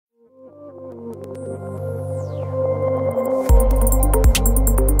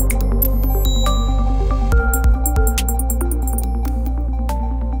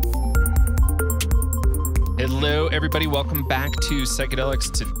everybody. Welcome back to Psychedelics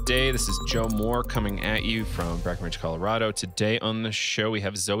Today. This is Joe Moore coming at you from Breckenridge, Colorado. Today on the show, we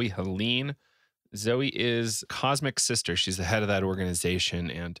have Zoe Helene. Zoe is Cosmic Sister. She's the head of that organization.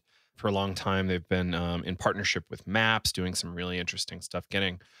 And for a long time, they've been in partnership with MAPS, doing some really interesting stuff,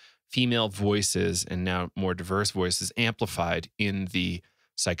 getting female voices and now more diverse voices amplified in the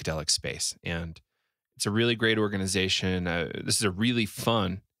psychedelic space. And it's a really great organization. This is a really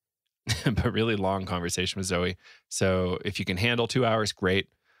fun but really long conversation with Zoe. So if you can handle 2 hours, great.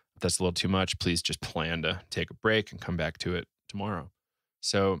 If that's a little too much, please just plan to take a break and come back to it tomorrow.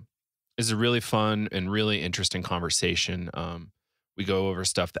 So it's a really fun and really interesting conversation. We go over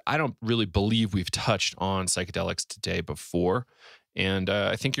stuff that I don't really believe we've touched on psychedelics today before. And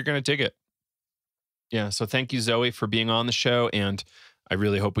I think you're going to dig it. Yeah. So thank you, Zoe, for being on the show. And I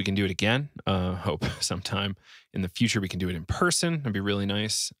really hope we can do it again. Hope sometime in the future we can do it in person. That'd be really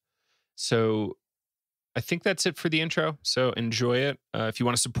nice. So I think that's it for the intro. So enjoy it. If you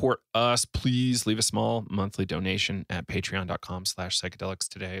want to support us, please leave a small monthly donation at patreon.com/psychedelics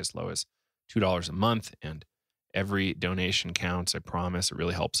today, as low as $2 a month. And every donation counts. I promise. It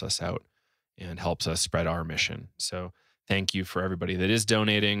really helps us out and helps us spread our mission. So thank you for everybody that is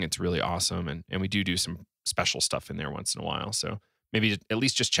donating. It's really awesome. And we do some special stuff in there once in a while. So maybe at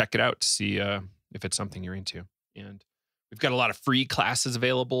least just check it out to see if it's something you're into. And we've got a lot of free classes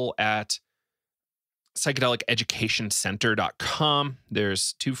available at psychedelicEducationCenter.com.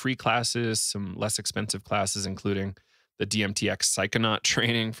 There's 2 free classes, some less expensive classes, including the DMTX Psychonaut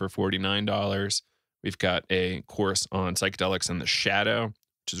training for $49. We've got a course on psychedelics and the shadow,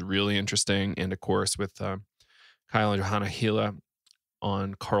 which is really interesting, and a course with Kyle and Johanna Hila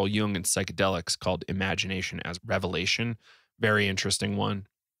on Carl Jung and psychedelics called Imagination as Revelation. Very interesting one.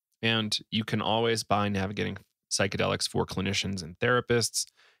 And you can always buy Navigating Psychedelics for Clinicians and Therapists.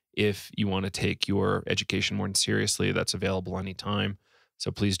 If you want to take your education more seriously, that's available anytime.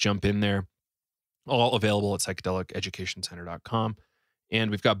 So please jump in there. All available at psychedelicEducationCenter.com. And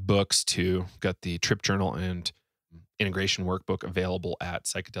we've got books too. We've got the Trip Journal and Integration Workbook available at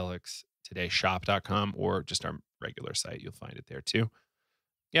psychedelicstodayshop.com or just our regular site. You'll find it there too.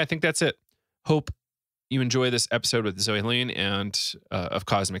 Yeah, I think that's it. Hope you enjoy this episode with Zoe Helene and of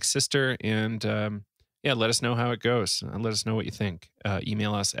Cosmic Sister. And yeah, let us know how it goes. Let us know what you think.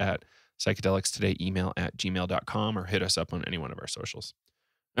 Email us at psychedelicstodayemail@gmail.com or hit us up on any one of our socials.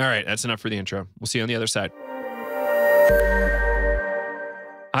 All right, that's enough for the intro. We'll see you on the other side.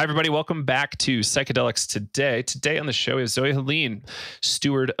 Hi, everybody. Welcome back to Psychedelics Today. Today on the show is Zoe Helene,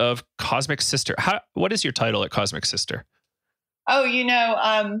 steward of Cosmic Sister. What is your title at Cosmic Sister? Oh,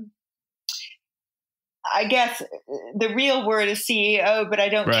 I guess the real word is CEO, but I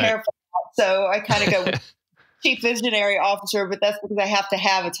don't care for that. So I kind of go with Chief Visionary Officer, but that's because I have to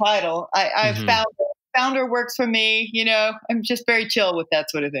have a title. I've found founder works for me. I'm just very chill with that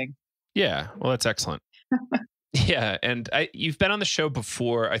sort of thing. Yeah. Well, that's excellent. Yeah. And you've been on the show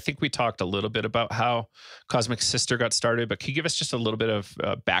before. I think we talked a little bit about how Cosmic Sister got started, but can you give us just a little bit of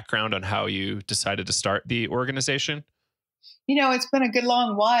background on how you decided to start the organization? It's been a good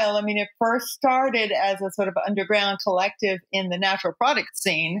long while. I mean, it first started as a sort of underground collective in the natural product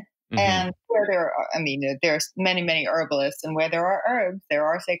scene. And where there's many, many herbalists, and where there are herbs, there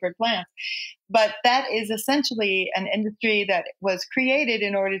are sacred plants. But that is essentially an industry that was created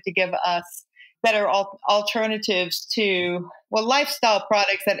in order to give us better alternatives to, lifestyle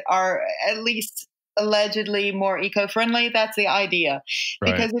products that are at least allegedly more eco-friendly. That's the idea.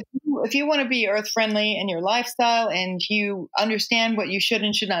 Right. Because if you want to be earth-friendly in your lifestyle and you understand what you should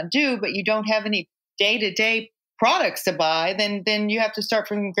and should not do, but you don't have any day-to-day products to buy, then you have to start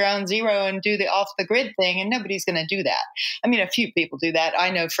from ground zero and do the off the grid thing, and nobody's going to do that. I mean, a few people do that.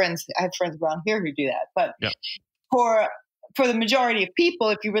 I have friends around here who do that, but for the majority of people,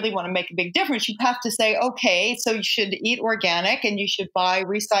 if you really want to make a big difference, you have to say, okay, so you should eat organic and you should buy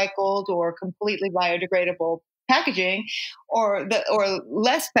recycled or completely biodegradable packaging, or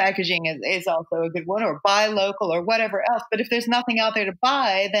less packaging is also a good one, or buy local or whatever else. But if there's nothing out there to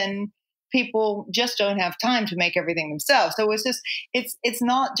buy, then people just don't have time to make everything themselves. So it's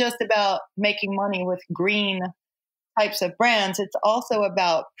not just about making money with green types of brands. It's also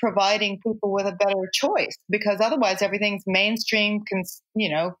about providing people with a better choice, because otherwise everything's mainstream,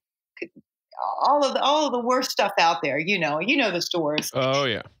 all of the worst stuff out there, the stores. Oh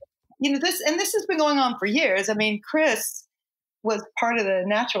yeah. This has been going on for years. I mean, Chris was part of the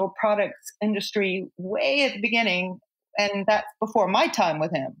natural products industry way at the beginning. And that's before my time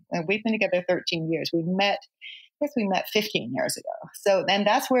with him. And we've been together 13 years. We met 15 years ago. So then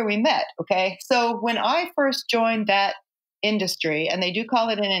that's where we met. Okay. So when I first joined that industry, and they do call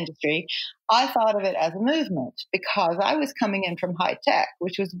it an industry, I thought of it as a movement because I was coming in from high tech,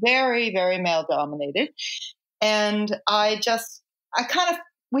 which was very, very male dominated. And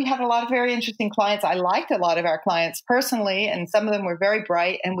we had a lot of very interesting clients. I liked a lot of our clients personally, and some of them were very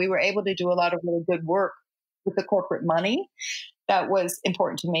bright, and we were able to do a lot of really good work with the corporate money. That was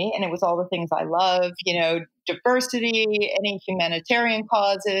important to me. And it was all the things I love, diversity, any humanitarian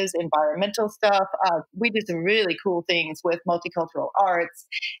causes, environmental stuff. We did some really cool things with multicultural arts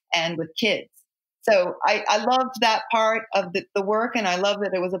and with kids. So I loved that part of the work, and I loved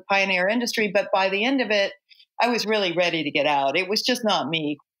that it was a pioneer industry. But by the end of it, I was really ready to get out. It was just not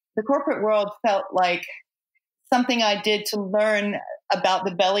me. The corporate world felt like something I did to learn about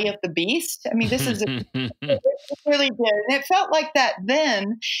the belly of the beast. I mean, it really did. And it felt like that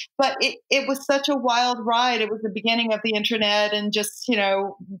then, but it was such a wild ride. It was the beginning of the internet, and just,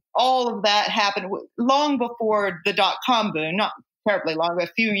 all of that happened long before the .com boom, not terribly long, but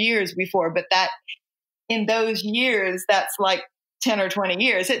a few years before, but that in those years, that's like 10 or 20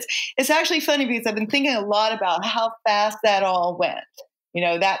 years. It's actually funny because I've been thinking a lot about how fast that all went.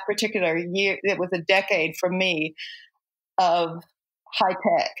 That particular year, it was a decade for me of high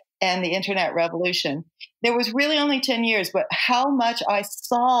tech and the internet revolution. There was really only 10 years, but how much I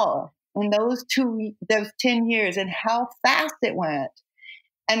saw in those 10 years and how fast it went.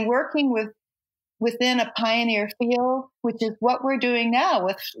 And working within a pioneer field, which is what we're doing now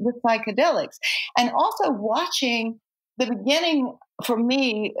with psychedelics. And also watching the beginning, for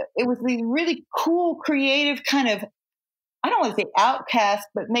me, it was these really cool, creative kind of, I don't want to say outcasts,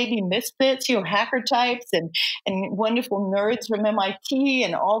 but maybe misfits, hacker types and wonderful nerds from MIT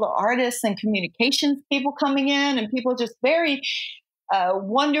and all the artists and communications people coming in, and people just very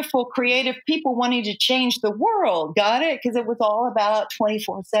wonderful, creative people wanting to change the world. Got it? Because it was all about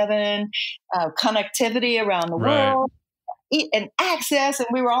 24/7 connectivity around the world and access. And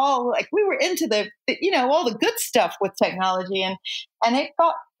we were all we were into all the good stuff with technology. And it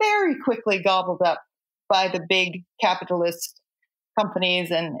got very quickly gobbled up by the big capitalist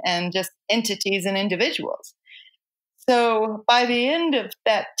companies and just entities and individuals. So by the end of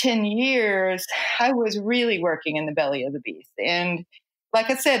that 10 years, I was really working in the belly of the beast. And like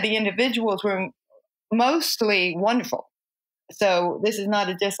I said, the individuals were mostly wonderful. So this is not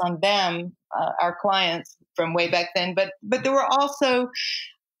a diss on them, our clients from way back then, but there were also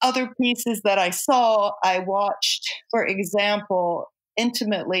other pieces that I saw. I watched, for example,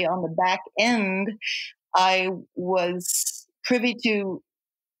 intimately on the back end. I was privy to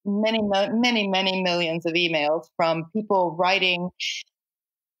many, many, many millions of emails from people writing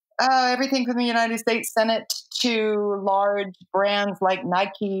everything from the United States Senate to large brands like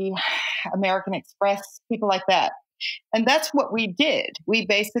Nike, American Express, people like that. And that's what we did. We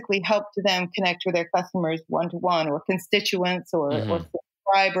basically helped them connect with their customers one-to-one, or constituents, or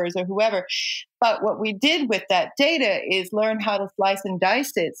subscribers, or whoever. But what we did with that data is learn how to slice and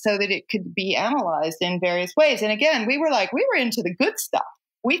dice it so that it could be analyzed in various ways. And again, we were into the good stuff.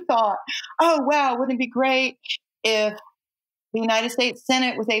 We thought, oh, wow, wouldn't it be great if the United States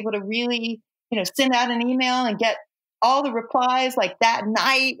Senate was able to really, send out an email and get all the replies like that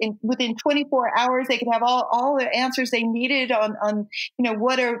night, and within 24 hours they could have all the answers they needed on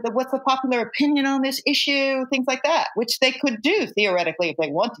what's the popular opinion on this issue, things like that, which they could do theoretically if they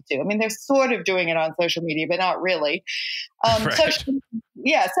wanted to. I mean, they're sort of doing it on social media, but not really. Right. Social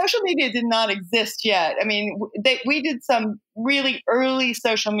media did not exist yet. I mean, we did some really early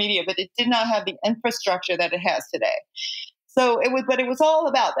social media, but it did not have the infrastructure that it has today. So it was all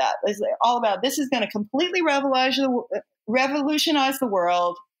about that. It's all about, this is going to completely revolutionize the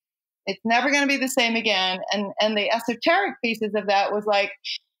world. It's never going to be the same again. And the esoteric pieces of that was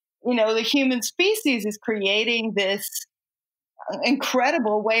the human species is creating this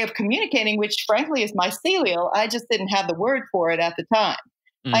incredible way of communicating, which frankly is mycelial. I just didn't have the word for it at the time.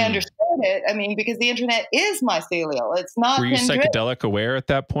 I understood it. I mean, because the internet is mycelial. It's not. Were you psychedelic aware at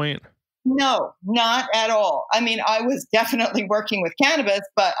that point? No, not at all. I mean, I was definitely working with cannabis,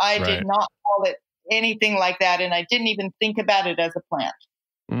 but I did not call it anything like that. And I didn't even think about it as a plant.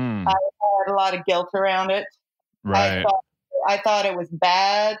 I had a lot of guilt around it. Right. I thought it was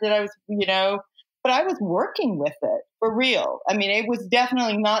bad that I was, but I was working with it for real. I mean, it was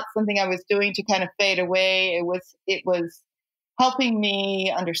definitely not something I was doing to kind of fade away. It was helping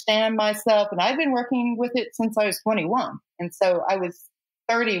me understand myself. And I've been working with it since I was 21. And so I was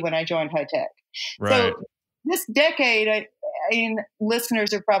 30 when I joined high tech. Right. So this decade, I mean,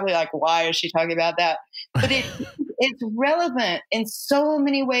 listeners are probably like, why is she talking about that? But it's relevant in so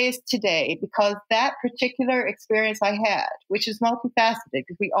many ways today because that particular experience I had, which is multifaceted,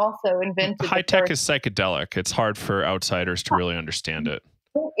 because we also invented high tech is psychedelic. It's hard for outsiders to really understand it.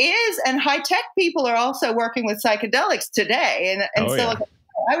 It is, and high tech people are also working with psychedelics today. And Silicon.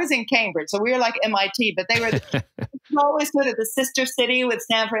 I was in Cambridge, so we were like MIT, but they were always sort of the sister city with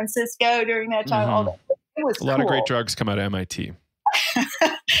San Francisco during that time. Mm-hmm. It was a lot of great drugs come out of MIT.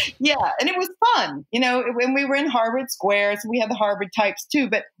 Yeah, and it was fun. You know, when we were in Harvard Square, so we had the Harvard types too.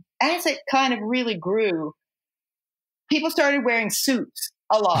 But as it kind of really grew, people started wearing suits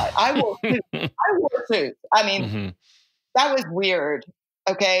a lot. I wore suits. I mean, that was weird.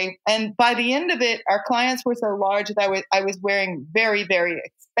 Okay. And by the end of it, our clients were so large that I was wearing very, very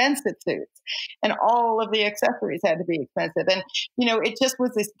expensive suits, and all of the accessories had to be expensive. And, you know, it just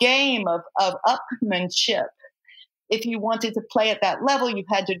was this game of upmanship. If you wanted to play at that level, you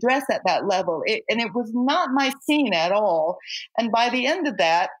had to dress at that level. And it was not my scene at all. And by the end of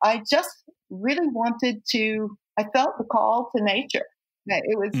that, I just really I felt the call to nature.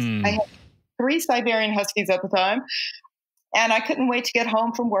 It was, I had 3 Siberian Huskies at the time, and I couldn't wait to get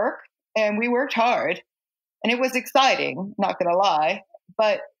home from work. And we worked hard, and it was exciting, not going to lie,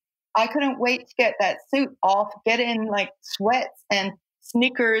 but I couldn't wait to get that suit off, get in like sweats and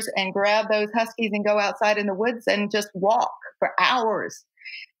sneakers and grab those Huskies and go outside in the woods and just walk for hours.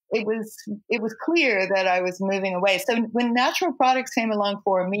 It was clear that I was moving away. So when natural products came along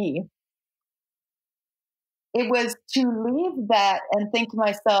for me, it was to leave that and think to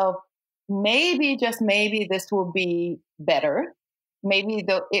myself, maybe, just maybe, this will be better. Maybe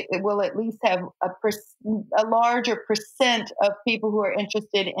it will at least have a larger percent of people who are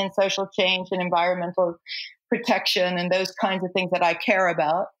interested in social change and environmental protection and those kinds of things that I care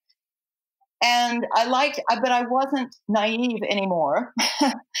about. And but I wasn't naive anymore.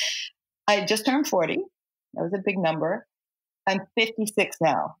 I just turned 40. That was a big number. I'm 56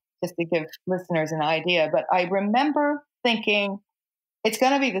 now, just to give listeners an idea. But I remember thinking, it's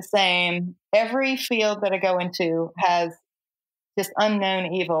going to be the same. Every field that I go into has just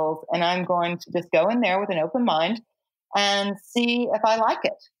unknown evils, and I'm going to just go in there with an open mind and see if I like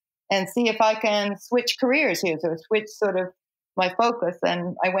it, and see if I can switch careers here, so switch sort of my focus.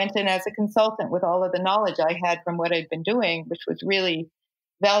 And I went in as a consultant with all of the knowledge I had from what I'd been doing, which was really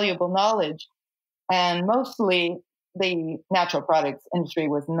valuable knowledge. And mostly the natural products industry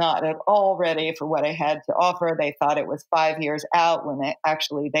was not at all ready for what I had to offer. They thought it was 5 years out when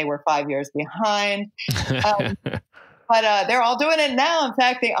they were 5 years behind. But they're all doing it now. In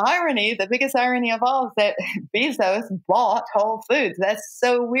fact, the biggest irony of all is that Bezos bought Whole Foods. That's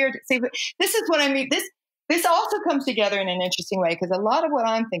so weird. See, but this is what I mean. This also comes together in an interesting way, because a lot of what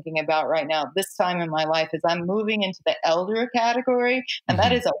I'm thinking about right now, this time in my life, is I'm moving into the elder category, and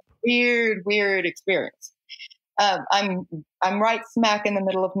that is a weird, weird experience. I'm right smack in the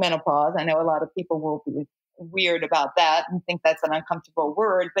middle of menopause. I know a lot of people will be weird about that and think that's an uncomfortable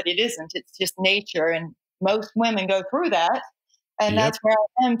word, but it isn't. It's just nature, and most women go through that. And that's where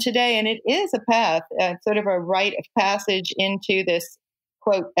I am today. And it is a path, sort of a rite of passage into this,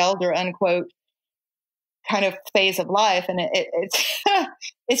 quote, elder, unquote, kind of phase of life. And it's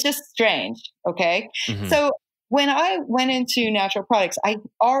it's just strange. Okay. So when I went into natural products, I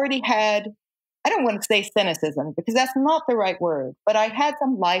already had, I don't want to say cynicism because that's not the right word, but I had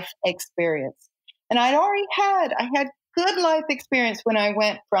some life experience. And I had good life experience when I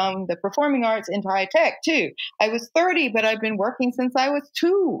went from the performing arts into high tech too. I was 30, but I've been working since I was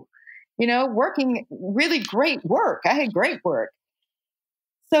 2, working really great work. I had great work.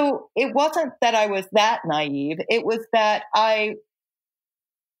 So it wasn't that I was that naive. It was that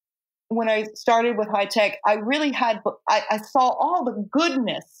when I started with high tech, I really I saw all the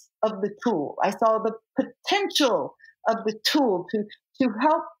goodness of the tool. I saw the potential of the tool to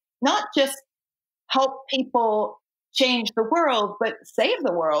help, not just help people change the world, but save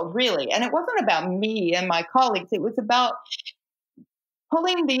the world, really. And it wasn't about me and my colleagues. It was about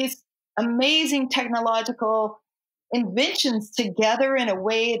pulling these amazing technological inventions together in a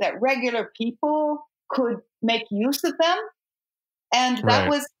way that regular people could make use of them. And that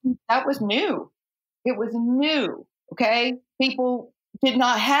was new. It was new. Okay. People did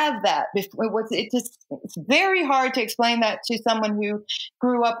not have that before. It's very hard to explain that to someone who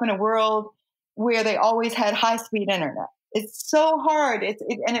grew up in a world where they always had high-speed internet. It's so hard.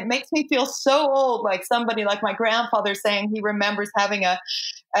 And it makes me feel so old, like somebody like my grandfather saying he remembers having a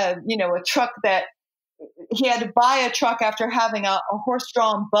truck that he had to buy a truck after having a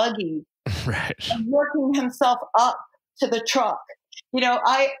horse-drawn buggy, right, and working himself up to the truck.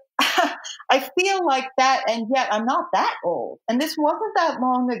 I feel like that, and yet I'm not that old. And this wasn't that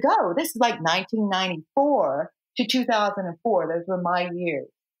long ago. This is like 1994. to 2004. Those were my years.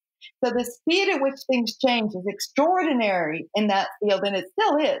 So the speed at which things change is extraordinary in that field, and it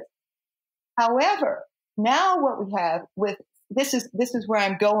still is. However, now what we have with this is where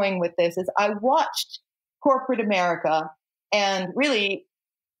I'm going with this is I watched corporate America and really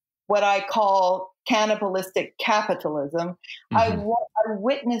what I call cannibalistic capitalism. I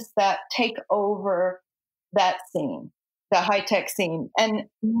witnessed that take over that scene, the high-tech scene. And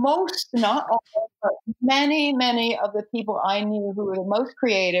most, not all, but many of the people I knew who were the most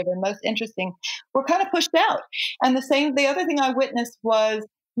creative and most interesting were kind of pushed out. And the other thing I witnessed was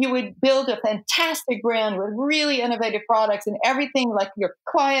you would build a fantastic brand with really innovative products and everything, like your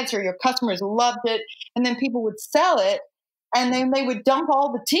clients or your customers loved it. And then people would sell it and then they would dump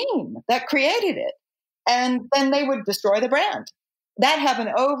all the team that created it. And then they would destroy the brand. That happened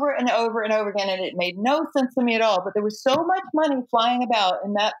over and over and over again. And it made no sense to me at all. But there was so much money flying about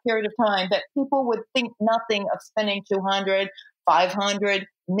in that period of time that people would think nothing of spending $200, $500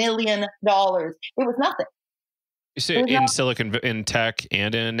 million. It was nothing. So in in tech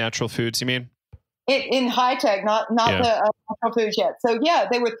and in natural foods, you mean? In high tech, not the natural foods yet. So yeah,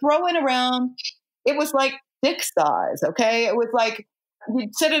 they were throwing around. It was like dick size. Okay, it was like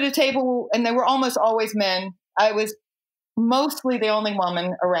you'd sit at a table, and they were almost always men. I was mostly the only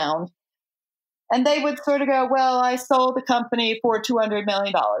woman around, and they would sort of go, "Well, I sold the company for $200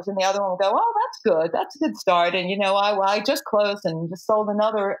 million," and the other one would go, "Oh, that's good. That's a good start." And I just closed and just sold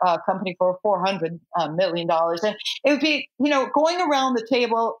another company for $400 million, and it would be, going around the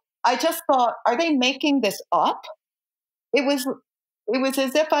table. I just thought, are they making this up? It was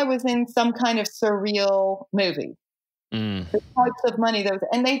as if I was in some kind of surreal movie. The types of money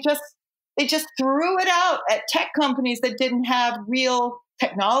and they just threw it out at tech companies that didn't have real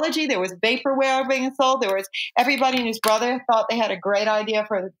technology. There was vaporware being sold. There was everybody and his brother thought they had a great idea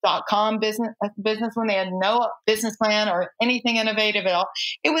for the .com business when they had no business plan or anything innovative at all.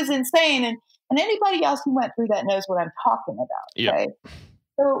 It was insane. And anybody else who went through that knows what I'm talking about. Okay? Yep.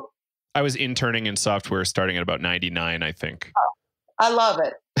 So I was interning in software starting at about 99, I think. Oh, I love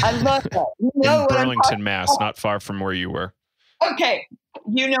it. I love that. In Burlington, Mass, not far from where you were. Okay.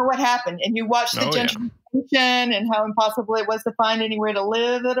 You know what happened. And you watched the gentrification and how impossible it was to find anywhere to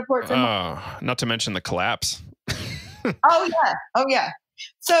live at a Port. Not to mention the collapse. Oh, yeah.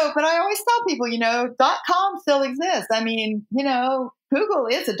 So, but I always tell people, .com still exists. I mean, Google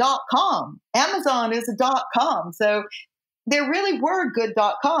is a .com. Amazon is a .com. So there really were good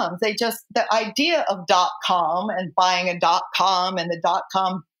 .coms. The idea of .com and buying a .com and the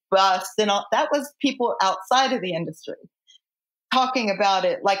 .com bust and all, that was people outside of the industry talking about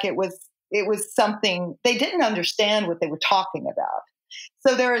it like it was something they didn't understand what they were talking about.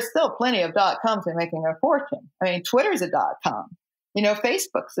 So there is still plenty of .coms that are making a fortune. I mean, Twitter's a .com.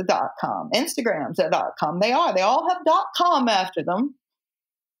 Facebook's a .com. Instagram's a .com. They all have .com after them.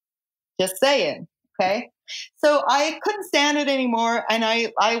 Just saying. Okay. So I couldn't stand it anymore. And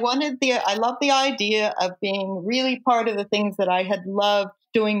I love the idea of being really part of the things that I had loved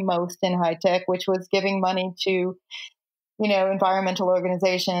doing most in high tech, which was giving money to, environmental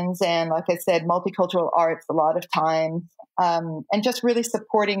organizations. And like I said, multicultural arts a lot of times, and just really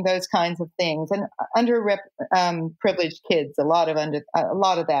supporting those kinds of things and underprivileged kids, a lot of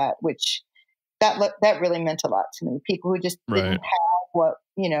that, which that really meant a lot to me. People who just didn't have what,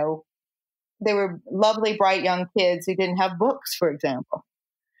 they were lovely, bright young kids who didn't have books, for example.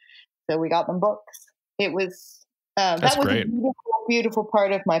 So we got them books. It was that was great. A beautiful, beautiful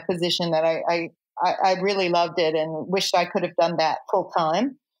part of my position that I really loved it and wished I could have done that full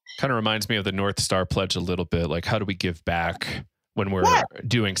time. Kind of reminds me of the North Star Pledge a little bit. Like, how do we give back when we're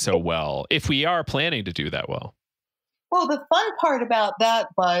doing so well, if we are planning to do that well? Well, the fun part about that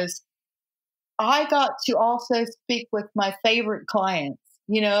was I got to also speak with my favorite clients.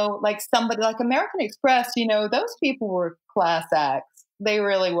 Like somebody like American Express, those people were class acts. They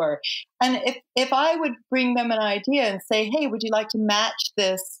really were. And if I would bring them an idea and say, hey, would you like to match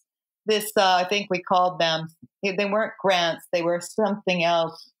this, I think we called them, they weren't grants, they were something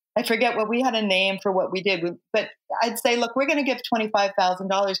else. I forget what we had a name for what we did, but I'd say, look, we're going to give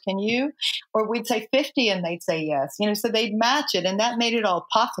 $25,000. Can you? Or we'd say 50 and they'd say yes. So they'd match it. And that made it all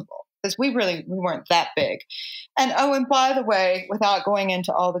possible. Because we weren't that big. And by the way, without going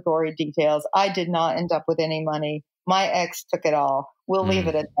into all the gory details, I did not end up with any money. My ex took it all. We'll leave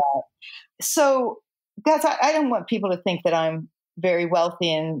it at that. So, guys, I don't want people to think that I'm very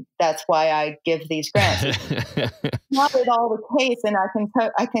wealthy and that's why I give these grants. It's not at all the case, and I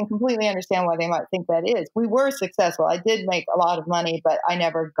can completely understand why they might think that is. We were successful. I did make a lot of money, but I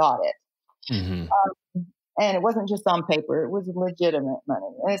never got it. Mm-hmm. And it wasn't just on paper. It was legitimate money.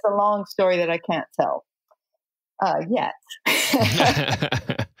 And it's a long story that I can't tell. Yet.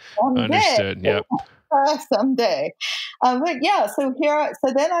 Understood. Yep. Someday. But yeah, so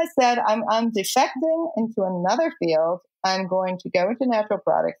then I said, I'm defecting into another field. I'm going to go into natural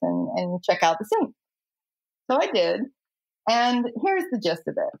products and check out the scene. So I did. And here's the gist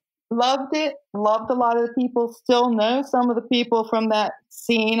of it. Loved it. Loved a lot of the people. Still know some of the people from that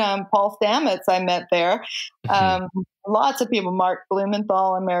scene. Paul Stamets I met there. Lots of people. Mark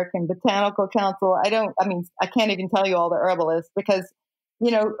Blumenthal, American Botanical Council. I can't even tell you all the herbalists because,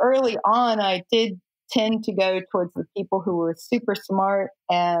 early on I did tend to go towards the people who were super smart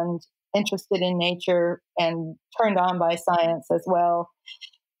and interested in nature and turned on by science as well.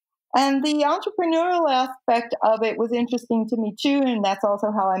 And the entrepreneurial aspect of it was interesting to me too, and that's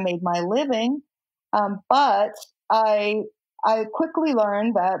also how I made my living. But I quickly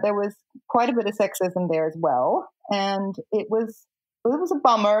learned that there was quite a bit of sexism there as well, and it was a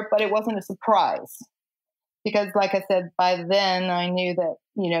bummer, but it wasn't a surprise because, like I said, by then I knew that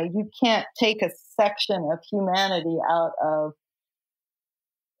you can't take a section of humanity out of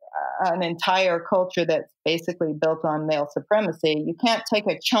an entire culture that's basically built on male supremacy. You can't take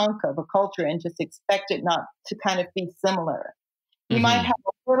a chunk of a culture and just expect it not to kind of be similar. You might have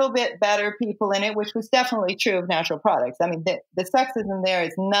a little bit better people in it, which was definitely true of natural products. I mean, the sexism there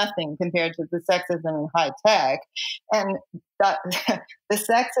is nothing compared to the sexism in high tech. And the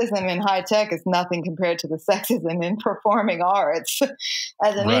sexism in high tech is nothing compared to the sexism in performing arts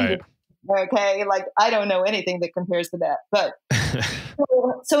as an industry. Okay, like I don't know anything that compares to that. But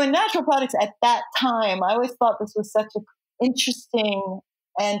so in natural products at that time, I always thought this was such an interesting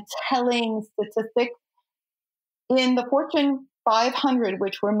and telling statistic. In the Fortune 500,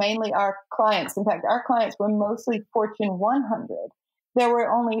 which were mainly our clients, in fact, our clients were mostly Fortune 100, there were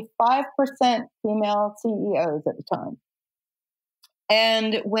only 5% female CEOs at the time.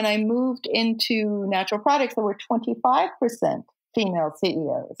 And when I moved into natural products, there were 25% female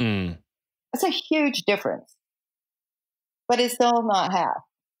CEOs. That's a huge difference, but it's still not half.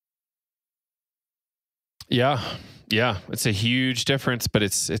 Yeah. It's a huge difference, but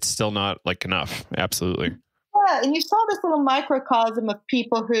it's still not like enough. Absolutely. Yeah, and you saw this little microcosm of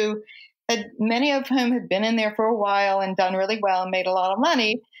people who many of whom had been in there for a while and done really well and made a lot of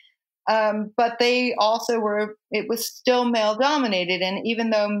money. But they also it was still male dominated. And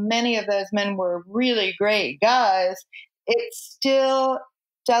even though many of those men were really great guys, it still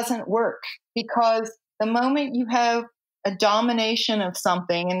doesn't work because the moment you have a domination of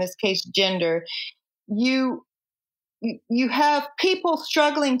something, in this case, gender, you have people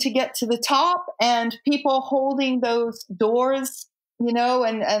struggling to get to the top and people holding those doors,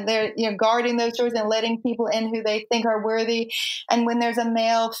 and they're, guarding those doors and letting people in who they think are worthy. And when there's a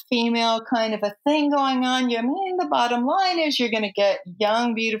male female kind of a thing going on, the bottom line is you're going to get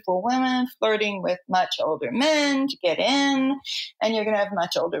young, beautiful women flirting with much older men to get in. And you're going to have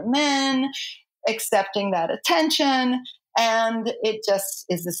much older men accepting that attention. And it just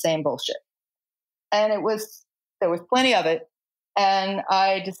is the same bullshit. And there was plenty of it. And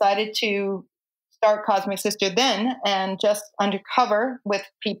I decided to start Cosmic Sister then and just undercover with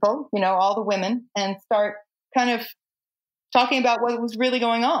people, all the women, and start kind of talking about what was really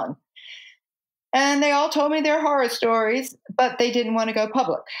going on. And they all told me their horror stories, but they didn't want to go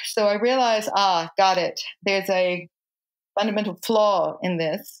public. So I realized, got it. There's a fundamental flaw in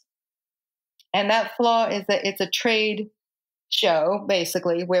this. And that flaw is that it's a trade show,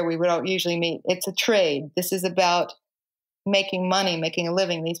 basically, where we would usually meet. It's a trade. This is about making money, making a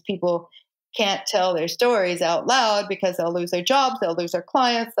living. These people can't tell their stories out loud because they'll lose their jobs, they'll lose their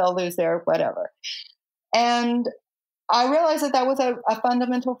clients, they'll lose their whatever. And I realized that was a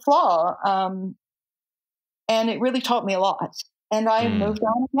fundamental flaw. And it really taught me a lot. And I moved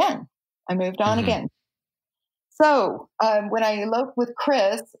on again. So when I eloped with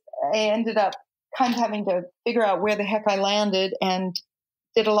Chris, I ended up kind of having to figure out where the heck I landed and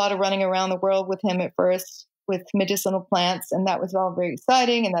did a lot of running around the world with him at first with medicinal plants. And that was all very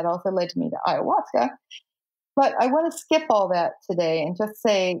exciting. And that also led to me to ayahuasca. But I want to skip all that today and just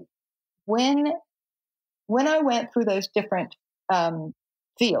say when I went through those different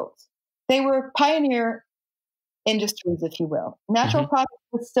fields, they were pioneer industries, if you will. Natural products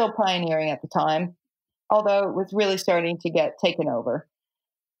was still pioneering at the time, although it was really starting to get taken over.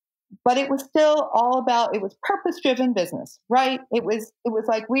 But it was still all about, it was purpose-driven business, right? It was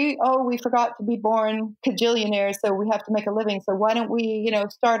like we forgot to be born cajillionaires, so we have to make a living. So why don't we,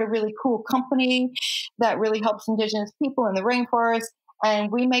 start a really cool company that really helps indigenous people in the rainforest,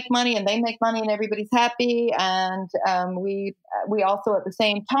 and we make money and they make money and everybody's happy. And we also at the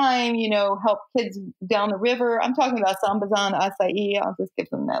same time, help kids down the river. I'm talking about Sambazan, acai. I'll just give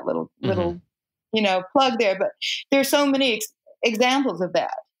them that little plug there, but there's so many examples of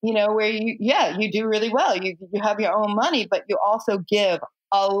that, where you do really well. You have your own money, but you also give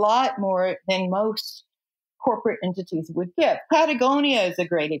a lot more than most corporate entities would give. Patagonia is a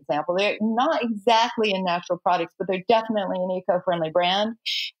great example. They're not exactly in natural products, but they're definitely an eco-friendly brand.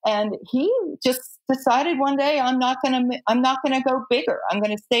 And he just decided one day, I'm not going to go bigger. I'm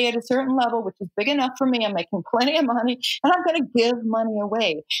going to stay at a certain level, which is big enough for me. I'm making plenty of money, and I'm going to give money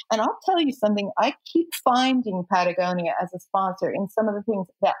away. And I'll tell you something, I keep finding Patagonia as a sponsor in some of the things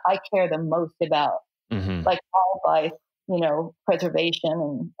that I care the most about, like wildlife,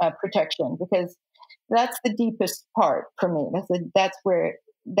 preservation and protection, because that's the deepest part for me. That's where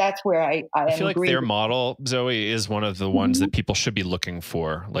I feel like their model, Zoe, is one of the ones that people should be looking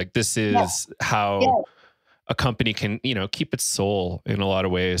for. Like, this is how a company can, keep its soul in a lot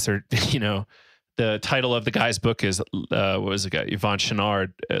of ways. Or, the title of the guy's book is, what was it, Yvon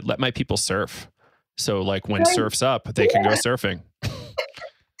Chouinard, Let My People Surf. So like when surf's up, they can go surfing.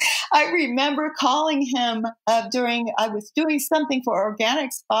 I remember calling him I was doing something for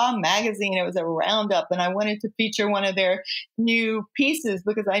Organic Spa magazine. It was a roundup, and I wanted to feature one of their new pieces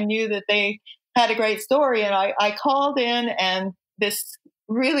because I knew that they had a great story. And I called in, and this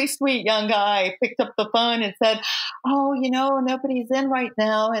really sweet young guy picked up the phone and said, "Oh, nobody's in right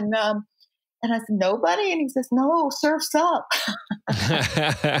now." And I said, "Nobody?" And he says, "No, surf's up."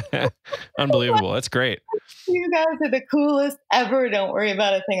 Unbelievable. That's great. You guys are the coolest ever. Don't worry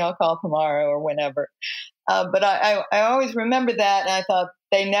about a thing. I'll call tomorrow or whenever. But I always remember that. And I thought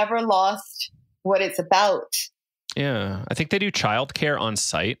they never lost what it's about. Yeah. I think they do childcare on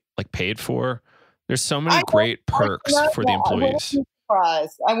site, like paid for. There's so many great perks for the employees.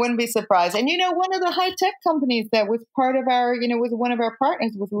 I wouldn't be surprised. And, one of the high tech companies that was part of our, was one of our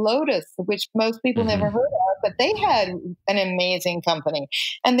partners was Lotus, which most people never heard of, but they had an amazing company.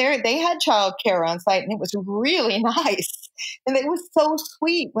 And they had childcare on site, and it was really nice. And it was so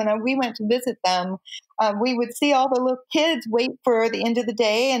sweet. When we went to visit them, we would see all the little kids wait for the end of the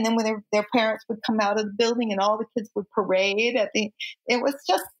day. And then when their parents would come out of the building and all the kids would parade it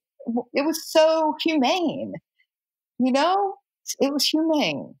was so humane, It was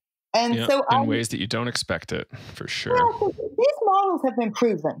humane. And so in ways that you don't expect it, for sure. These models have been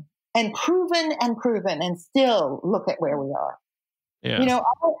proven and proven and proven, and still look at where we are. Yeah.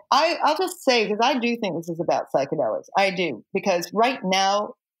 I'll just say, because I do think this is about psychedelics. I do, because right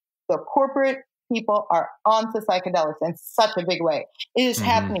now the corporate people are onto psychedelics in such a big way. It is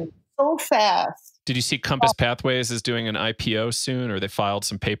happening so fast. Did you see Compass Pathways is doing an IPO soon, or they filed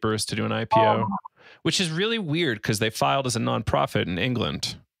some papers to do an IPO? Which is really weird because they filed as a nonprofit in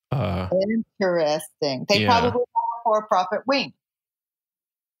England. Interesting. They probably have a for-profit wing.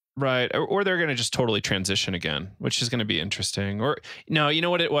 Right. Or they're going to just totally transition again, which is going to be interesting. Or no, you know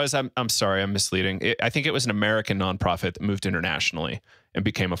what it was? I'm sorry, I'm misleading. I think it was an American nonprofit that moved internationally and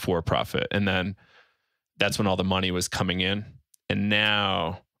became a for-profit. And then that's when all the money was coming in. And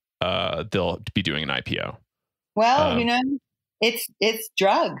now they'll be doing an IPO. Well, it's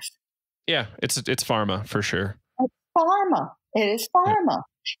drugs. Yeah, it's pharma for sure. It's pharma. It is pharma. Yeah.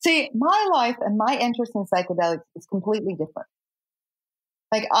 See, my life and my interest in psychedelics is completely different.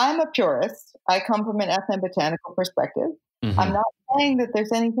 Like, I'm a purist. I come from an ethnobotanical perspective. I'm not saying that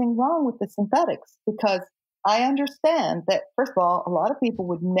there's anything wrong with the synthetics, because I understand that, first of all, a lot of people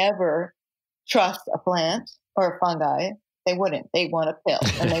would never trust a plant or a fungi. They wouldn't. They want a pill,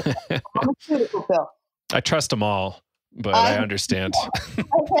 and they want a pharmaceutical pill. I trust them all, but I understand.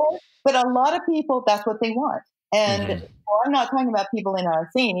 Okay. But a lot of people, that's what they want. And I'm not talking about people in our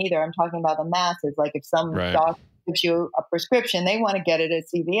scene either. I'm talking about the masses. Like, if some doctor gives you a prescription, they want to get it at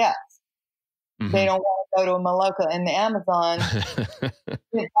CVS. They don't want to go to a Maloka in the Amazon.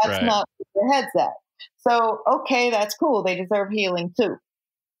 That's not where their head's at. So, okay, that's cool. They deserve healing too.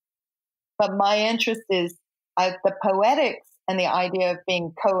 But my interest is the poetics and the idea of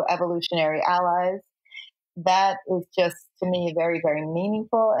being co-evolutionary allies. That is just, to me, very, very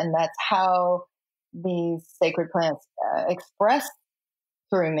meaningful. And that's how these sacred plants express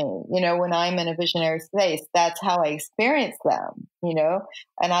through me. When I'm in a visionary space, that's how I experience them,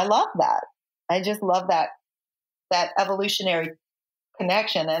 and I love that. I just love that evolutionary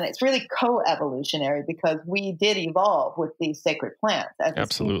connection. And it's really co-evolutionary, because we did evolve with these sacred plants.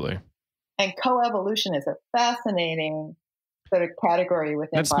 Absolutely. And co-evolution is a fascinating sort of category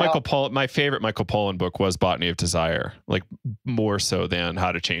within That's biology. Michael Pollan. My favorite Michael Pollan book was Botany of Desire, like more so than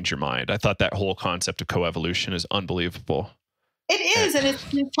How to Change Your Mind. I thought that whole concept of coevolution is unbelievable. It is, and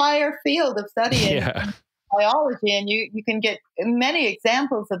it's an entire field of study in biology, and you can get many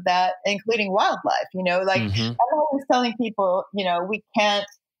examples of that, including wildlife. I'm always telling people, we can't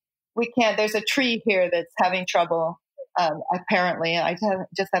we can't. There's a tree here that's having trouble. Apparently, I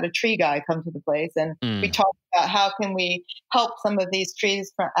just had a tree guy come to the place, and we talked about how can we help some of these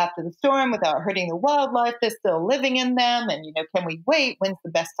trees from after the storm without hurting the wildlife that's still living in them, and can we wait? When's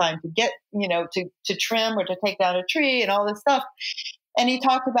the best time to get to trim or to take down a tree and all this stuff? And he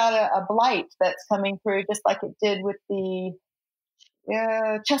talked about a blight that's coming through, just like it did with the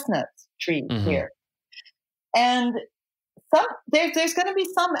chestnut trees here, and there's going to be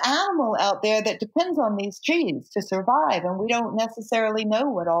some animal out there that depends on these trees to survive, and we don't necessarily know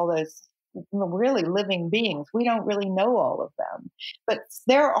what all those really living beings. We don't really know all of them, but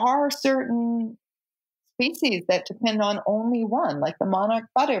there are certain species that depend on only one, like the monarch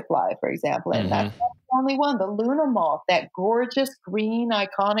butterfly, for example, and that's the only one. The Luna moth, that gorgeous green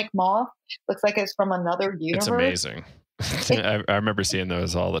iconic moth, looks like it's from another universe. It's amazing. I remember seeing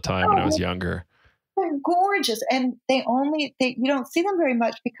those all the time when I was younger. They're gorgeous, and you don't see them very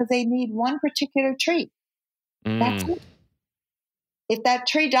much because they need one particular tree. That's it. If that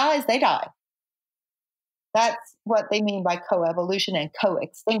tree dies, they die. That's what they mean by coevolution and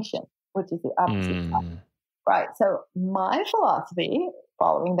coextinction, which is the opposite side. Right. So my philosophy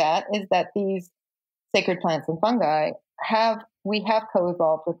following that is that these sacred plants and fungi we have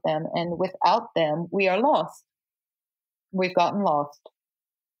co-evolved with them, and without them, we are lost. We've gotten lost.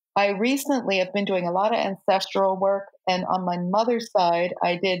 I recently have been doing a lot of ancestral work, and on my mother's side,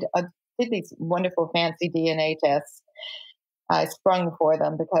 I did these wonderful fancy DNA tests. I sprung for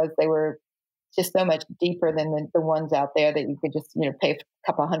them because they were just so much deeper than the ones out there that you could just pay a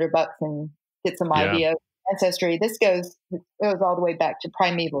couple $100 and get some idea of ancestry. This goes all the way back to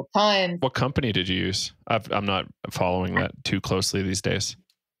primeval times. What company did you use? I'm not following that too closely these days.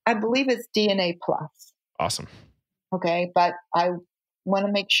 I believe it's DNA Plus. Awesome. Okay, but I want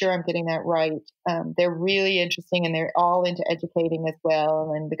to make sure I'm getting that right. They're really interesting, and they're all into educating as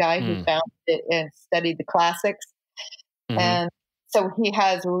well. And the guy who founded it and studied the classics, and so he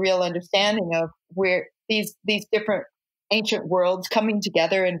has a real understanding of where these different ancient worlds coming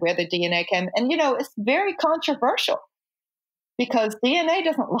together and where the DNA came. And it's very controversial because DNA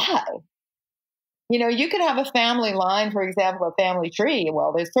doesn't lie. You can have a family line, for example, a family tree.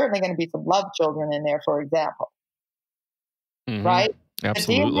 Well, there's certainly going to be some love children in there, for example, right?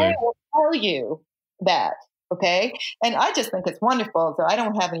 Absolutely. The DNA will tell you that, okay? And I just think it's wonderful, so I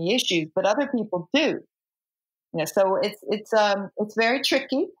don't have any issues, but other people do. So it's very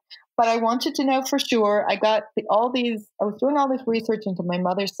tricky, but I wanted to know for sure. I got I was doing all this research into my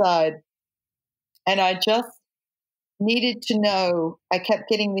mother's side, and I just needed to know. I kept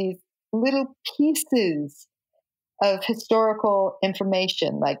getting these little pieces of historical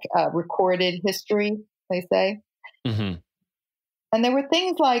information, like recorded history, they say. And there were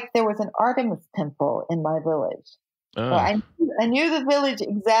things like there was an Artemis temple in my village. So I knew the village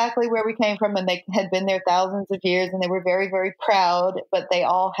exactly where we came from, and they had been there thousands of years, and they were very, very proud, but they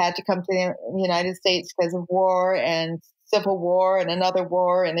all had to come to the United States because of war and civil war and another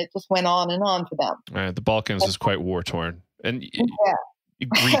war, and it just went on and on for them. The Balkans is quite war-torn. And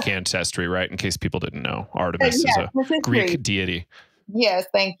Greek ancestry, right? In case people didn't know. Artemis is a Greek deity. Yes,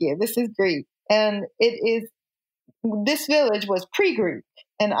 thank you. This is Greek. And this village was pre-Greek,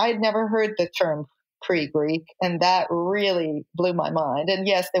 and I'd never heard the term pre-Greek, and that really blew my mind. And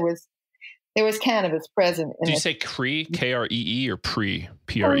yes, there was cannabis present. Did you say Cree, Kree, or pre,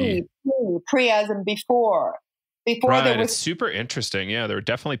 Pre? Pre as in before. Right, there was, it's super interesting. Yeah, there were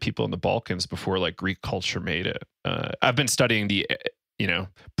definitely people in the Balkans before Greek culture made it. I've been studying the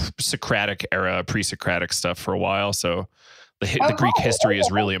Socratic era, pre-Socratic stuff for a while, so the Greek history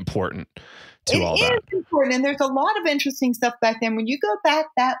is really important to all that. It is important, and there's a lot of interesting stuff back then. When you go back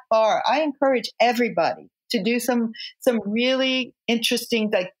that far, I encourage everybody to do some really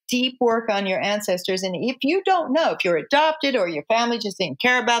interesting, deep work on your ancestors. And if you don't know, if you're adopted or your family just didn't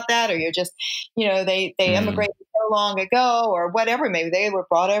care about that, or you're just, they immigrated so long ago or whatever, maybe they were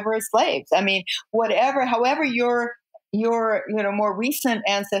brought over as slaves. I mean, however your more recent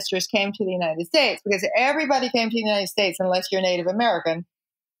ancestors came to the United States, because everybody came to the United States unless you're Native American,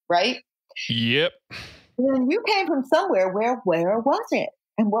 right? Yep. And you came from somewhere. Where was it?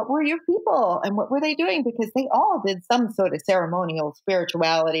 And what were your people? And what were they doing? Because they all did some sort of ceremonial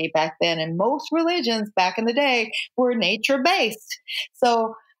spirituality back then. And most religions back in the day were nature-based.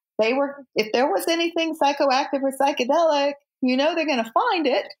 So if there was anything psychoactive or psychedelic, they're going to find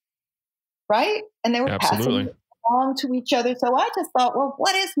it, right? And they were passing belong to each other. So I just thought, well,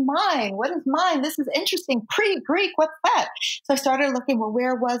 what is mine? What is mine? This is interesting. Pre-Greek, what's that? So I started looking, well,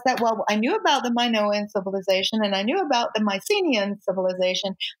 where was that? Well, I knew about the Minoan civilization, and I knew about the Mycenaean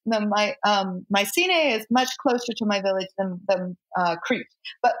civilization. Mycenae is much closer to my village than Crete,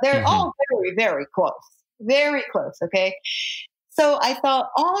 but they're all very, very close. Very close, okay? So I thought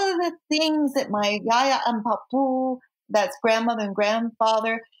all of the things that my yaya and papu, that's grandmother and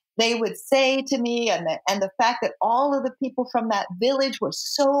grandfather, they would say to me, and the fact that all of the people from that village were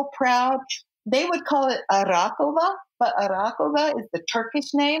so proud, they would call it Arakova, but Arakova is the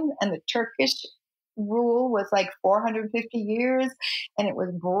Turkish name, and the Turkish rule was like 450 years, and it was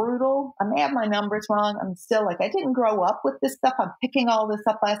brutal. I may have my numbers wrong. I'm still I didn't grow up with this stuff. I'm picking all this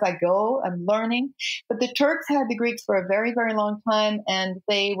up as I go. I'm learning. But the Turks had the Greeks for a very, very long time, and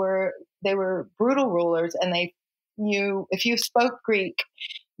they were brutal rulers, and if you spoke Greek,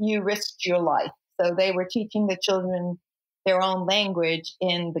 you risked your life. So they were teaching the children their own language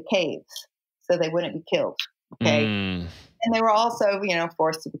in the caves so they wouldn't be killed. Okay. And they were also,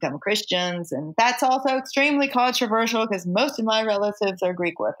 forced to become Christians. And that's also extremely controversial because most of my relatives are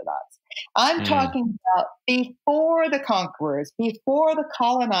Greek Orthodox. I'm talking about before the conquerors, before the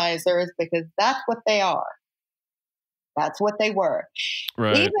colonizers, because that's what they are. That's what they were.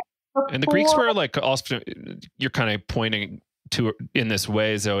 Right. And the Greeks were also, you're kind of pointing to in this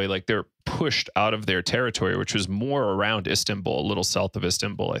way, Zoe, they're pushed out of their territory, which was more around Istanbul, a little south of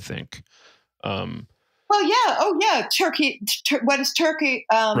Istanbul, I think. Well, yeah. Oh, yeah. Turkey. What is Turkey?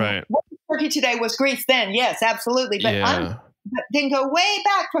 Right. What is Turkey today was Greece then. Yes, absolutely. But but then go way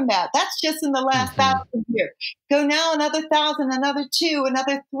back from that. That's just in the last 1,000 years. Go now another 1,000, another 2,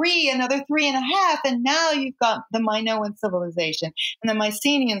 another 3, another 3.5. And now you've got the Minoan civilization and the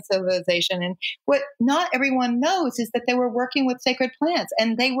Mycenaean civilization. And what not everyone knows is that they were working with sacred plants,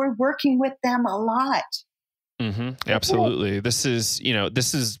 and they were working with them a lot. Absolutely. This is,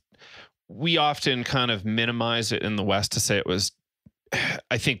 we often kind of minimize it in the West to say it was,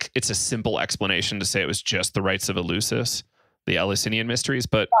 I think it's a simple explanation to say it was just the rites of Eleusis, the Eleusinian mysteries,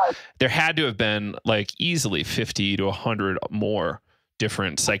 but there had to have been easily 50 to 100 more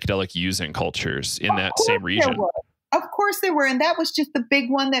different psychedelic using cultures in that same region. Of course there were. And that was just the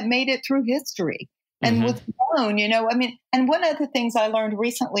big one that made it through history and was known, and one of the things I learned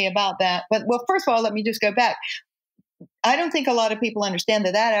recently about that, well, first of all, let me just go back. I don't think a lot of people understand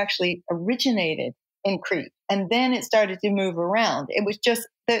that actually originated in Crete, and then it started to move around. It was just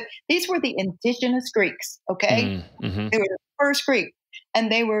these were the indigenous Greeks, okay? They were the first Greek,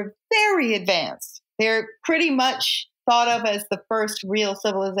 and they were very advanced. They're pretty much thought of as the first real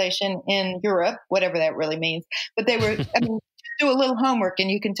civilization in Europe, whatever that really means. But they were, do a little homework, and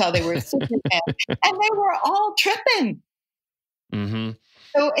you can tell they were super advanced, and they were all tripping.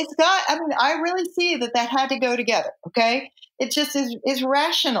 So it's got, I really see that had to go together, okay? It just is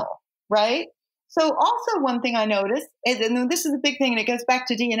rational, right? So also one thing I noticed, and this is a big thing, and it goes back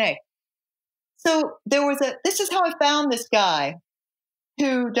to DNA. So this is how I found this guy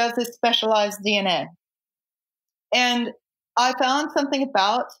who does this specialized DNA. And I found something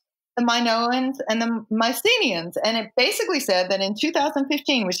about the Minoans and the Mycenaeans, and it basically said that in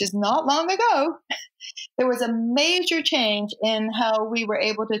 2015, which is not long ago, there was a major change in how we were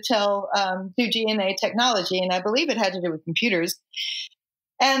able to tell through DNA technology, and I believe it had to do with computers.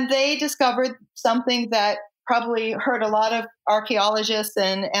 And they discovered something that probably hurt a lot of archaeologists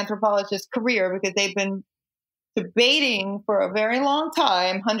and anthropologists' career, because they've been debating for a very long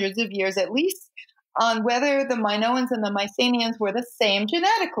time, hundreds of years at least, on whether the Minoans and the Mycenaeans were the same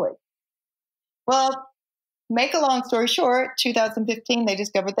genetically. Well, make a long story short, 2015, they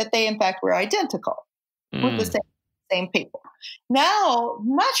discovered that they in fact were identical with the same people. Now,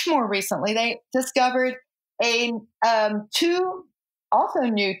 much more recently, they discovered two also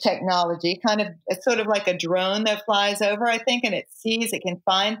new technology, it's sort of like a drone that flies over, I think, and it can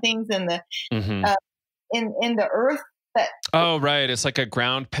find things in the in the earth. Right. It's like a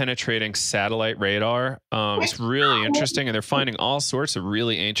ground penetrating satellite radar. It's really interesting. And they're finding all sorts of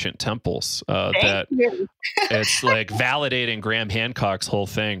really ancient temples that it's validating Graham Hancock's whole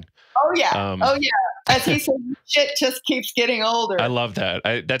thing. Oh, yeah. As he said, shit just keeps getting older. I love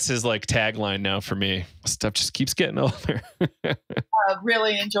that. That's his tagline now for me. Stuff just keeps getting older.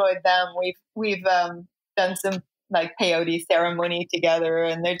 Really enjoyed them. We've done some peyote ceremony together,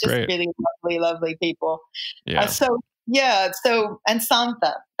 and they're just really lovely, lovely people. Yeah. And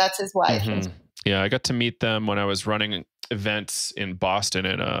Santa, that's his wife. Yeah, I got to meet them when I was running events in Boston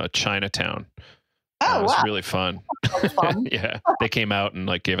in Chinatown. It was really fun. Yeah, they came out and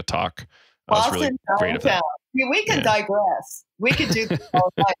gave a talk. Boston, was really great of that. We can digress. We could do this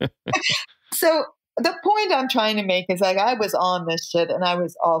all night. So the point I'm trying to make is like I was on this shit, and I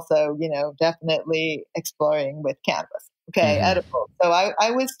was also, definitely exploring with cannabis. Okay, edible. So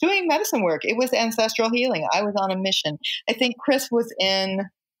I was doing medicine work. It was ancestral healing. I was on a mission. I think Chris was in,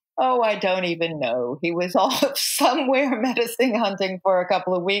 I don't even know. He was off somewhere medicine hunting for a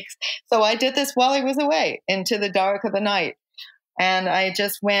couple of weeks. So I did this while he was away into the dark of the night. And I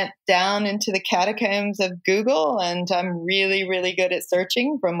just went down into the catacombs of Google, and I'm really, really good at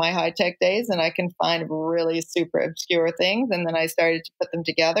searching from my high-tech days, and I can find really super obscure things. And then I started to put them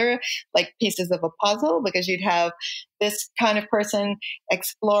together like pieces of a puzzle, because you'd have this kind of person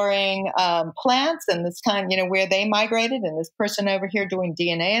exploring plants, and this kind, where they migrated, and this person over here doing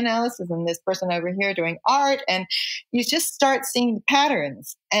DNA analysis, and this person over here doing art. And you just start seeing the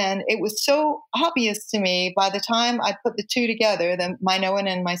patterns. And it was so obvious to me by the time I put the two together, the Minoan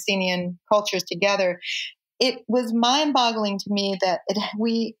and Mycenaean cultures together, it was mind-boggling to me that it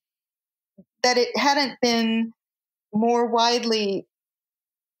hadn't been more widely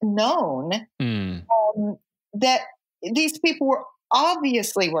known that these people were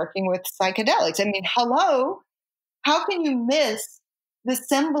obviously working with psychedelics. I mean, hello, how can you miss the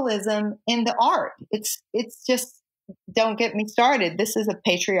symbolism in the art? It's just, don't get me started. This is a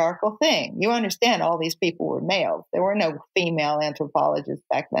patriarchal thing. You understand, all these people were males. There were no female anthropologists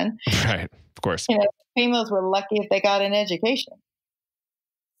back then. Right, of course. Females were lucky if they got an education.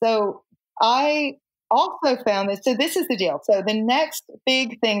 So I also found this. So this is the deal. So the next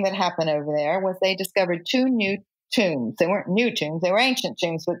big thing that happened over there was they discovered two new tombs. They weren't new tombs. They were ancient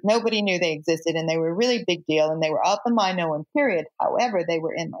tombs, but nobody knew they existed, and they were a really big deal, and they were of the Minoan period. However, they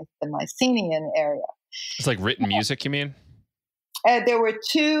were in the Mycenaean area. It's like written music, you mean? There were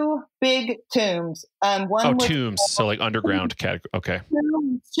two big tombs. One was tombs. So like underground category. Okay.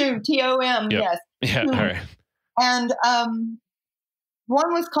 Tomb, T-O-M, yep. yes. Yeah, all right. And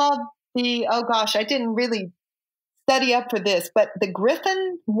one was called I didn't really study up for this, but the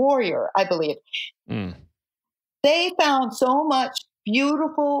Griffin Warrior, I believe. They found so much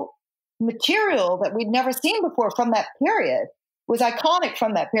beautiful material that we'd never seen before from that period. Was iconic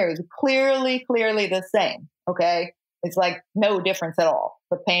from that period. It was clearly the same. Okay, it's like no difference at all.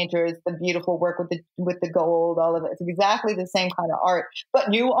 The painters, the beautiful work with the gold, all of it. It's exactly the same kind of art, but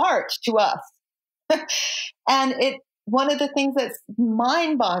new art to us. And one of the things that's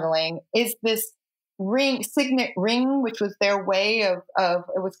mind-boggling is this signet ring, which was their way of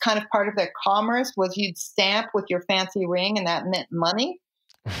it was kind of part of their commerce. Was you'd stamp with your fancy ring, and that meant money.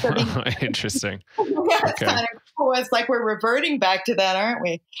 So interesting. Yeah, it's kind of cool. It's like we're reverting back to that, aren't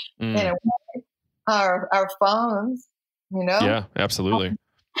we? Our phones, Yeah, absolutely.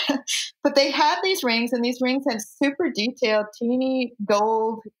 But they had these rings, and these rings had super detailed, teeny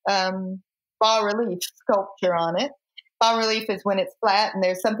gold bas relief sculpture on it. Bas relief is when it's flat and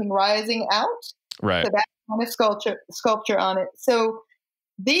there's something rising out. Right. So that kind of sculpture on it. So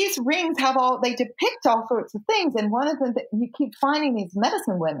these rings they depict all sorts of things. And one of them, you keep finding these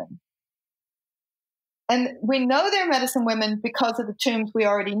medicine women. And we know they're medicine women because of the tombs we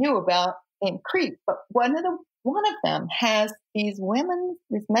already knew about in Crete. But one of them has these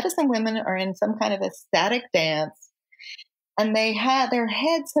medicine women are in some kind of ecstatic dance. And their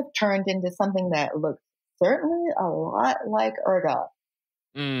heads have turned into something that looks certainly a lot like ergot.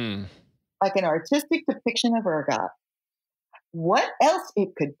 Like an artistic depiction of ergot. What else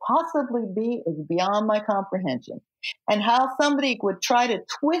it could possibly be is beyond my comprehension. And how somebody would try to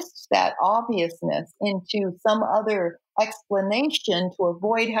twist that obviousness into some other explanation to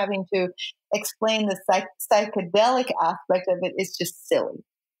avoid having to explain the psychedelic aspect of it is just silly.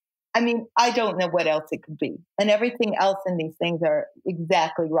 I mean, I don't know what else it could be. And everything else in these things are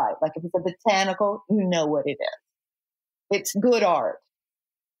exactly right. Like if it's a botanical, you know what it is. It's good art.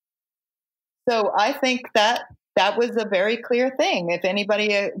 So I think that was a very clear thing. If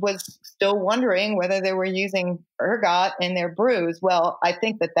anybody was still wondering whether they were using ergot in their brews, well, I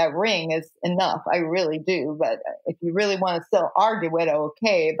think that ring is enough. I really do. But if you really want to still argue it,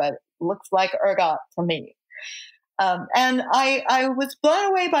 okay, but it looks like ergot to me. And I was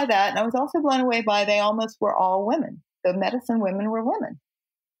blown away by that. And I was also blown away by they almost were all women. The medicine women were women.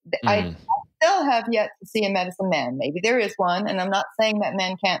 I still have yet to see a medicine man. Maybe there is one. And I'm not saying that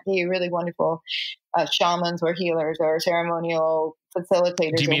men can't be really wonderful shamans or healers or ceremonial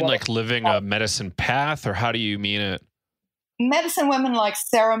facilitators. Do you mean like living a medicine path, or how do you mean it? Medicine women, like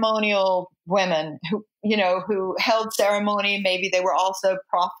ceremonial women who held ceremony. Maybe they were also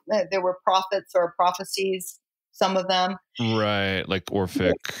there were prophets or prophecies. Some of them, right? Like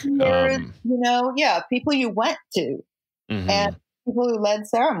Orphic, people you went to, and people who led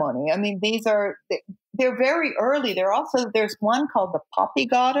ceremony. I mean, these are they're very early. There's one called the poppy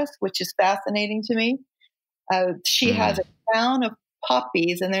goddess, which is fascinating to me. She has a crown of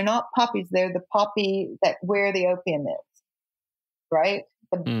poppies, and they're not poppies. They're the poppy that where the opium is, right?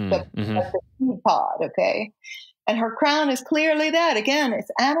 The seed pod, okay? And her crown is clearly that. Again, it's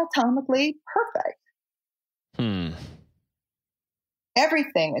anatomically perfect.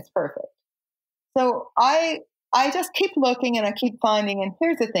 Everything is perfect. So I just keep looking and I keep finding. And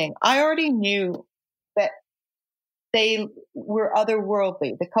here's the thing. I already knew that they were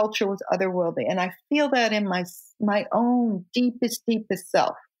otherworldly. The culture was otherworldly. And I feel that in my own deepest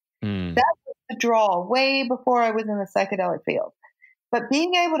self. That was the draw way before I was in the psychedelic field. But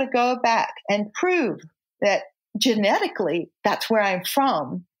being able to go back and prove that genetically that's where I'm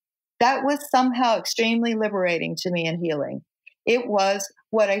from, that was somehow extremely liberating to me and healing. It was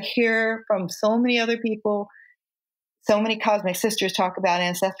what I hear from so many other people. So many cosmic sisters talk about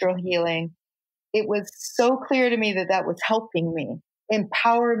ancestral healing. It was so clear to me that that was helping me,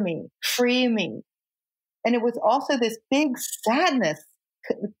 empower me, free me. And it was also this big sadness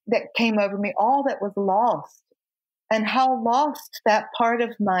that came over me, all that was lost, and how lost that part of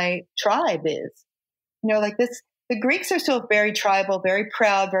my tribe is. Like this, the Greeks are still very tribal, very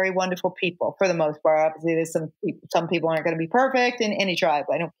proud, very wonderful people for the most part. Obviously, there's some people aren't going to be perfect in any tribe.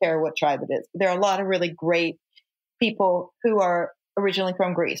 I don't care what tribe it is. But there are a lot of really great people who are originally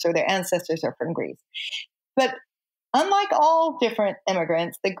from Greece, or their ancestors are from Greece. But unlike all different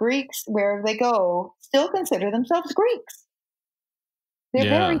immigrants, the Greeks, wherever they go, still consider themselves Greeks. They're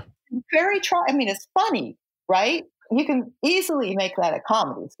very, very I mean, it's funny, right? You can easily make that a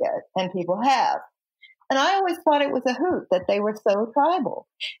comedy sketch, and people have. And I always thought it was a hoot that they were so tribal.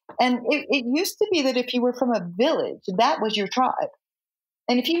 And it used to be that if you were from a village, that was your tribe.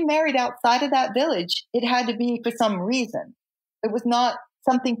 And if you married outside of that village, it had to be for some reason. It was not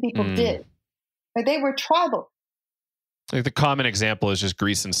something people did. But they were tribal. Like the common example is just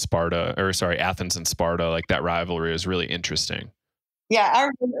Greece and Sparta, Athens and Sparta. Like that rivalry is really interesting. Yeah,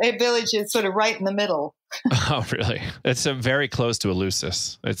 our village is sort of right in the middle. Oh, really? It's very close to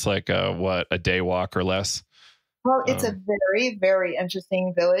Eleusis. It's like a day walk or less. Well, it's a very, very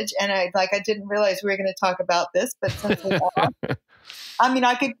interesting village, and I didn't realize we were going to talk about this, but since we are, I mean,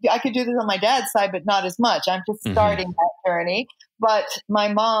 I could do this on my dad's side, but not as much. I'm just starting that journey. But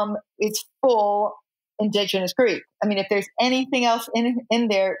my mom is full Indigenous Greek. I mean, if there's anything else in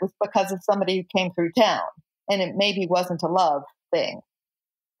there, it was because of somebody who came through town, and it maybe wasn't a love thing.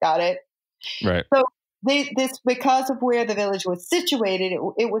 Got it? Right. So this, because of where the village was situated,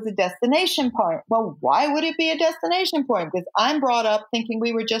 it was a destination point. Well, why would it be a destination point? Because I'm brought up thinking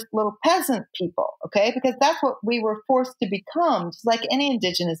we were just little peasant people, okay? Because that's what we were forced to become, just like any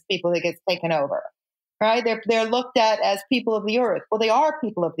indigenous people that gets taken over, right? They're looked at as people of the earth. Well, they are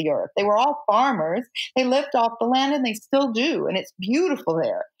people of the earth. They were all farmers. They lived off the land, and they still do, and it's beautiful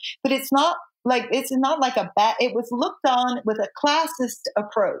there. But it's not like it was looked on with a classist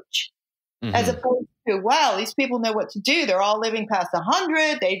approach. As opposed to, wow, these people know what to do. They're all living past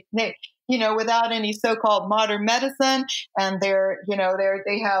 100. They without any so-called modern medicine, and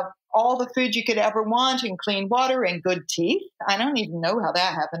they have all the food you could ever want, and clean water and good teeth. I don't even know how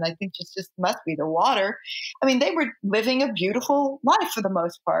that happened. I think just must be the water. I mean, they were living a beautiful life for the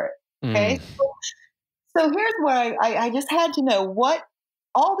most part. Okay, so here's where I just had to know what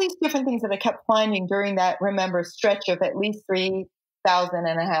all these different things that I kept finding during that stretch of at least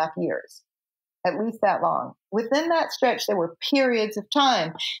 3,500 years. At least that long. Within that stretch, there were periods of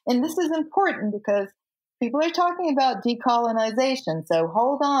time. And this is important because people are talking about decolonization. So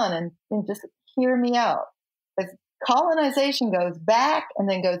hold on and just hear me out. Because colonization goes back and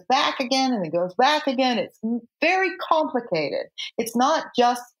then goes back again and then goes back again. It's very complicated. It's not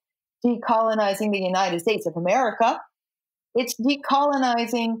just decolonizing the United States of America. It's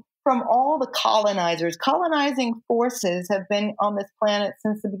decolonizing from all the colonizers. Colonizing forces have been on this planet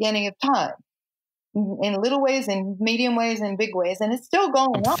since the beginning of time. In little ways, in medium ways, in big ways, and it's still going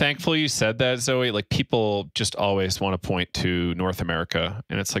on. I'm thankful you said that, Zoe. Like, people just always want to point to North America,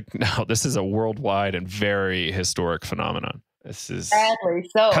 and it's like, no, this is a worldwide and very historic phenomenon. This is sadly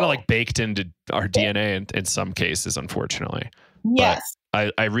so kind of like baked into our DNA in some cases, unfortunately. Yes,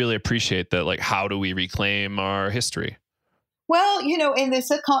 but I really appreciate that. Like, how do we reclaim our history? Well, and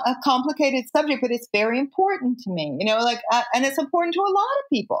it's a complicated subject, but it's very important to me. And it's important to a lot of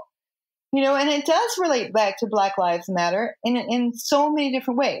people. And it does relate back to Black Lives Matter in so many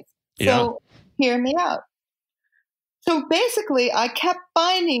different ways. So hear me out. So basically, I kept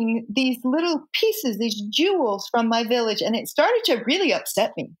finding these little pieces, these jewels from my village, and it started to really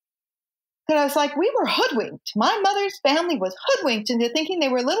upset me. Because I was like, we were hoodwinked. My mother's family was hoodwinked into thinking they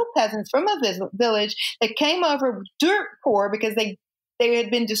were little peasants from a village that came over dirt poor because they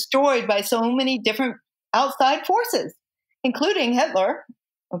had been destroyed by so many different outside forces, including Hitler.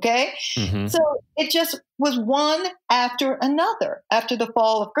 Okay. Mm-hmm. So it just was one after another after the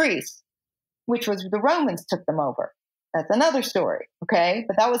fall of Greece, which was the Romans took them over. That's another story. Okay.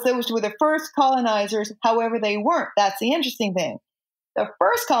 But those were the first colonizers. However, they weren't. That's the interesting thing. The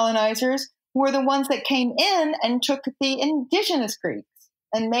first colonizers were the ones that came in and took the indigenous Greeks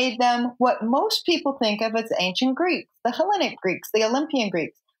and made them what most people think of as ancient Greeks. The Hellenic Greeks, the Olympian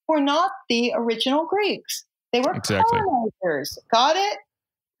Greeks, were not the original Greeks. They were colonizers. Got it?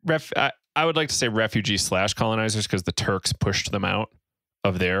 I would like to say refugee/colonizers because the Turks pushed them out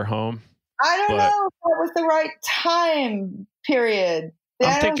of their home. I don't know if that was the right time period.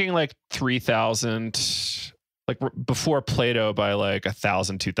 I'm thinking like 3,000, like before Plato by like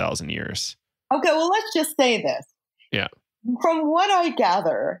 1,000, 2,000 years. Okay, well, let's just say this. Yeah. From what I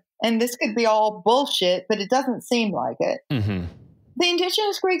gather, and this could be all bullshit, but it doesn't seem like it, mm-hmm. the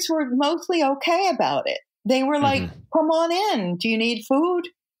indigenous Greeks were mostly okay about it. They were like, come on in. Do you need food?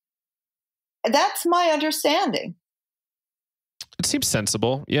 That's my understanding. It seems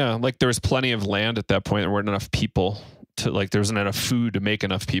sensible. Yeah. Like there was plenty of land at that point. There weren't enough people to like, there wasn't enough food to make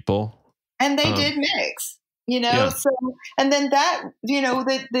enough people. And they did mix, so, and then that,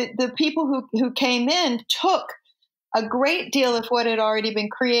 the people who came in took a great deal of what had already been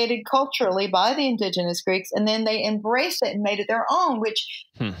created culturally by the indigenous Greeks, and then they embraced it and made it their own, which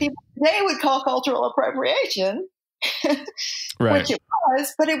people today would call cultural appropriation, right. Which it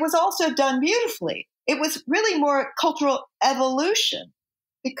was, but it was also done beautifully. It was really more cultural evolution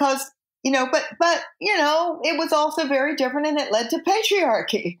because, but it was also very different and it led to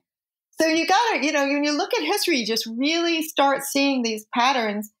patriarchy. So you got to, when you look at history, you just really start seeing these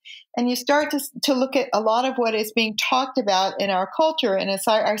patterns and you start to look at a lot of what is being talked about in our culture and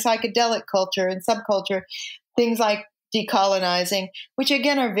our psychedelic culture and subculture, things like decolonizing, which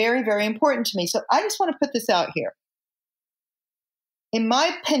again are very, very important to me. So I just want to put this out here. In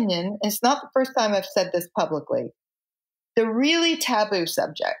my opinion, it's not the first time I've said this publicly, the really taboo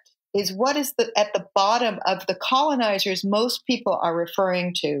subject is what is at the bottom of the colonizers most people are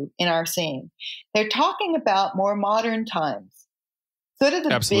referring to in our scene. They're talking about more modern times. Sort of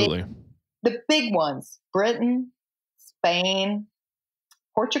the big ones, Britain, Spain,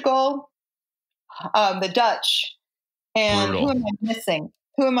 Portugal, the Dutch, and Brutal.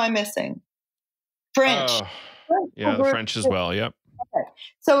 Who am I missing? French. Yeah, the French as well. Yep. Okay.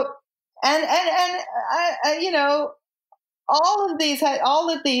 So, and all of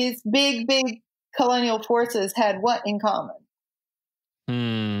these big colonial forces had what in common?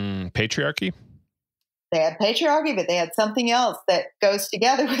 Patriarchy. They had patriarchy, but they had something else that goes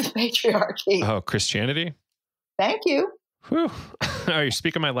together with patriarchy. Oh, Christianity. Thank you. Whew. Oh, you're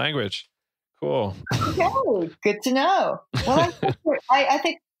speaking my language. Cool. Okay, good to know. Well, I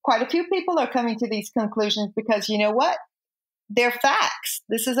think quite a few people are coming to these conclusions because you know what? They're facts.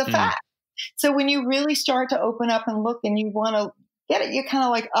 This is a fact. So when you really start to open up and look and you want to get it, you're kind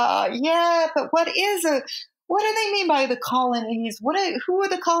of like, yeah, but what do they mean by the colonies? Who are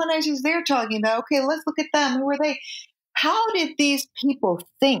the colonizers they're talking about? Okay, let's look at them. Who are they? How did these people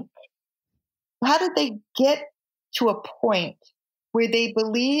think? How did they get to a point where they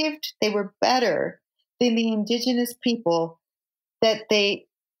believed they were better than the indigenous people that they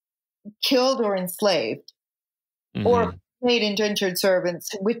killed or enslaved or made indentured servants,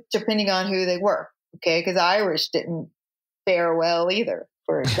 depending on who they were? Okay, because Irish didn't fare well either,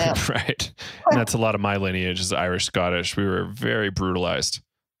 for example. Right. And that's a lot of my lineage is Irish, Scottish. We were very brutalized.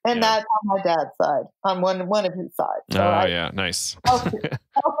 And that's on my dad's side, on one of his sides. So yeah, nice. Celtics,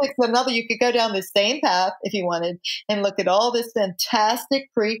 another, you could go down the same path if you wanted and look at all this fantastic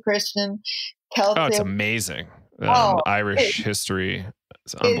pre-Christian Celtic. Oh, it's amazing. Irish history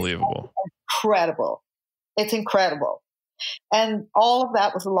is unbelievable. Incredible. It's incredible. And all of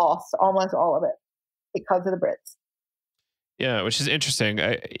that was lost, almost all of it, because of the Brits. Yeah, which is interesting.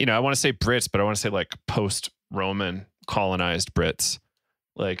 I want to say Brits, but I want to say like post-Roman colonized Brits.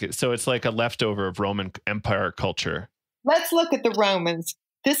 So it's like a leftover of Roman Empire culture. Let's look at the Romans.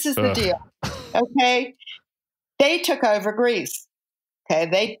 This is the deal. Okay. They took over Greece.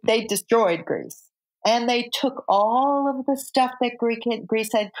 Okay. They destroyed Greece. And they took all of the stuff that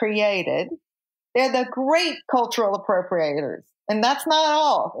Greece had created. They're the great cultural appropriators. And that's not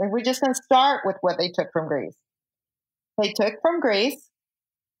all. And we're just going to start with what they took from Greece. They took from Greece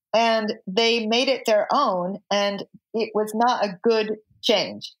and they made it their own. And it was not a good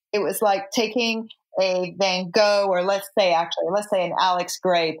change. It was like taking a Van Gogh, or let's say an Alex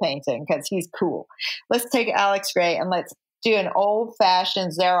Gray painting because he's cool. Let's take Alex Gray and let's do an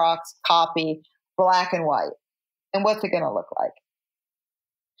old-fashioned Xerox copy, black and white. And what's it going to look like?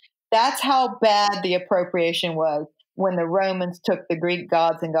 That's how bad the appropriation was when the Romans took the Greek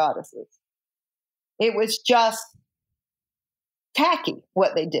gods and goddesses. It was just tacky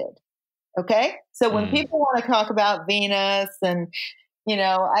what they did. Okay? So when people want to talk about Venus and, you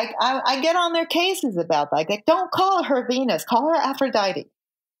know, I get on their cases about that. Like, don't call her Venus, call her Aphrodite.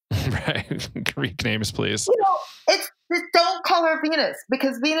 Right. Greek names, please. You know, it's don't call her Venus,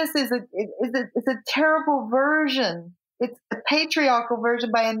 because Venus is a terrible version. It's a patriarchal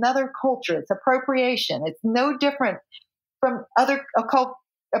version by another culture. It's appropriation. It's no different from other occult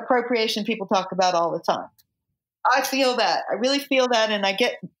appropriation people talk about all the time. I feel that. I really feel that, and I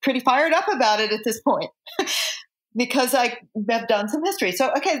get pretty fired up about it at this point because I have done some history.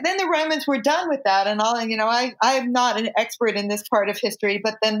 So, okay, then the Romans were done with that, and I'm not an expert in this part of history,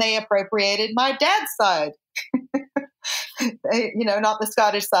 but then they appropriated my dad's side. Not the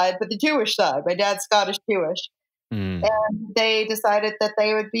Scottish side, but the Jewish side. My dad's Scottish Jewish. And they decided that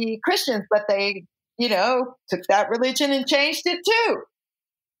they would be Christians, but they, took that religion and changed it too.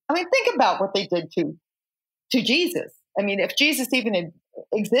 I mean, think about what they did to Jesus. I mean, if Jesus even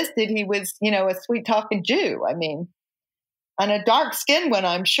existed, he was, a sweet talking Jew. I mean, and a dark skinned one,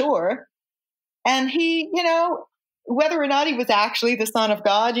 I'm sure. And he, whether or not he was actually the Son of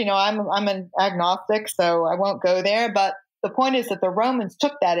God, I'm an agnostic, so I won't go there. But the point is that the Romans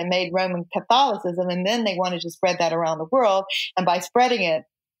took that and made Roman Catholicism, and then they wanted to spread that around the world. And by spreading it,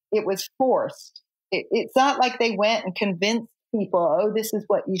 it was forced. It's not like they went and convinced people, oh, this is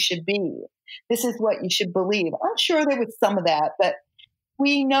what you should be. This is what you should believe. I'm sure there was some of that, but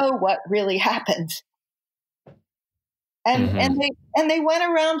we know what really happened. And they went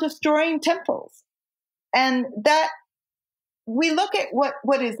around destroying temples. And that we look at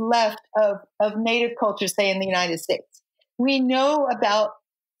what is left of native culture, say in the United States. We know about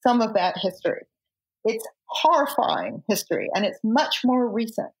some of that history. It's horrifying history, and it's much more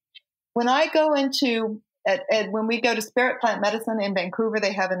recent. When I go when we go to Spirit Plant Medicine in Vancouver,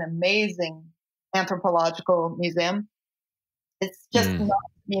 they have an amazing anthropological museum. It's just not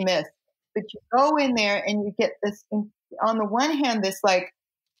to be missed. But you go in there and you get this, on the one hand, this like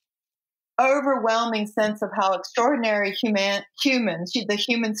overwhelming sense of how extraordinary the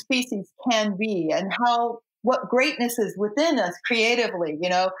human species can be, and what greatness is within us creatively.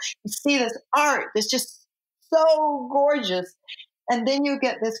 You see this art that's just so gorgeous. And then you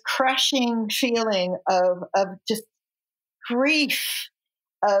get this crushing feeling of just grief,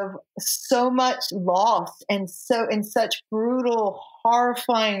 of so much loss, and so in such brutal,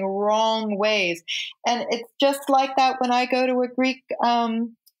 horrifying, wrong ways. And it's just like that when I go to a Greek,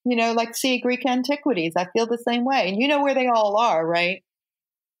 see Greek antiquities. I feel the same way. And you know where they all are, right?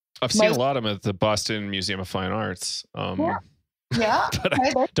 I've seen a lot of them at the Boston Museum of Fine Arts. Yeah. But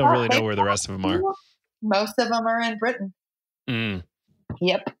I don't really know where the rest of them are. Most of them are in Britain.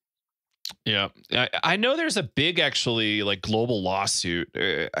 Yep. Yeah. I know there's a big, actually, like global lawsuit.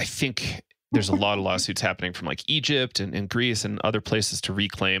 I think there's a lot of lawsuits happening from like Egypt and Greece and other places to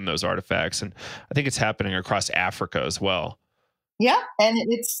reclaim those artifacts. And I think it's happening across Africa as well. Yeah. And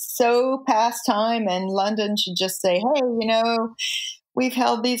it's so past time, and London should just say, hey, we've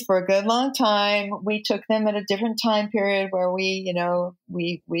held these for a good long time. We took them at a different time period where we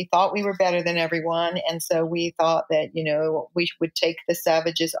thought we were better than everyone. And so we thought that, we would take the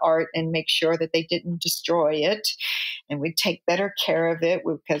savages' art and make sure that they didn't destroy it. And we'd take better care of it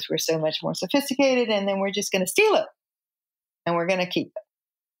because we're so much more sophisticated. And then we're just going to steal it. And we're going to keep it.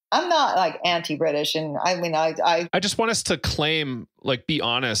 I'm not like anti-British, and I just want us to claim, like, be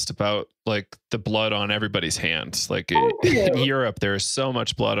honest about like the blood on everybody's hands. Like in Europe, there is so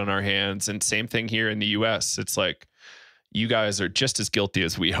much blood on our hands, and same thing here in the US. It's like you guys are just as guilty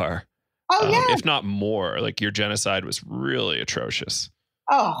as we are, if not more. Like your genocide was really atrocious.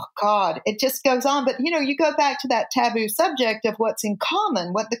 Oh God, it just goes on. But you go back to that taboo subject of what's in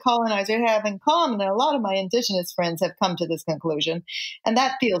common, what the colonizers have in common. And a lot of my Indigenous friends have come to this conclusion, and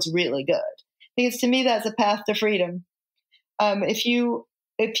that feels really good, because to me, that's a path to freedom. If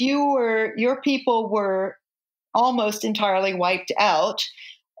your people were almost entirely wiped out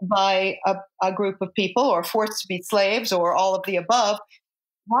by a group of people, or forced to be slaves, or all of the above,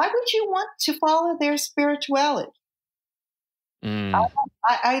 why would you want to follow their spirituality?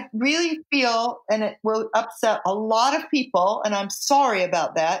 I really feel, and it will upset a lot of people, and I'm sorry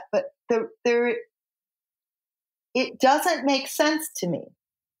about that, but it doesn't make sense to me.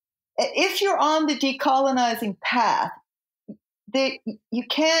 If you're on the decolonizing path, you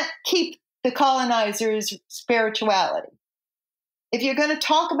can't keep the colonizers' spirituality. If you're going to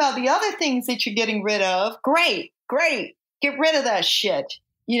talk about the other things that you're getting rid of, great. Get rid of that shit.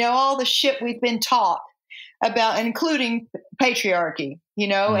 All the shit we've been taught about, including patriarchy,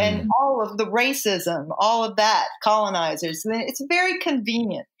 and all of the racism, all of that, colonizers. It's very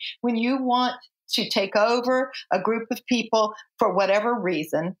convenient when you want to take over a group of people for whatever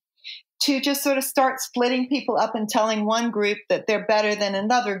reason, to just sort of start splitting people up and telling one group that they're better than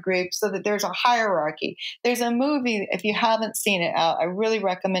another group so that there's a hierarchy. There's a movie, if you haven't seen it out, I really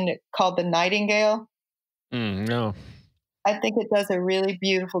recommend it, called The Nightingale. No. I think it does a really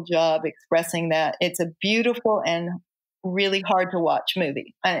beautiful job expressing that. It's a beautiful and really hard to watch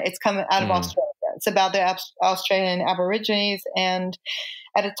movie. And it's coming out of Australia. It's about the Australian Aborigines, and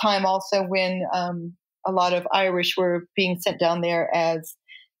at a time also when a lot of Irish were being sent down there as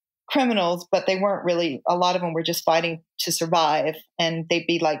criminals, but they weren't really, a lot of them were just fighting to survive, and they'd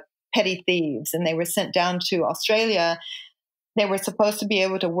be like petty thieves, and they were sent down to Australia. They were supposed to be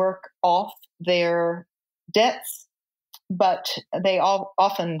able to work off their debts, but they all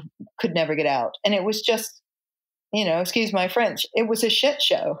often could never get out. And it was just, excuse my French, it was a shit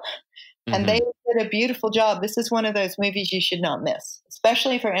show. And they did a beautiful job. This is one of those movies you should not miss,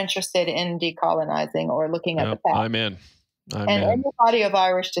 especially if you're interested in decolonizing or looking at the past. I'm in. Anybody of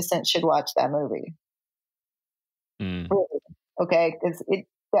Irish descent should watch that movie. Really. Okay, because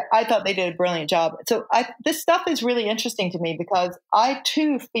I thought they did a brilliant job. So this stuff is really interesting to me because I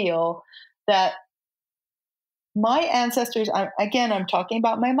too feel that my ancestors, I'm talking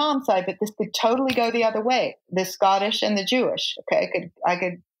about my mom's side, but this could totally go the other way, the Scottish and the Jewish. Okay, I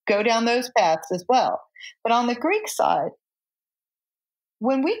could go down those paths as well. But on the Greek side,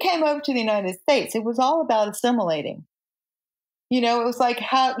 when we came over to the United States, it was all about assimilating. It was like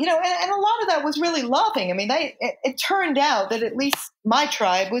how, and a lot of that was really loving. I mean, it turned out that at least my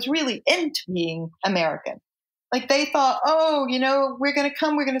tribe was really into being American. Like they thought, we're going to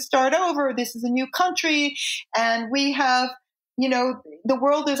come, we're going to start over. This is a new country, and we have, the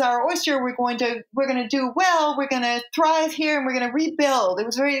world is our oyster. We're going to do well. We're going to thrive here, and we're going to rebuild. It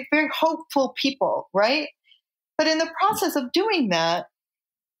was very, very hopeful people, right? But in the process of doing that,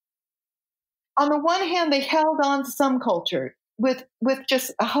 on the one hand, they held on to some culture with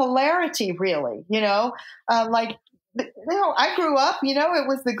just a hilarity, really, I grew up, it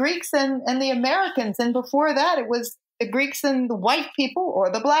was the Greeks and the Americans. And before that, it was the Greeks and the white people or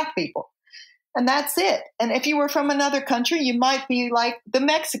the black people. And that's it. And if you were from another country, you might be like the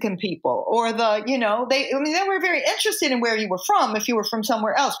Mexican people or they were very interested in where you were from if you were from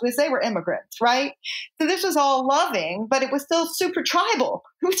somewhere else because they were immigrants, right? So this was all loving, but it was still super tribal,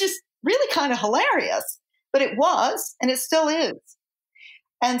 which is really kind of hilarious. But it was, and it still is.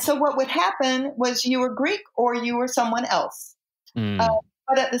 And so what would happen was you were Greek or you were someone else.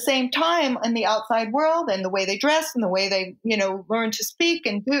 But at the same time, in the outside world and the way they dressed and the way they, learned to speak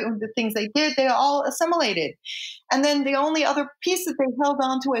and do the things they did, they all assimilated. And then the only other piece that they held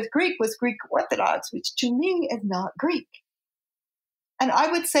on to as Greek was Greek Orthodox, which to me is not Greek. And I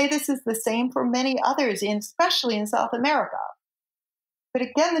would say this is the same for many others, especially in South America. But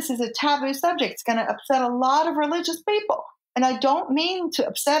again, this is a taboo subject. It's going to upset a lot of religious people. And I don't mean to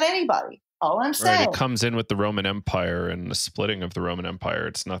upset anybody. All I'm saying. Right, it comes in with the Roman Empire and the splitting of the Roman Empire.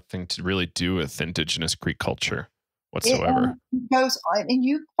 It's nothing to really do with indigenous Greek culture whatsoever. It goes on, and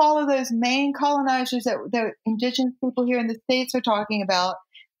you follow those main colonizers that the indigenous people here in the States are talking about.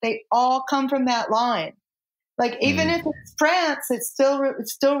 They all come from that line. Like even if it's France, it's still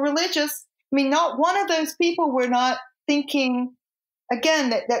religious. I mean, not one of those people were not thinking. Again,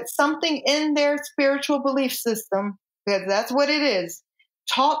 that something in their spiritual belief system, because that's what it is,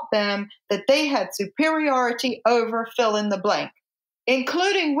 taught them that they had superiority over fill in the blank,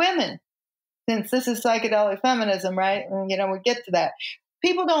 including women, since this is psychedelic feminism, right? And, we get to that.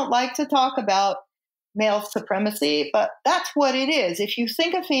 People don't like to talk about male supremacy, but that's what it is. If you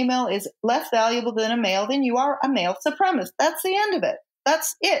think a female is less valuable than a male, then you are a male supremacist. That's the end of it.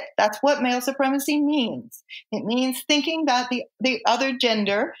 That's it. That's what male supremacy means. It means thinking that the other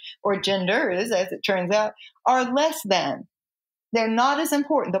gender, or genders, as it turns out, are less than. They're not as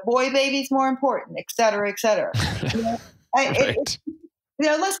important. The boy baby's more important, et cetera, et cetera. Right.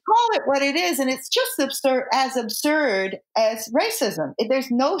 Let's call it what it is. And it's just absurd as racism.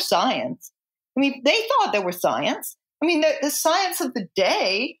 There's no science. I mean, they thought there was science. I mean, the science of the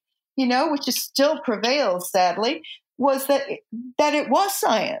day, which is still prevails, sadly, was that it was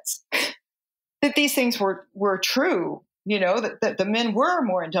science, that these things were true, that the men were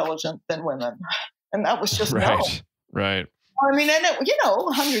more intelligent than women. And that was just right. I mean, and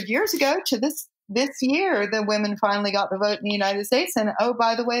 100 years ago to this year, the women finally got the vote in the United States. And oh,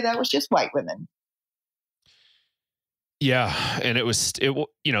 by the way, that was just white women. Yeah. And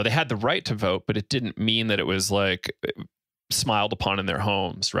they had the right to vote, but it didn't mean that it was like smiled upon in their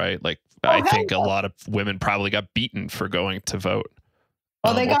homes, right? Like, I think a lot of women probably got beaten for going to vote.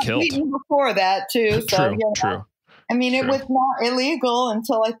 Well, they got killed. beaten before that too. So, True. I mean, it was not illegal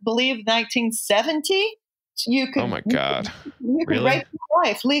until I believe 1970. You could. Oh my God! You could rape your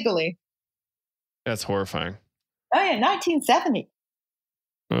wife legally. That's horrifying. Oh yeah, 1970.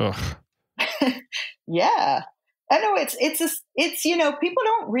 Ugh. Yeah, I know. It's people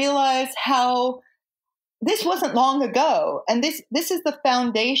don't realize how this wasn't long ago, and this is the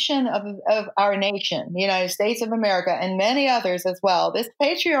foundation of our nation, the United States of America, and many others as well. This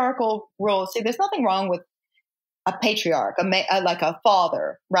patriarchal role. See, there's nothing wrong with a patriarch, like a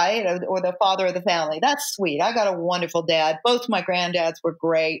father, right? Or the father of the family. That's sweet. I got a wonderful dad. Both my granddads were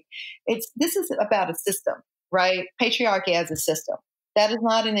great. This is about a system, right? Patriarchy as a system. That is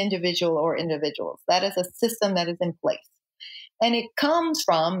not an individual or individuals. That is a system that is in place. And it comes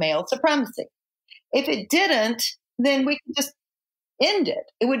from male supremacy. If it didn't, then we could just end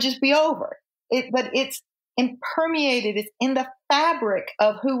it. It would just be over. But it's impermeated. It's in the fabric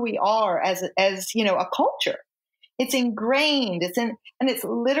of who we are as a culture. It's ingrained. And it's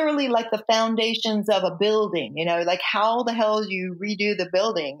literally like the foundations of a building, like how the hell you redo the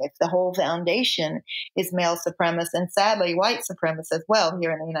building if the whole foundation is male supremacist and sadly white supremacist as well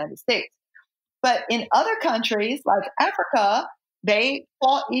here in the United States. But in other countries like Africa, they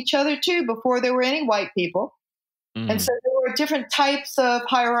fought each other too before there were any white people. Mm. And so there were different types of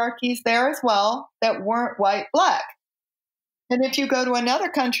hierarchies there as well that weren't white, black. And if you go to another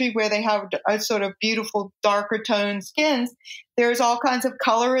country where they have a sort of beautiful, darker toned skins, there's all kinds of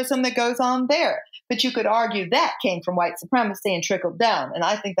colorism that goes on there. But you could argue that came from white supremacy and trickled down. And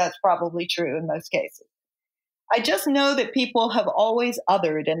I think that's probably true in most cases. I just know that people have always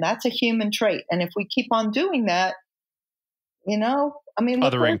othered, and that's a human trait. And if we keep on doing that,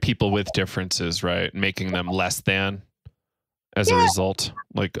 othering people with differences, right? Making them less than. As a result,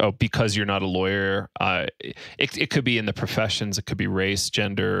 like, because you're not a lawyer, it could be in the professions, it could be race,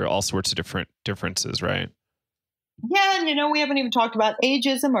 gender, all sorts of different differences, right? Yeah, and we haven't even talked about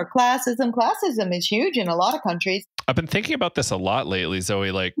ageism or classism. Classism is huge in a lot of countries. I've been thinking about this a lot lately,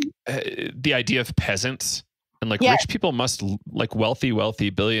 Zoe, like the idea of peasants and like rich people must, like wealthy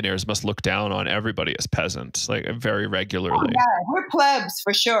billionaires must look down on everybody as peasants, like very regularly. Oh, yeah, we're plebs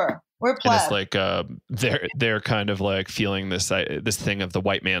for sure. We're plebs. And it's like they're kind of like feeling this thing of the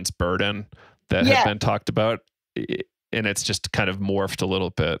white man's burden that had been talked about, and it's just kind of morphed a little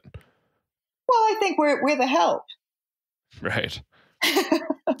bit. Well, I think we're the help. Right.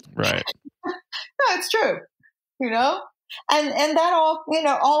 Right. No, it's true. And that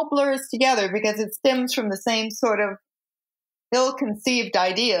all blurs together because it stems from the same sort of ill-conceived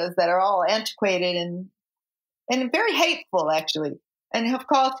ideas that are all antiquated and very hateful, actually, and have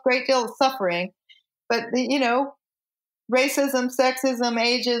caused a great deal of suffering. But, racism, sexism,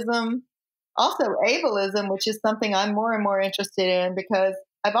 ageism, also ableism, which is something I'm more and more interested in because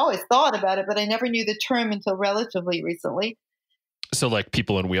I've always thought about it, but I never knew the term until relatively recently. So like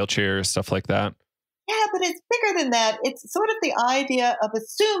people in wheelchairs, stuff like that? Yeah, but it's bigger than that. It's sort of the idea of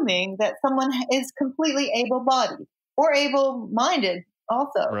assuming that someone is completely able-bodied or able-minded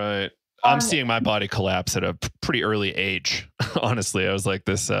also. Right. I'm seeing my body collapse at a pretty early age. Honestly, I was like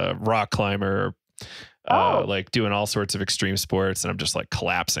this rock climber, like doing all sorts of extreme sports, and I'm just like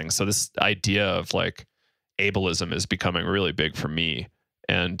collapsing. So this idea of like ableism is becoming really big for me,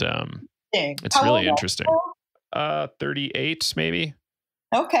 and it's really interesting. 38 maybe.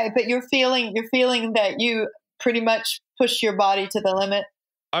 Okay, but you're feeling that you pretty much push your body to the limit.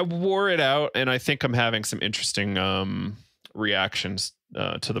 I wore it out, and I think I'm having some interesting reactions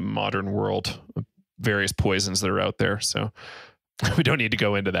to the modern world, various poisons that are out there. So we don't need to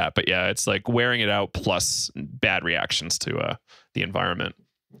go into that, but yeah, it's like wearing it out plus bad reactions to the environment.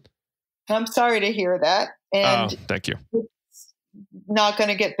 I'm sorry to hear that. And thank you. It's not going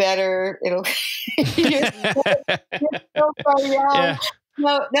to get better. It'll. You're so young. Yeah.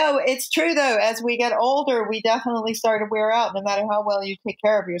 No, it's true though. As we get older, we definitely start to wear out, no matter how well you take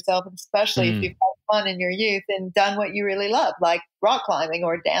care of yourself, and especially if you've had fun in your youth and done what you really love, like rock climbing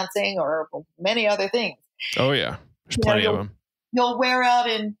or dancing or many other things. Oh yeah, there's plenty of them. You'll wear out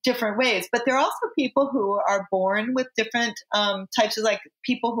in different ways, but there are also people who are born with different types of, like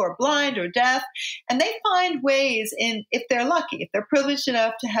people who are blind or deaf, and they find ways if they're lucky, if they're privileged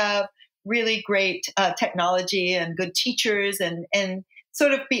enough to have really great technology and good teachers and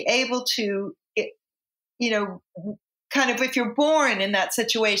sort of be able to, kind of, if you're born in that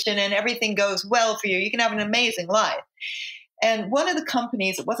situation and everything goes well for you, you can have an amazing life. And one of the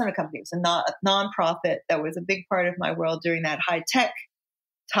companies, it wasn't a company, it was a nonprofit that was a big part of my world during that high tech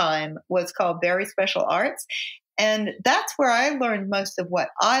time, was called Very Special Arts. And that's where I learned most of what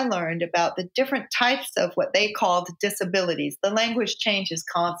I learned about the different types of what they called disabilities. The language changes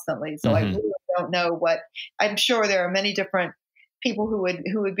constantly, so I really don't know what. I'm sure there are many different people who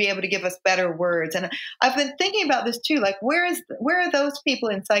would be able to give us better words. And I've been thinking about this too. Like, where are those people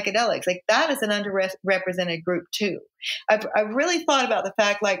in psychedelics? Like, that is an underrepresented group too. I've really thought about the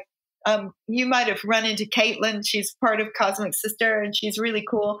fact, like, you might have run into Caitlin. She's part of Cosmic Sister, and she's really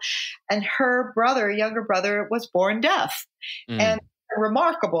cool. And her younger brother, was born deaf, and a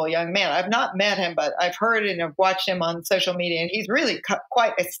remarkable young man. I've not met him, but I've heard and I've watched him on social media, and he's really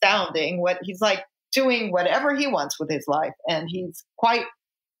quite astounding. What he's like, doing whatever he wants with his life, and he's quite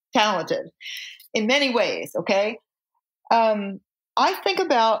talented in many ways. Okay, I think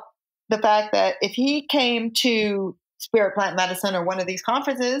about the fact that if he came to Spirit Plant Medicine or one of these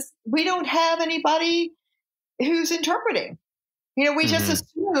conferences, we don't have anybody who's interpreting. We just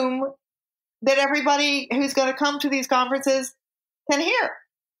assume that everybody who's going to come to these conferences can hear.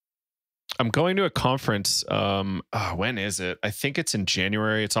 I'm going to a conference. When is it? I think it's in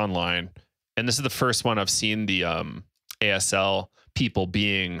January. It's online. And this is the first one I've seen the ASL people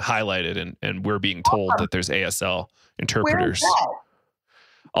being highlighted, and we're being told that there's ASL interpreters. Where is that?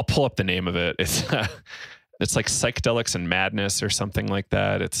 I'll pull up the name of it. It's like Psychedelics and Madness or something like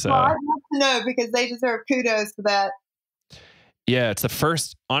that. It's I'd love to know, because they deserve kudos for that. Yeah, it's the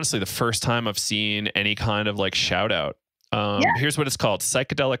first time I've seen any kind of like shout out. Here's what it's called: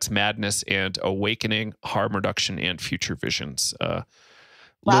 Psychedelics, Madness, and Awakening, Harm Reduction, and Future Visions.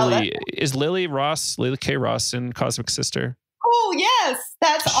 Wow, Lily K. Ross in Cosmic Sister. Oh yes,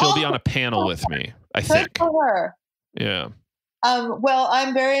 She'll be on a panel with me, I think. Good for her. Yeah. Well,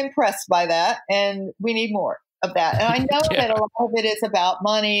 I'm very impressed by that, and we need more of that. And I know that a lot of it is about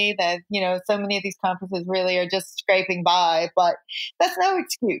money, that, so many of these conferences really are just scraping by, but that's no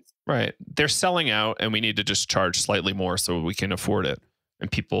excuse. Right. They're selling out, and we need to just charge slightly more so we can afford it.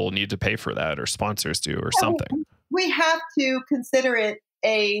 And people need to pay for that, or sponsors do, or something. We have to consider it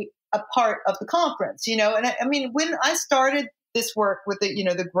a part of the conference, And I mean, when I started this work with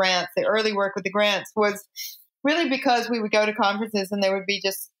the grants, the early work with the grants was really because we would go to conferences and there would be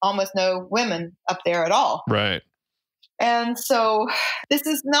just almost no women up there at all. Right. And so this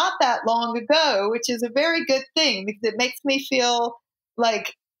is not that long ago, which is a very good thing, because it makes me feel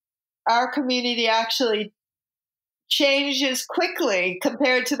like our community actually changes quickly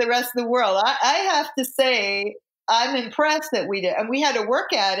compared to the rest of the world. I have to say, I'm impressed that we did. And we had to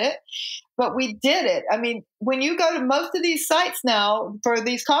work at it, but we did it. I mean, when you go to most of these sites now for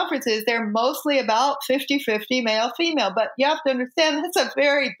these conferences, they're mostly about 50-50 male-female. But you have to understand, that's a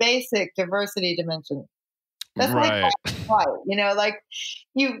very basic diversity dimension. That's right. Like,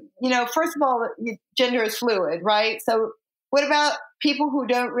 first of all, gender is fluid, right? So what about people who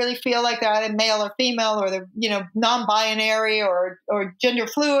don't really feel like they're either male or female, or they're, non-binary or gender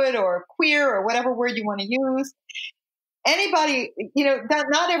fluid or queer or whatever word you want to use? Anybody, that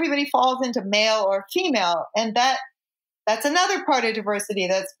not everybody falls into male or female. And that's another part of diversity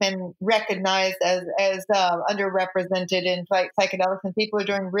that's been recognized as underrepresented in psychedelics, and people are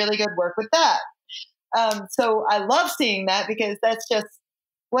doing really good work with that. So I love seeing that, because that's just,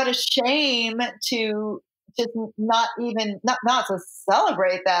 what a shame to just not to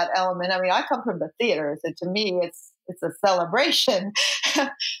celebrate that element. I mean, I come from the theater, so to me, it's a celebration.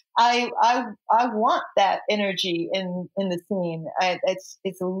 I want that energy in the scene.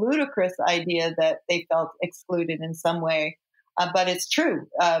 It's a ludicrous idea that they felt excluded in some way, but it's true.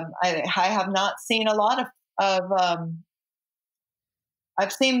 I have not seen a lot of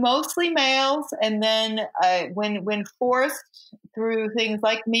I've seen mostly males, and then when forced through things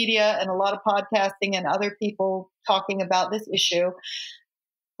like media and a lot of podcasting and other people talking about this issue,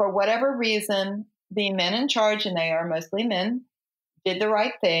 for whatever reason, the men in charge, and they are mostly men, did the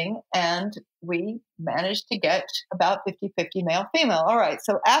right thing, and we managed to get about 50-50 male-female. All right,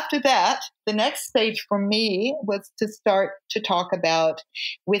 so after that, the next stage for me was to start to talk about,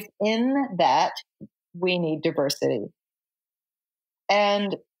 within that, we need diversity.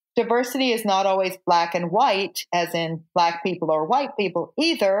 And diversity is not always black and white, as in black people or white people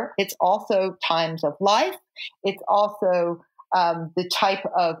either. It's also times of life. It's also the type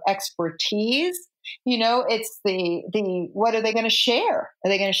of expertise. It's the what are they going to share? Are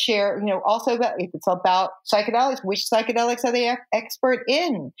they going to share, also about, if it's about psychedelics, which psychedelics are they expert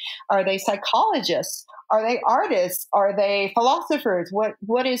in? Are they psychologists? Are they artists? Are they philosophers?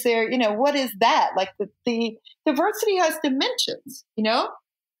 What is their, what is that? Like the diversity has dimensions,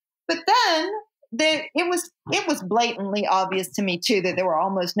 but then it was blatantly obvious to me too that there were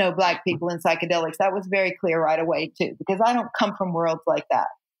almost no Black people in psychedelics. That was very clear right away too, because I don't come from worlds like that.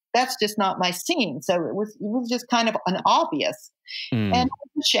 That's just not my scene. So it was just kind of an obvious, and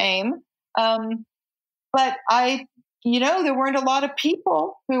it's a shame. But there weren't a lot of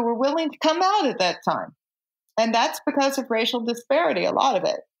people who were willing to come out at that time, and that's because of racial disparity. A lot of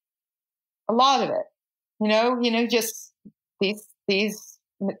it. Just these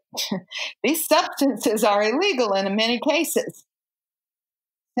these substances are illegal in many cases.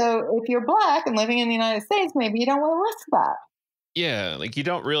 So if you're Black and living in the United States, maybe you don't want to risk that. Yeah, like you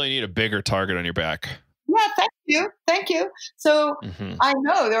don't really need a bigger target on your back. Yeah, thank you. So I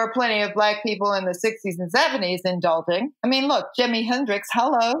know there are plenty of Black people in the 60s and 70s indulging. I mean, look, Jimi Hendrix,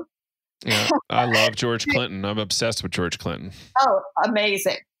 hello. Yeah, I love George Clinton. I'm obsessed with George Clinton. Oh,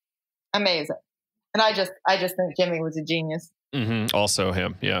 amazing. And I just think Jimmy was a genius. Also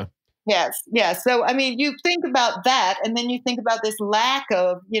him, yeah. Yes. So, I mean, you think about that, and then you think about this lack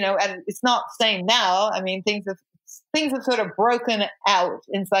of, and it's not the same now. I mean, things have sort of broken out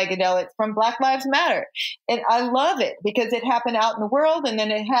in psychedelics from Black Lives Matter. And I love it because it happened out in the world, and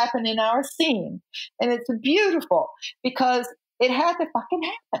then it happened in our scene. And it's beautiful because it had to fucking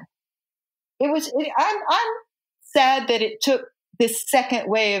happen. I'm sad that it took this second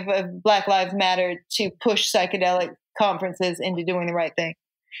wave of Black Lives Matter to push psychedelic conferences into doing the right thing.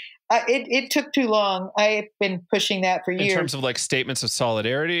 It took too long. I've been pushing that for years. In terms of like statements of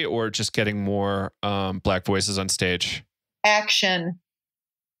solidarity or just getting more Black voices on stage? Action.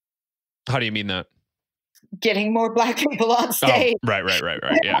 How do you mean that? Getting more Black people on stage. Oh, right.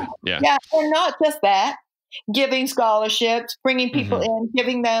 Yeah. Yeah, and not just that. Giving scholarships, bringing people in,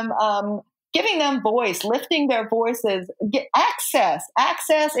 giving them voice, lifting their voices, get access,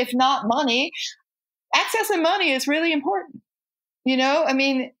 if not money. Access and money is really important. I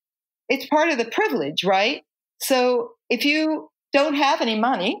mean, it's part of the privilege, right? So if you don't have any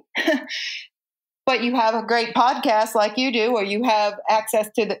money, but you have a great podcast like you do, or you have access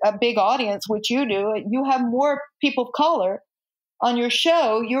to a big audience, which you do, you have more people of color on your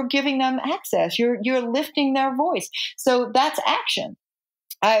show, you're giving them access. You're lifting their voice. So that's action.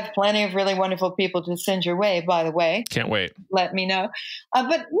 I have plenty of really wonderful people to send your way, by the way. Can't wait. Let me know.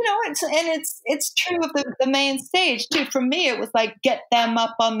 But it's true of the main stage too. For me, it was like, get them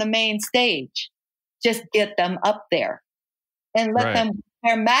up on the main stage. Just get them up there and let them work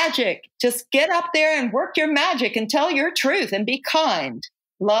their magic. Just get up there and work your magic and tell your truth and be kind,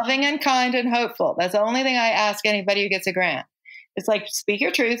 loving and kind and hopeful. That's the only thing I ask anybody who gets a grant. It's like, speak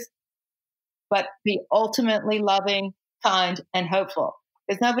your truth, but be ultimately loving, kind, and hopeful.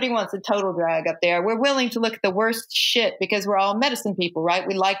 Because nobody wants a total drag up there. We're willing to look at the worst shit because we're all medicine people, right?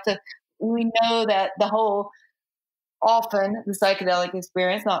 We know that often the psychedelic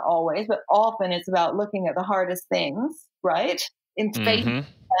experience, not always, but often it's about looking at the hardest things, right? And facing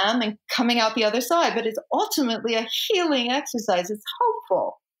them and coming out the other side. But it's ultimately a healing exercise. It's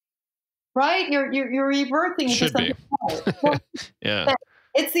hopeful, right? You're rebirthing into something else. Yeah.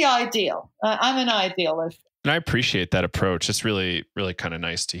 It's the ideal. I'm an idealist. And I appreciate that approach. It's really, really kind of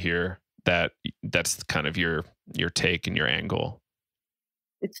nice to hear that that's kind of your take and your angle.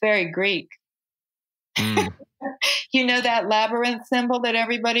 It's very Greek. You know that labyrinth symbol that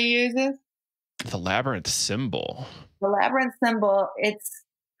everybody uses? The labyrinth symbol. The labyrinth symbol, it's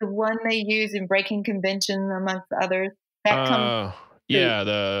the one they use in breaking convention, amongst others. That comes. Yeah,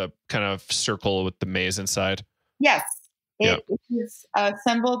 the kind of circle with the maze inside. Yes. It is a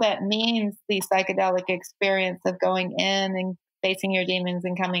symbol that means the psychedelic experience of going in and facing your demons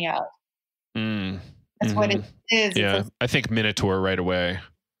and coming out. That's what it is. Yeah, I think Minotaur right away.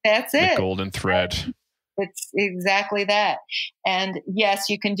 That's it. The golden thread. It's exactly that. And yes,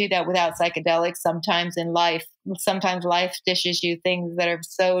 you can do that without psychedelics sometimes in life. Sometimes life dishes you things that are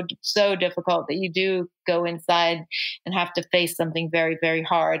so difficult that you do go inside and have to face something very, very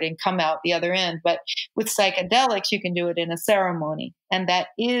hard and come out the other end. But with psychedelics, you can do it in a ceremony. And that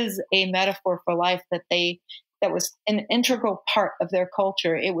is a metaphor for life that was an integral part of their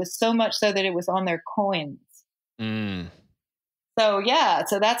culture. It was so much so that it was on their coins. So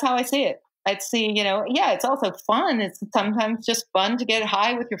that's how I see it. I'd see, it's also fun. It's sometimes just fun to get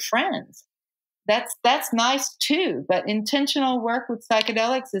high with your friends. That's nice too. But intentional work with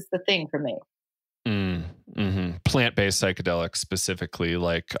psychedelics is the thing for me. Plant-based psychedelics, specifically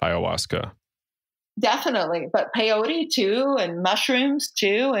like ayahuasca. Definitely, but peyote too, and mushrooms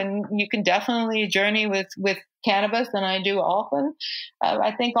too, and you can definitely journey with cannabis, and I do often.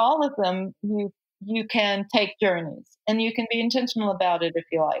 I think all of them you can take journeys, and you can be intentional about it if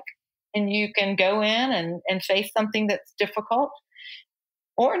you like, and you can go in and face something that's difficult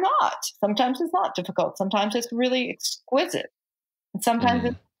or not. Sometimes it's not difficult. Sometimes it's really exquisite, and sometimes Mm.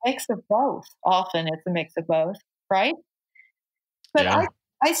 it's a mix of both. Often it's a mix of both, right? But Yeah.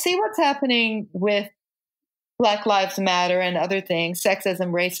 I see what's happening with Black Lives Matter and other things,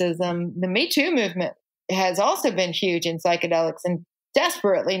 sexism, racism. The Me Too movement has also been huge in psychedelics and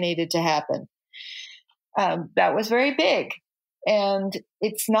desperately needed to happen. That was very big. And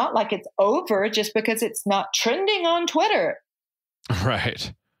it's not like it's over just because it's not trending on Twitter.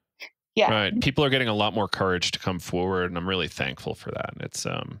 Right. Yeah. Right. People are getting a lot more courage to come forward, and I'm really thankful for that. It's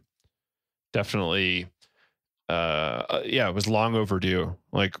definitely yeah, it was long overdue.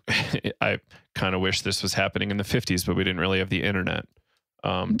 Like I kind of wish this was happening in the 50s, but we didn't really have the internet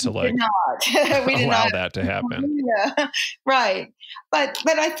to We did like not. We did allow not. that to happen. Yeah, right. But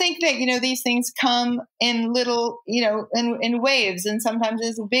I think that these things come in little in waves, and sometimes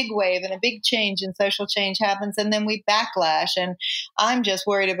there's a big wave and a big change and social change happens, and then we backlash. And I'm just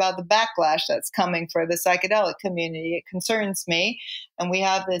worried about the backlash that's coming for the psychedelic community. It concerns me, and we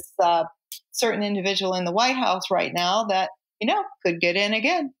have this certain individual in the White House right now that could get in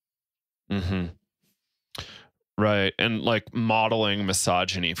again. Hmm. Right. And like modeling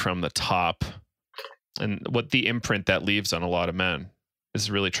misogyny from the top, and what the imprint that leaves on a lot of men is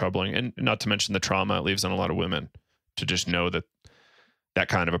really troubling. And not to mention the trauma it leaves on a lot of women to just know that that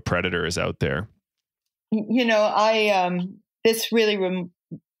kind of a predator is out there. I this really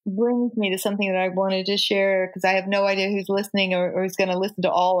brings me to something that I wanted to share, because I have no idea who's listening or who's going to listen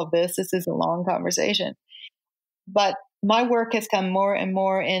to all of this. This is a long conversation. But my work has come more and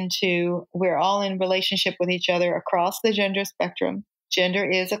more into we're all in relationship with each other across the gender spectrum. Gender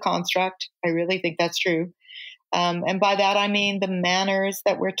is a construct. I really think that's true. And by that, I mean the manners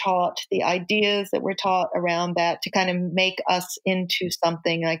that we're taught, the ideas that we're taught around that to kind of make us into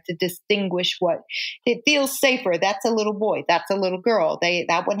something, like to distinguish what it feels safer. That's a little boy. That's a little girl.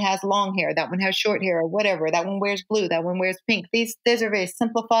 That one has long hair. That one has short hair or whatever. That one wears blue. That one wears pink. These are very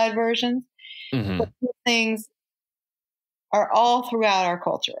simplified versions. Hmm. But these things are all throughout our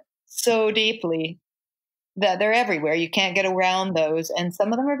culture so deeply that they're everywhere. You can't get around those. And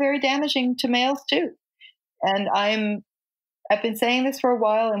some of them are very damaging to males too. And I've been saying this for a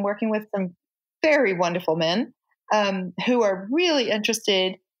while and working with some very wonderful men who are really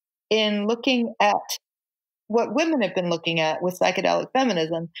interested in looking at what women have been looking at with psychedelic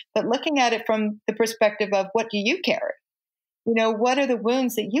feminism, but looking at it from the perspective of what do you carry? What are the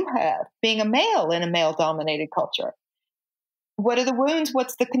wounds that you have being a male in a male dominated culture? What are the wounds?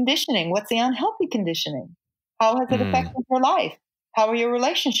 What's the conditioning? What's the unhealthy conditioning? How has it Mm. affected your life? How are your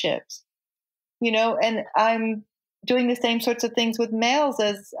relationships? And I'm doing the same sorts of things with males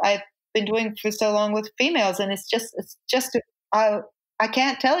as I've been doing for so long with females. And it's just, I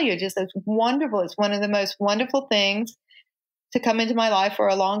can't tell you, just it's wonderful. It's one of the most wonderful things to come into my life for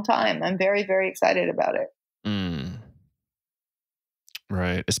a long time. I'm very, very excited about it. Mm.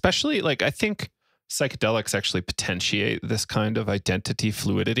 Right. Especially like I think psychedelics actually potentiate this kind of identity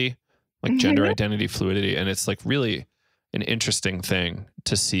fluidity, like gender identity fluidity. And it's like really an interesting thing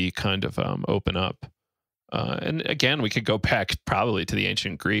to see kind of open up. And again, we could go back probably to the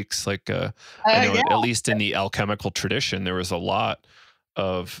ancient Greeks. Like I know Yeah. at least in the alchemical tradition, there was a lot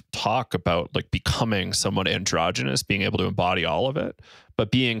of talk about like becoming somewhat androgynous, being able to embody all of it,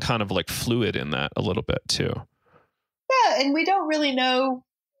 but being kind of like fluid in that a little bit too. Yeah, and we don't really know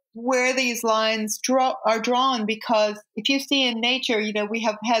where these lines are drawn, because if you see in nature, we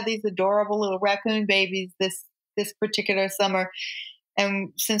have had these adorable little raccoon babies this particular summer,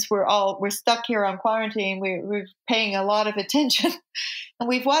 and since we're stuck here on quarantine, we're paying a lot of attention, and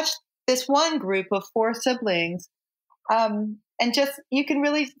we've watched this one group of four siblings, and just you can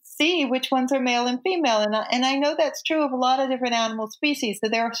really see which ones are male and female, and I know that's true of a lot of different animal species. So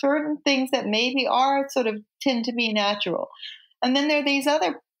there are certain things that maybe are sort of tend to be natural, and then there are these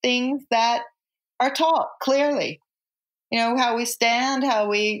other things that are taught clearly. How we stand, how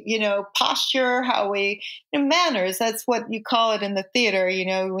we, posture, how we, manners. That's what you call it in the theater.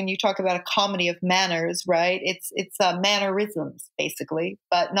 When you talk about a comedy of manners, right? It's mannerisms basically,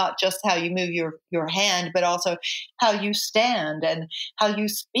 but not just how you move your hand, but also how you stand and how you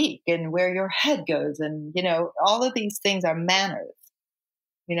speak and where your head goes, and all of these things are manners.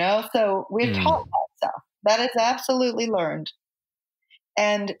 So we're taught Mm. that stuff. That is absolutely learned.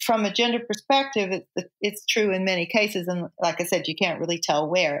 And from a gender perspective, it's true in many cases. And like I said, you can't really tell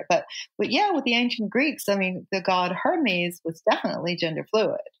where. But yeah, with the ancient Greeks, I mean, the god Hermes was definitely gender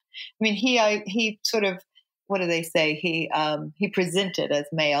fluid. I mean, he sort of, what do they say? He presented as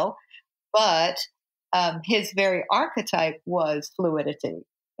male, but his very archetype was fluidity.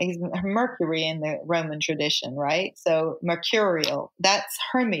 He's Mercury in the Roman tradition, right? So mercurial. That's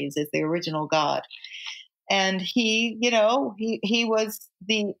Hermes is the original god. And he was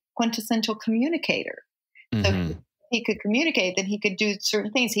the quintessential communicator. Mm-hmm. So he could communicate, then he could do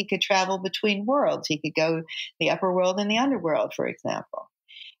certain things. He could travel between worlds. He could go the upper world and the underworld, for example.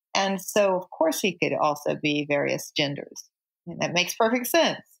 And so, of course, he could also be various genders. And that makes perfect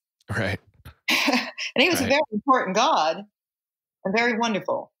sense. Right. And he was a very important god and very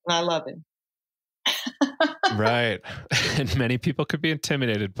wonderful. And I love him. Right. And many people could be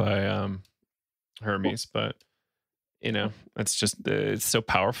intimidated by Hermes, but it's so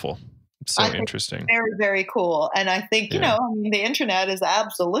powerful. It's so interesting. It's very, very cool. And I think, I mean, the internet is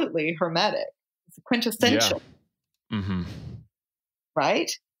absolutely hermetic. It's quintessential. Yeah. Mm-hmm.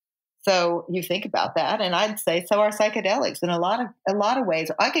 Right? So you think about that, and I'd say so are psychedelics in a lot of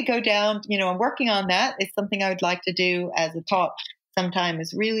ways. I could go down, I'm working on that. It's something I would like to do as a talk sometime,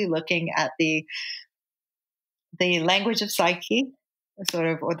 is really looking at the language of psyche,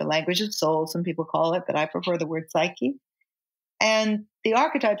 or the language of soul, some people call it, but I prefer the word psyche, and the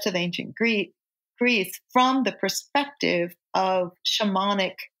archetypes of ancient Greece from the perspective of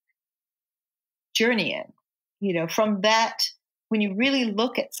shamanic journeying. From that, when you really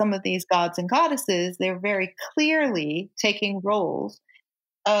look at some of these gods and goddesses, they're very clearly taking roles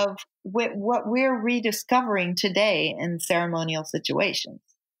of what we're rediscovering today in ceremonial situations.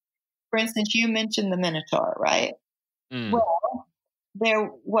 For instance, you mentioned the Minotaur, right? Mm. Well, they're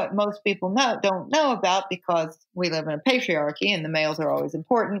what most people don't know about, because we live in a patriarchy and the males are always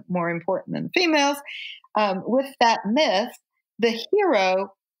more important than the females. With that myth, the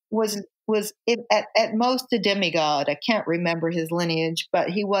hero was at most a demigod. I can't remember his lineage, but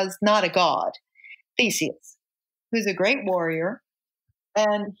he was not a god. Theseus, who's a great warrior,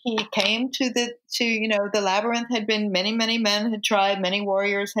 and he came to the labyrinth. Had been many men had tried, many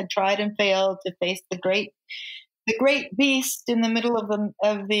warriors had tried and failed to face the great beast in the middle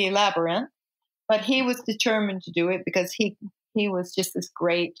of the labyrinth, but he was determined to do it because he was just this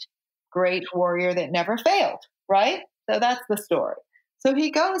great warrior that never failed, right? So that's the story. So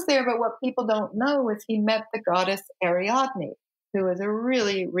he goes there, but what people don't know is he met the goddess Ariadne, who is a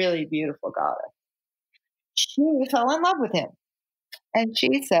really, really beautiful goddess. She fell in love with him. And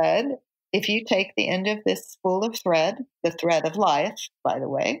she said, if you take the end of this spool of thread, the thread of life, by the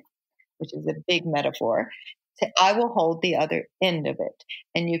way, which is a big metaphor, I will hold the other end of it.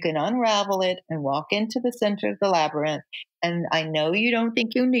 And you can unravel it and walk into the center of the labyrinth. And I know you don't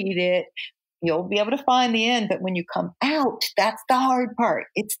think you need it. You'll be able to find the end. But when you come out, that's the hard part.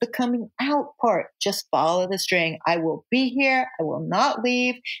 It's the coming out part. Just follow the string. I will be here. I will not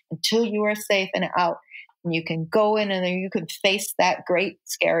leave until you are safe and out. And you can go in and then you can face that great,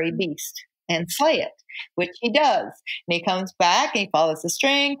 scary beast and slay it, which he does. And he comes back and he follows the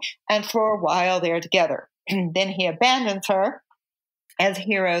string. And for a while, they're together. And then he abandons her, as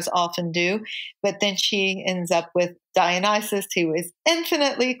heroes often do. But then she ends up with Dionysus, who is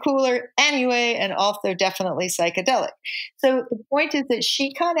infinitely cooler anyway, and also definitely psychedelic. So the point is that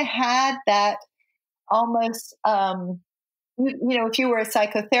she kind of had that almost, if you were a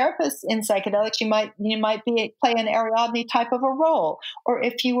psychotherapist in psychedelics, you might play an Ariadne type of a role. Or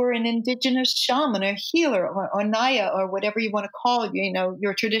if you were an indigenous shaman or healer or Naya or whatever you want to call it,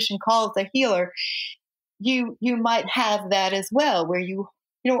 your tradition calls a healer, you might have that as well, where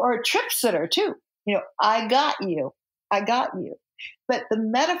or a trip sitter too. I got you. But the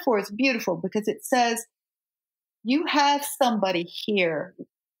metaphor is beautiful because it says you have somebody here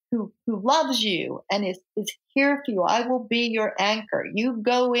who loves you and is here for you. I will be your anchor. You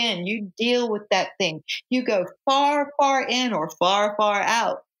go in, you deal with that thing. You go far, far in or far, far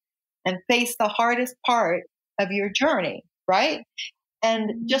out and face the hardest part of your journey, right?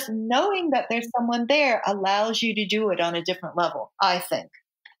 And just knowing that there's someone there allows you to do it on a different level, I think.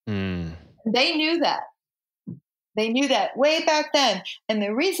 Mm. They knew that. They knew that way back then. And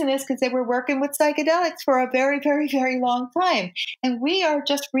the reason is because they were working with psychedelics for a very, very, very long time. And we are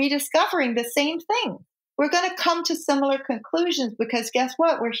just rediscovering the same thing. We're going to come to similar conclusions because guess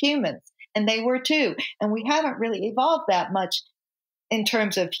what? We're humans. And they were too. And we haven't really evolved that much in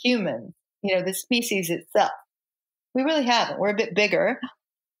terms of humans, the species itself. We really haven't. We're a bit bigger.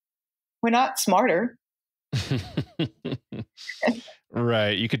 We're not smarter.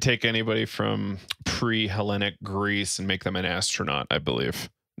 Right. You could take anybody from pre-Hellenic Greece and make them an astronaut, I believe.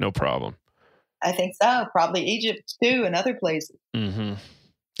 No problem. I think so. Probably Egypt too, and other places. Mm-hmm.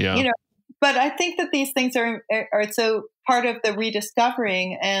 Yeah. You know, but I think that these things are so part of the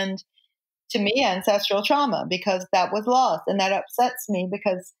rediscovering and, to me, ancestral trauma, because that was lost, and that upsets me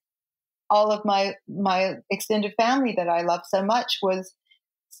because all of my extended family that I love so much was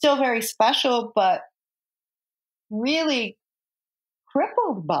still very special, but really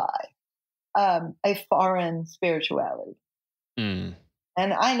crippled by a foreign spirituality. Mm.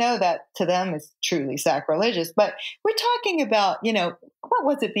 And I know that to them is truly sacrilegious, but we're talking about, what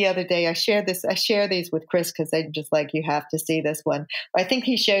was it the other day? I share these with Chris because they just like, you have to see this one. I think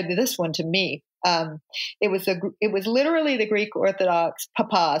he showed this one to me. It was literally the Greek Orthodox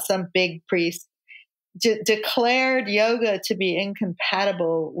Papa, some big priest, declared yoga to be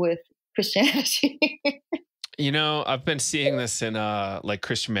incompatible with Christianity. I've been seeing this in like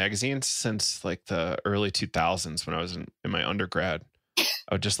Christian magazines since like the early 2000s when I was in my undergrad.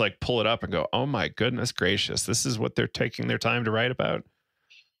 I would just like pull it up and go, oh my goodness gracious, this is what they're taking their time to write about.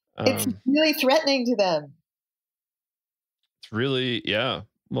 It's really threatening to them. It's really, yeah.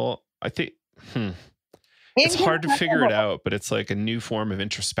 Well, I think it's hard to figure it out, but it's like a new form of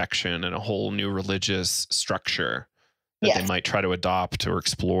introspection and a whole new religious structure that they might try to adopt or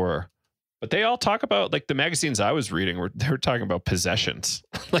explore. But they all talk about, like, the magazines I was reading they were talking about possessions,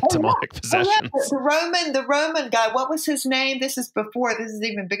 like demonic possessions. The Roman guy, what was his name? This is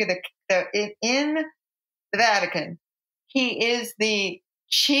even bigger than in the Vatican. He is the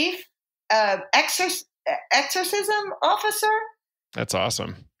chief exorcism officer. That's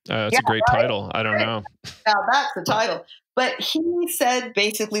awesome. That's a great title. I don't know. Now that's the title. But he said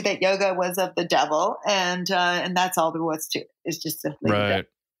basically that yoga was of the devil, and that's all there was to it. It's just simply right.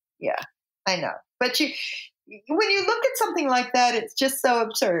 Yeah, I know. But when you look at something like that, it's just so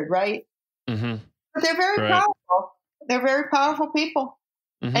absurd, right? Mm-hmm. But they're very powerful. They're very powerful people.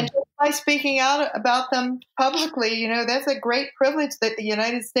 Mm-hmm. And just by speaking out about them publicly, that's a great privilege that the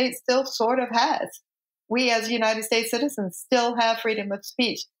United States still sort of has. We as United States citizens still have freedom of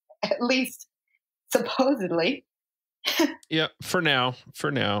speech, at least supposedly. Yeah, for now.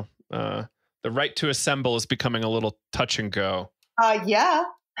 The right to assemble is becoming a little touch and go. Yeah.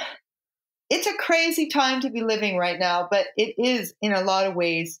 It's a crazy time to be living right now, but it is in a lot of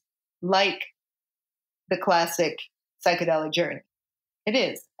ways like the classic psychedelic journey. It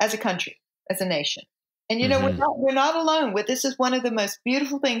is, as a country, as a nation. And, we're not alone. This is one of the most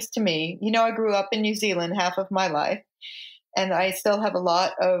beautiful things to me. I grew up in New Zealand half of my life, and I still have a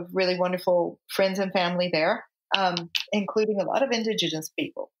lot of really wonderful friends and family there, including a lot of Indigenous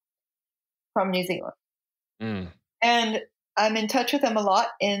people from New Zealand. Mm. And I'm in touch with them a lot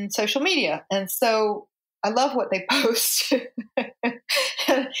in social media. And so I love what they post.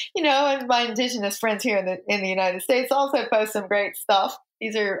 And my Indigenous friends here in the United States also post some great stuff.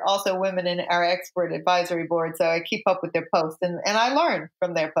 These are also women in our expert advisory board. So I keep up with their posts and I learn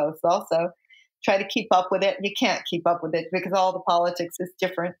from their posts also. Try to keep up with it. You can't keep up with it because all the politics is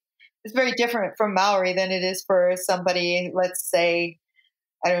different. It's very different from Maori than it is for somebody, let's say,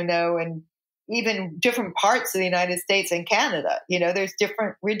 I don't know, and even different parts of the United States and Canada.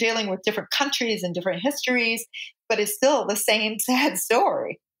 We're dealing with different countries and different histories, but it's still the same sad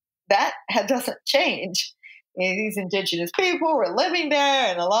story. That doesn't change. These Indigenous people were living there,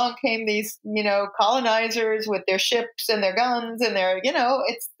 and along came these, colonizers with their ships and their guns and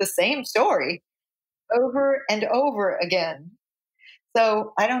it's the same story over and over again.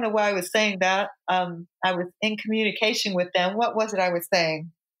 So I don't know why I was saying that. I was in communication with them. What was it I was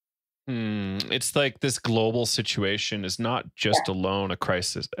saying? It's like this global situation is not just alone a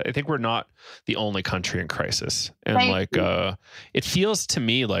crisis. I think we're not the only country in crisis. And it feels to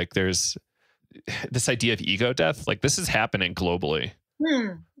me like there's this idea of ego death. Like this is happening globally.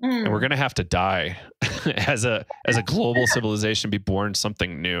 And we're going to have to die as a global civilization, be born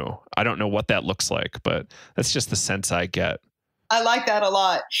something new. I don't know what that looks like, but that's just the sense I get. I like that a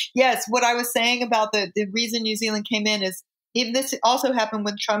lot. Yes. What I was saying about the reason New Zealand came in is, even this also happened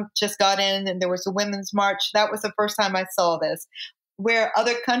when Trump just got in and there was a women's march. That was the first time I saw this, where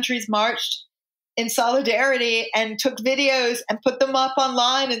other countries marched in solidarity and took videos and put them up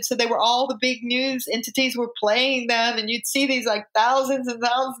online. And so they were all the big news entities were playing them. And you'd see these like thousands and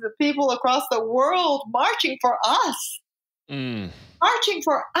thousands of people across the world marching for us. Marching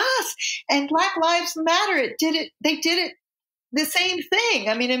for us. And Black Lives Matter. They did it the same thing.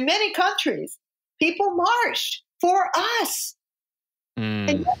 I mean, in many countries, people marched for us.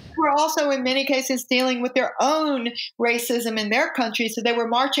 And we're also in many cases dealing with their own racism in their country. So they were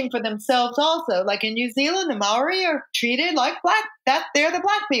marching for themselves also. Like in New Zealand, the Maori are treated like black. They're the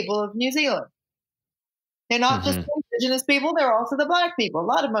black people of New Zealand. They're not just the indigenous people, they're also the black people. A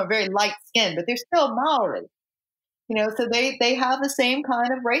lot of them are very light skinned, but they're still Maori. So they have the same kind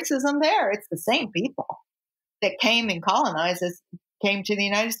of racism there. It's the same people that came and colonized us, came to the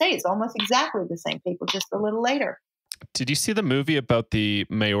United States, almost exactly the same people, just a little later. Did you see the movie about the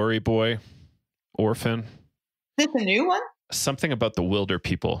Maori boy orphan? Is this a new one? Something about the Wilder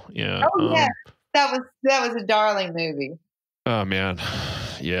people. Yeah. Oh yeah, that was a darling movie. Oh man,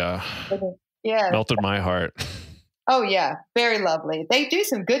 yeah. Yeah, melted my heart. Oh yeah, very lovely. They do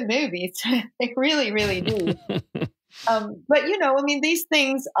some good movies. They really, really do. But these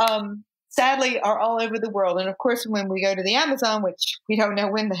things sadly are all over the world. And of course, when we go to the Amazon, which we don't know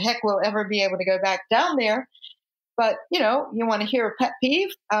when the heck we'll ever be able to go back down there, but you want to hear a pet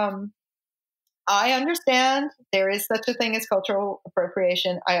peeve. I understand there is such a thing as cultural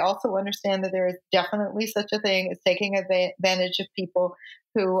appropriation. I also understand that there is definitely such a thing as taking advantage of people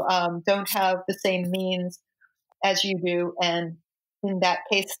who don't have the same means as you do, and in that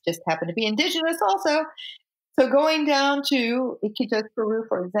case just happen to be indigenous also. So going down to Iquitos, Peru,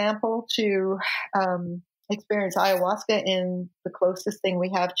 for example, to experience ayahuasca in the closest thing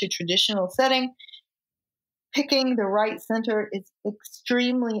we have to traditional setting, picking the right center is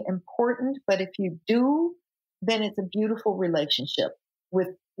extremely important. But if you do, then it's a beautiful relationship with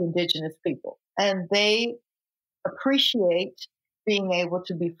indigenous people. And they appreciate being able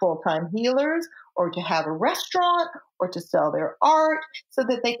to be full-time healers or to have a restaurant or to sell their art so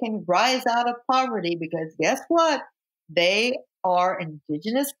that they can rise out of poverty, because guess what? They are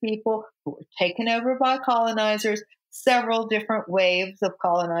indigenous people who were taken over by colonizers, several different waves of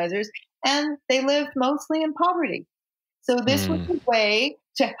colonizers, and they lived mostly in poverty. So this was a way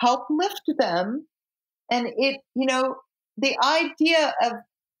to help lift them. And the idea of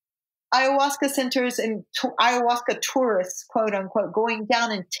ayahuasca centers and ayahuasca tourists, quote unquote, going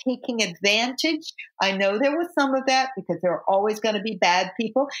down and taking advantage. I know there was some of that because there are always going to be bad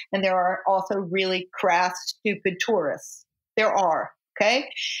people. And there are also really crass, stupid tourists. There are. Okay.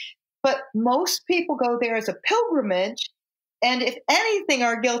 But most people go there as a pilgrimage. And if anything,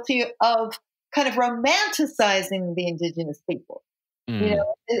 are guilty of kind of romanticizing the indigenous people.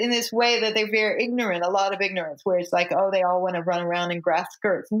 In this way that they're very ignorant, a lot of ignorance, where it's like, oh, they all want to run around in grass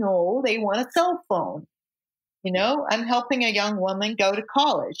skirts. No, they want a cell phone. I'm helping a young woman go to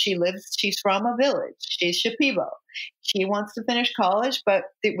college. She's from a village. She's Shipibo. She wants to finish college, but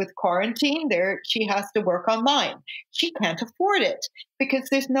with quarantine she has to work online. She can't afford it because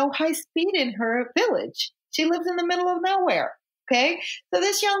there's no high speed in her village. She lives in the middle of nowhere. Okay. So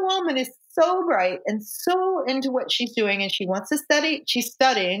this young woman is so bright and so into what she's doing, and she wants to study. She's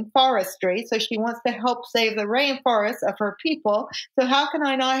studying forestry, so she wants to help save the rainforests of her people. So how can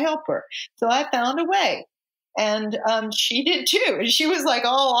I not help her? So I found a way. And she did too. And she was like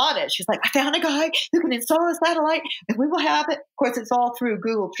all on it. She's like, I found a guy who can install a satellite and we will have it. Of course, it's all through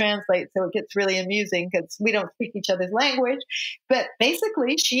Google Translate. So it gets really amusing because we don't speak each other's language. But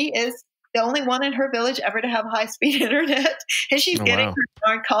basically, she is the only one in her village ever to have high-speed internet. And she's getting her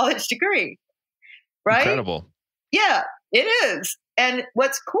darn college degree. Right? Incredible. Yeah, it is. And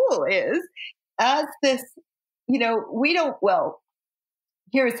what's cool is, as this, we don't, well,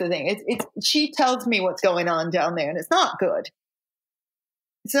 here's the thing. She tells me what's going on down there, and it's not good.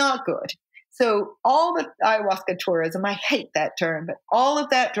 It's not good. So all the ayahuasca tourism, I hate that term, but all of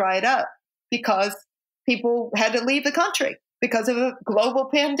that dried up because people had to leave the country because of a global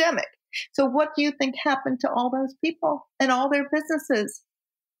pandemic. So what do you think happened to all those people and all their businesses?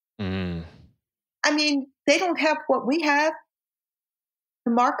 I mean, they don't have what we have.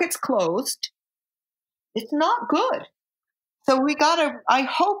 The market's closed. It's not good. So I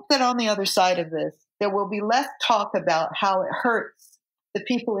hope that on the other side of this, there will be less talk about how it hurts the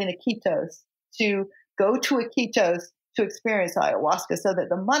people in Iquitos to go to Iquitos to experience ayahuasca so that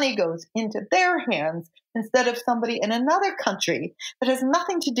the money goes into their hands instead of somebody in another country that has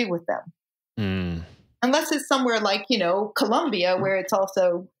nothing to do with them. Unless it's somewhere like, Colombia, where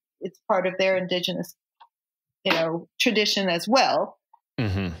it's part of their indigenous, tradition as well.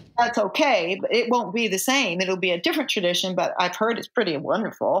 That's okay, but it won't be the same. It'll be a different tradition, but I've heard it's pretty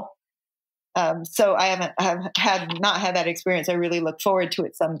wonderful. So I have not had that experience. I really look forward to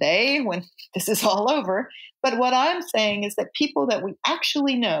it someday when this is all over. But what I'm saying is that people that we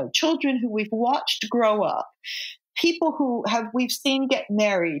actually know, children who we've watched grow up, people who we've seen get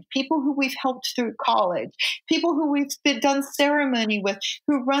married, people who we've helped through college, people who we've done ceremony with,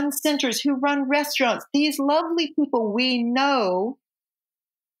 who run centers, who run restaurants, these lovely people we know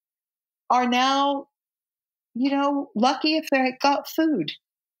are now, lucky if they got food.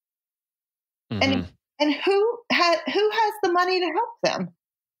 And who has the money to help them?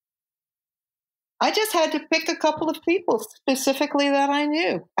 I just had to pick a couple of people specifically that I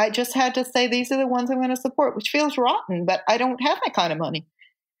knew. I just had to say, these are the ones I'm going to support, which feels rotten, but I don't have that kind of money.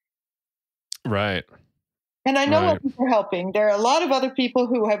 Right. And I know others are helping. There are a lot of other people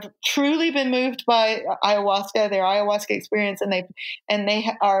who have truly been moved by ayahuasca, their ayahuasca experience, and they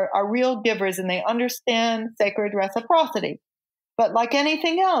are real givers, and they understand sacred reciprocity. But like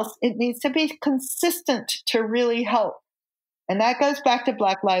anything else, it needs to be consistent to really help. And that goes back to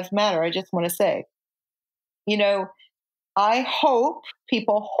Black Lives Matter. I just want to say, I hope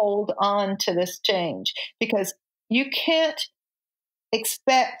people hold on to this change, because you can't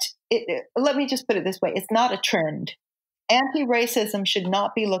expect it. Let me just put it this way. It's not a trend. Anti-racism should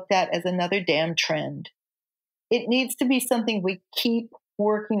not be looked at as another damn trend. It needs to be something we keep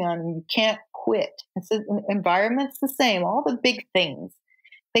working on, and you can't quit. Environment's the same, all the big things.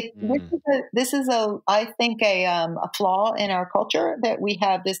 This is I think a flaw in our culture, that we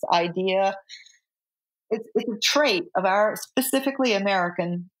have this idea. It's a trait of our specifically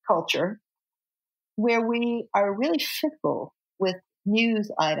American culture, where we are really fickle with news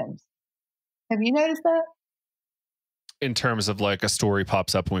items. Have you noticed that? In terms of like a story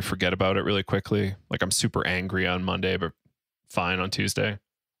pops up and we forget about it really quickly. Like I'm super angry on Monday, but fine on Tuesday.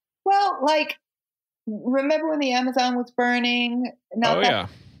 Well, like, remember when the Amazon was burning? Yeah.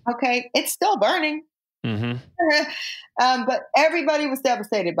 Okay, it's still burning. Mm-hmm. But everybody was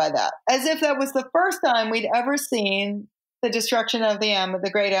devastated by that, as if that was the first time we'd ever seen the destruction of the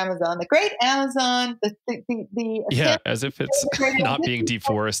Great Amazon. The Great Amazon, yeah, as if it's not being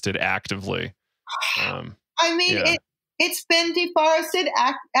deforested actively. It's been deforested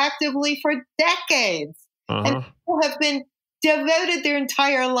actively for decades, and people have been devoted their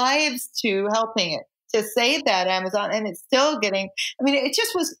entire lives to helping it, to save that Amazon, and it's still getting. I mean,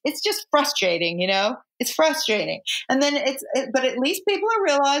 it's just frustrating, It's frustrating, and then but at least people are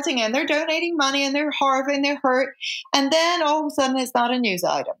realizing, and they're donating money, and they're harvesting, they're hurt, and then all of a sudden it's not a news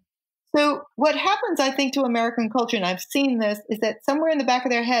item. So what happens, I think, to American culture, and I've seen this, is that somewhere in the back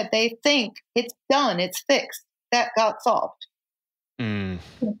of their head they think it's done, it's fixed, that got solved. It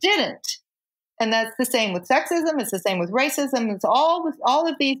didn't. And that's the same with sexism. It's the same with racism. It's all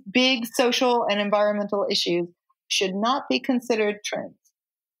of these big social and environmental issues should not be considered trends,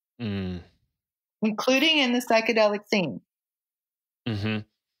 including in the psychedelic scene. Mm-hmm.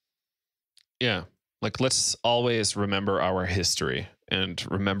 Yeah. Like, let's always remember our history and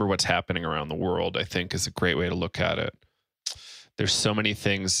remember what's happening around the world, I think is a great way to look at it. There's so many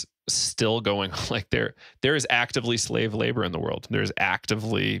things still going on. Like there is actively slave labor in the world. There's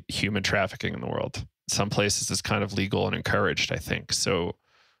actively human trafficking in the world. Some places it's kind of legal and encouraged, I think. So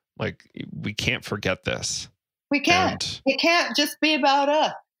like we can't forget this. We can't. It can't just be about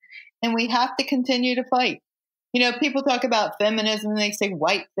us. And we have to continue to fight. People talk about feminism, and they say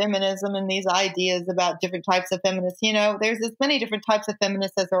white feminism and these ideas about different types of feminists. There's as many different types of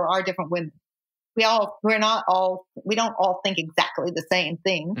feminists as there are different women. We don't all think exactly the same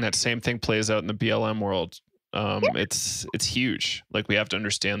thing. And that same thing plays out in the BLM world. It's huge. Like we have to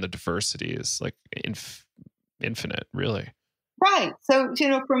understand the diversity is like infinite, really. Right. So,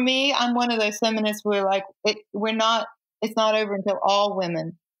 for me, I'm one of those feminists where like it's not over until all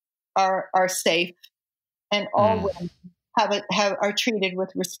women are safe and all women are treated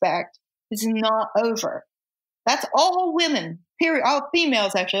with respect. It's not over. That's all women, period. All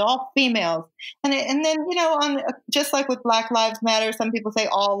females, actually, all females. And then, just like with Black Lives Matter, some people say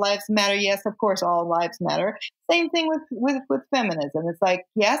all lives matter. Yes, of course, all lives matter. Same thing with feminism. It's like,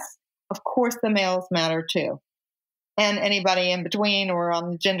 yes, of course, the males matter too. And anybody in between or on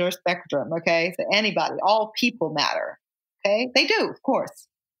the gender spectrum, okay? So anybody, all people matter, okay? They do, of course.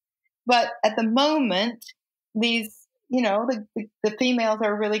 But at the moment, these, the females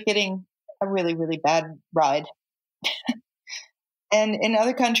are really getting a really, really bad ride. And in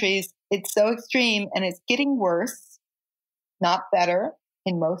other countries, it's so extreme and it's getting worse, not better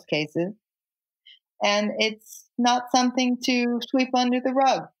in most cases. And it's not something to sweep under the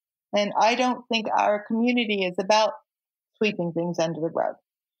rug. And I don't think our community is about sweeping things under the rug.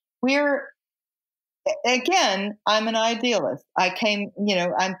 Again, I'm an idealist.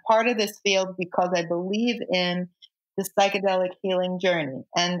 I'm part of this field because I believe in the psychedelic healing journey.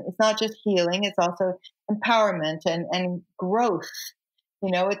 And it's not just healing, it's also empowerment and growth.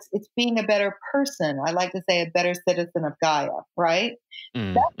 It's being a better person. I like to say a better citizen of Gaia, right?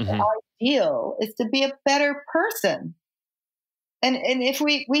 That's the ideal, is to be a better person. And if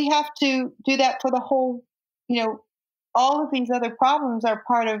we have to do that for the whole, all of these other problems are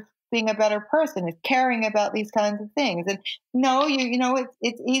part of being a better person, is caring about these kinds of things. And no,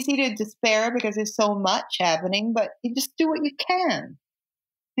 it's easy to despair because there's so much happening, but you just do what you can.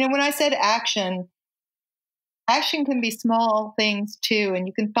 When I said action, action can be small things too, and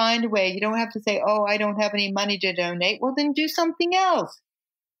you can find a way. You don't have to say, oh, I don't have any money to donate. Well, then do something else.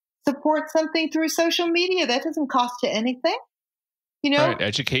 Support something through social media. That doesn't cost you anything. Right.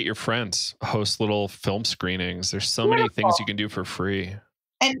 Educate your friends, host little film screenings. There's so many things you can do for free.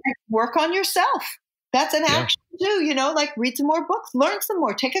 And work on yourself. That's an action too, like read some more books, learn some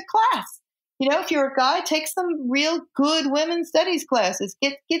more, take a class. If you're a guy, take some real good women's studies classes.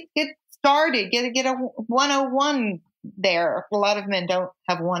 Get started. Get a 101 there. A lot of men don't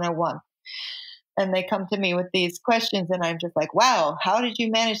have 101. And they come to me with these questions, and I'm just like, wow, how did you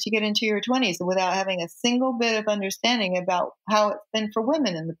manage to get into your 20s without having a single bit of understanding about how it's been for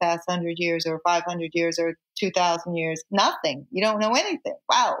women in the past 100 years or 500 years or 2,000 years? Nothing. You don't know anything.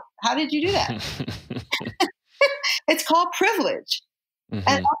 Wow. How did you do that? It's called privilege. Mm-hmm.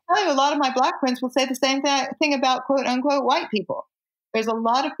 And I'll tell you, a lot of my Black friends will say the same thing about quote unquote white people. There's a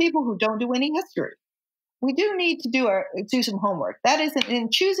lot of people who don't do any history. We do need to do some homework. That isn't,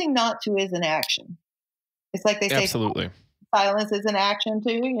 and choosing not to is an action. It's like they say, absolutely, silence is an action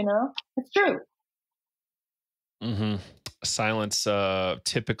too. It's true. Mm-hmm. Silence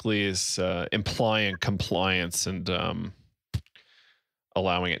typically is implying compliance and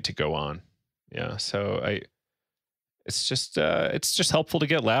allowing it to go on. Yeah. So it's just helpful to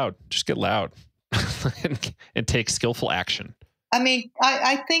get loud. Just get loud and take skillful action. I mean,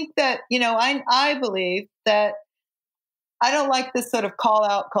 I think that, I believe that I don't like this sort of call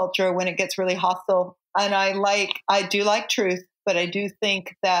out culture when it gets really hostile. And I do like truth, but I do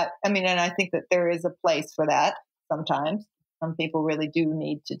think that, and I think that there is a place for that sometimes. Some people really do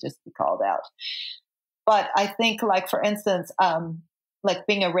need to just be called out. But I think, like, for instance, like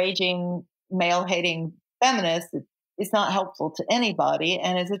being a raging, male hating feminist is not helpful to anybody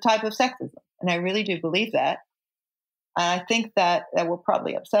and is a type of sexism. And I really do believe that. And I think that will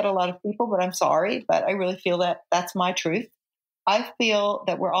probably upset a lot of people, but I'm sorry. But I really feel that that's my truth. I feel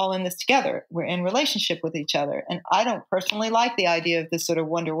that we're all in this together. We're in relationship with each other. And I don't personally like the idea of this sort of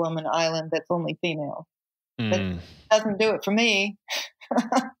Wonder Woman island that's only female. That doesn't do it for me.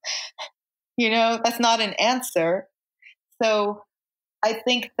 That's not an answer. So I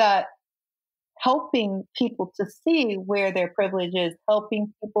think that helping people to see where their privilege is,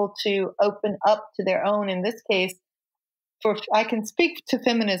 helping people to open up to their own, in this case, I can speak to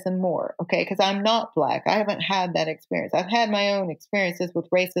feminism more, okay, because I'm not Black. I haven't had that experience. I've had my own experiences with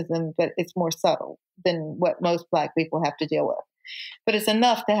racism, but it's more subtle than what most Black people have to deal with. But it's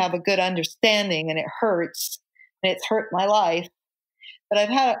enough to have a good understanding, and it hurts, and it's hurt my life. But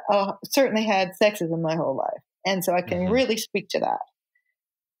I've certainly had sexism my whole life, and so I can really speak to that.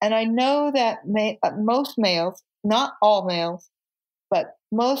 And I know that most males, not all males, but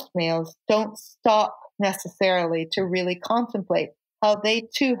most males don't stop necessarily to really contemplate how they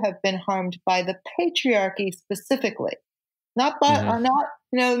too have been harmed by the patriarchy specifically. Not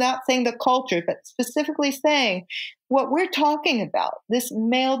saying the culture, but specifically saying what we're talking about. This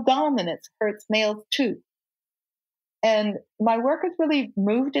male dominance hurts males too. And my work has really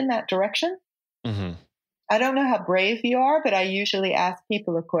moved in that direction. Mm-hmm. I don't know how brave you are, but I usually ask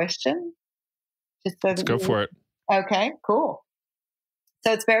people a question. Let's go for it. Okay, cool.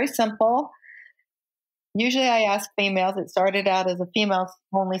 So it's very simple. Usually I ask females. It started out as a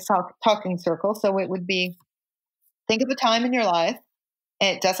female-only talking circle. So it would be, think of a time in your life,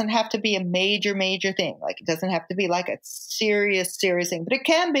 and it doesn't have to be a major, major thing. Like, it doesn't have to be like a serious, serious thing, but it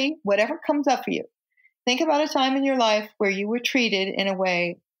can be whatever comes up for you. Think about a time in your life where you were treated in a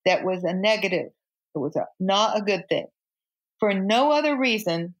way that was a negative. It was not a good thing for no other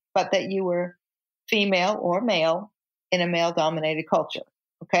reason but that you were female or male in a male-dominated culture.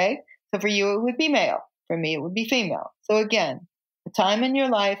 Okay? So for you, it would be male. For me, it would be female. So again, a time in your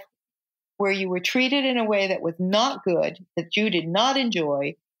life where you were treated in a way that was not good, that you did not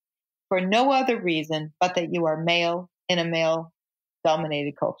enjoy, for no other reason but that you are male in a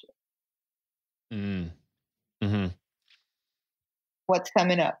male-dominated culture. Mm-hmm. What's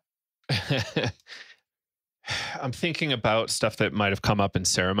coming up? I'm thinking about stuff that might have come up in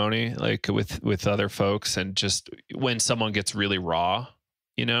ceremony, like with other folks, and just when someone gets really raw,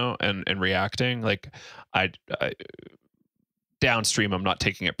 and reacting. Like I downstream, I'm not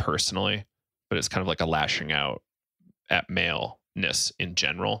taking it personally, but it's kind of like a lashing out at maleness in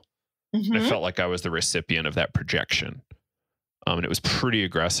general. Mm-hmm. And I felt like I was the recipient of that projection, and it was pretty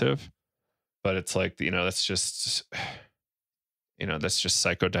aggressive. But it's like, that's just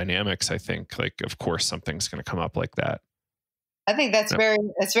psychodynamics. I think, like, of course, something's going to come up like that. I think that's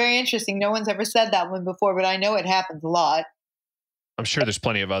very interesting. No one's ever said that one before, but I know it happens a lot. I'm sure there's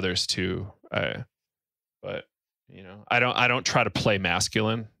plenty of others too. But I don't try to play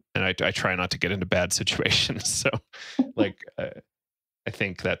masculine, and I try not to get into bad situations. So like, I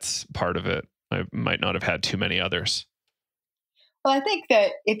think that's part of it. I might not have had too many others. Well, I think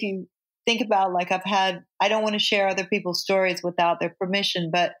that if you think about, like, I don't want to share other people's stories without their permission,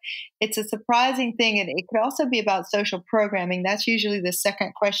 but it's a surprising thing. And it could also be about social programming. That's usually the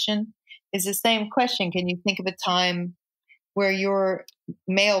second question, is the same question. Can you think of a time where your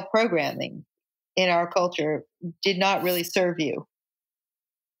male programming in our culture did not really serve you?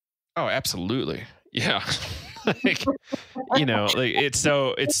 Oh, absolutely. Yeah. Like,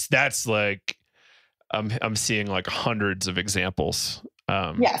 that's like, I'm seeing like hundreds of examples.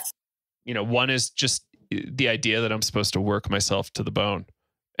 Yes. One is just the idea that I'm supposed to work myself to the bone,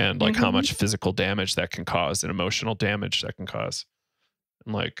 and like how Hmm. much physical damage that can cause and emotional damage that can cause.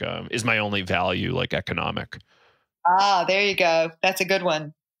 And like, is my only value like economic? Ah, there you go. That's a good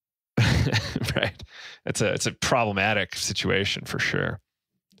one. Right. It's a problematic situation for sure.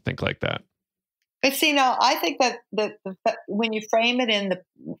 Think like that. But see, now I think that when you frame it in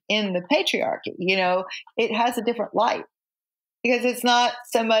the patriarchy, it has a different light, because it's not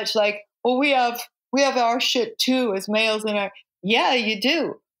so much like, well, we have our shit too as males, and our, yeah, you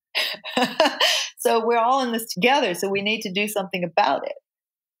do. So we're all in this together. So we need to do something about it,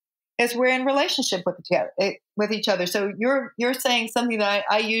 because we're in relationship with each other. So you're saying something that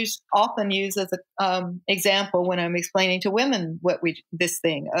I often use as a example when I'm explaining to women this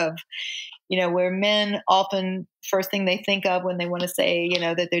thing of, where men often, first thing they think of when they want to say,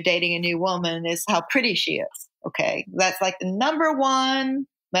 that they're dating a new woman is how pretty she is. Okay. That's like the number one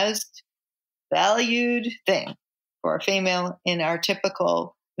most valued thing for a female in our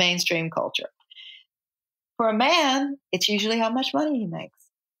typical mainstream culture. For a man, it's usually how much money he makes.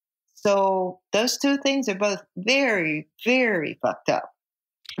 So those two things are both very, very fucked up.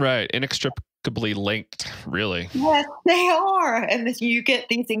 Right. Inextricably linked, really. Yes, they are. And you get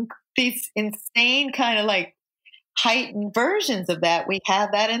these insane kind of like heightened versions of that. We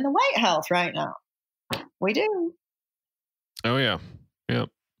have that in the White House right now. We do. Oh yeah. Yeah.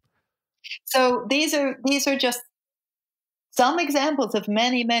 So these are just some examples of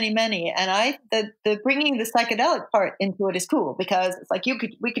many, many, many. And the bringing the psychedelic part into it is cool, because it's like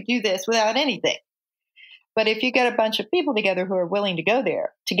we could do this without anything. But if you get a bunch of people together who are willing to go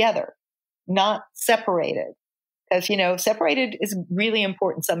there together, not separated, because separated is really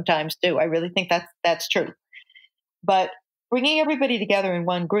important sometimes too. I really think that's true. But bringing everybody together in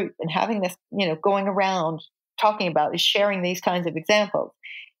one group and having this, going around talking about is sharing these kinds of examples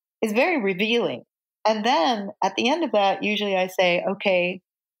is very revealing. And then at the end of that, usually I say, okay,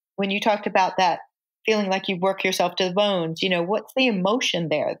 when you talked about that feeling like you work yourself to the bones, what's the emotion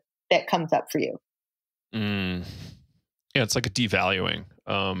there that comes up for you? Mm. Yeah, it's like a devaluing,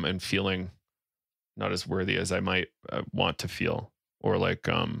 and feeling not as worthy as I might want to feel, or like,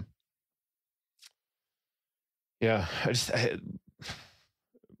 yeah,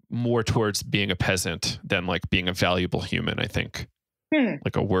 more towards being a peasant than like being a valuable human. I think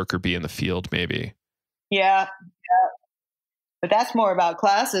like a worker bee in the field, maybe. Yeah. But that's more about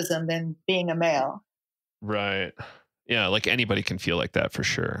classism than being a male. Right. Yeah, like anybody can feel like that for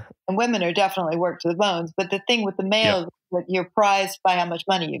sure. And women are definitely worked to the bones. But the thing with the Yep. males is that you're prized by how much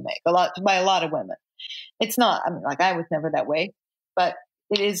money you make. By a lot of women. It's not. I mean, like, I was never that way, but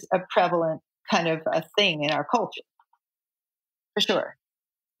it is a prevalent kind of a thing in our culture, for sure.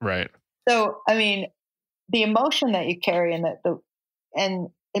 Right. So, I mean, the emotion that you carry, and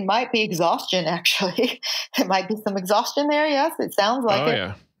it might be exhaustion. Actually, there might be some exhaustion there. Yes, it sounds like it.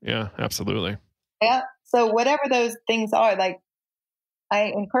 Yeah. Yeah, absolutely. Yeah. So whatever those things are, like,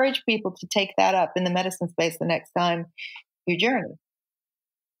 I encourage people to take that up in the medicine space the next time you journey,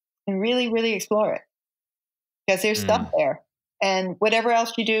 and really, really explore it, because there's stuff there. And whatever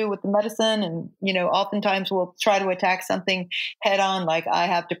else you do with the medicine, and, oftentimes we'll try to attack something head on, like, I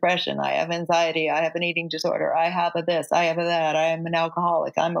have depression, I have anxiety, I have an eating disorder, I have a this, I have a that, I am an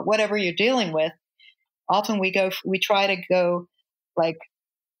alcoholic, whatever you're dealing with. Often we try to go like,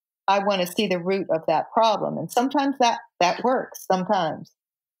 I want to see the root of that problem. And sometimes that works sometimes.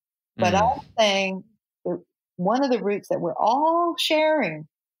 But I'm saying that one of the roots that we're all sharing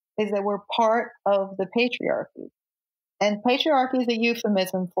is that we're part of the patriarchy. And patriarchy is a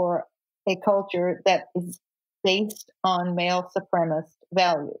euphemism for a culture that is based on male supremacist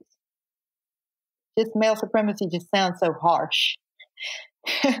values. Just male supremacy just sounds so harsh.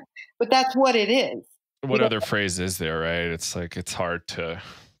 But that's what it is. What other phrase is there, right? It's like, it's hard to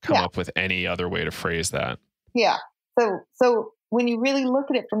come up with any other way to phrase that. Yeah. So when you really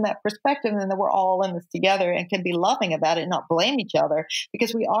look at it from that perspective, then we're all in this together and can be loving about it, not blame each other,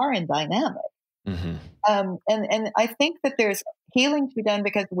 because we are in dynamic. Hmm. And I think that there's healing to be done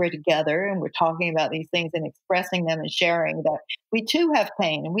because we're together and we're talking about these things and expressing them and sharing that we too have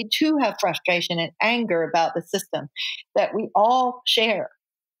pain and we too have frustration and anger about the system that we all share,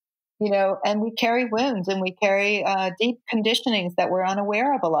 and we carry wounds and we carry deep conditionings that we're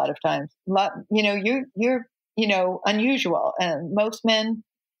unaware of a lot of times. You're unusual, and most men,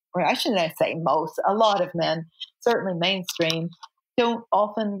 or I shouldn't say most, a lot of men, certainly mainstream, don't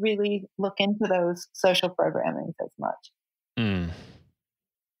often really look into those social programmings as much. Mm,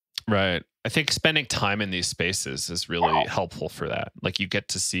 right. I think spending time in these spaces is really helpful for that. Like you get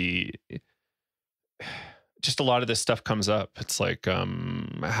to see just a lot of this stuff comes up. It's like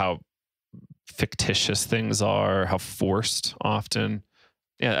how fictitious things are, how forced often.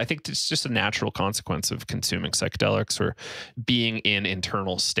 Yeah, I think it's just a natural consequence of consuming psychedelics or being in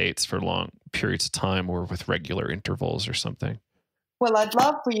internal states for long periods of time or with regular intervals or something. Well, I'd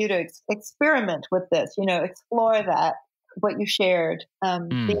love for you to experiment with this, explore that, what you shared.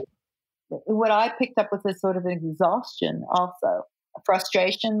 Mm, What I picked up was this sort of exhaustion also,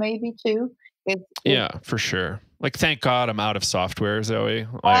 frustration maybe too. Is yeah, for sure. Like, thank God I'm out of software, Zoe.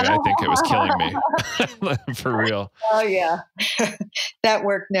 Like, I think it was killing me for real. Oh yeah, that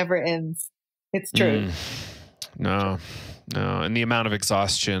work never ends. It's true. Mm, no, no. And the amount of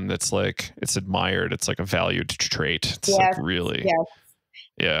exhaustion that's like, it's admired. It's like a valued trait. It's like Yes, really, yes.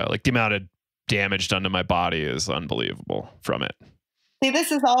 yeah, like the amount of damage done to my body is unbelievable from it. See,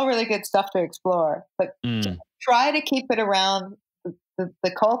 this is all really good stuff to explore, but Mm, try to keep it around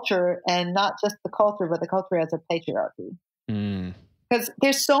the culture, and not just the culture, but the culture as a patriarchy. mm, Because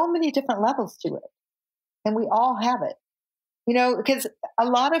there's so many different levels to it, and we all have it. Because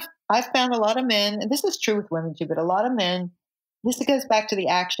I've found a lot of men, and this is true with women too, but a lot of men, this goes back to the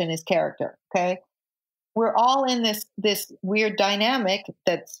action is character. Okay. We're all in this weird dynamic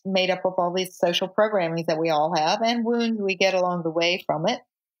that's made up of all these social programmings that we all have and wounds we get along the way from it,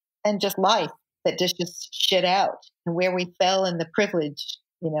 and just life that just shit out, and where we fell in the privilege,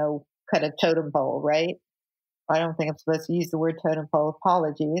 kind of totem pole, right? I don't think I'm supposed to use the word totem pole.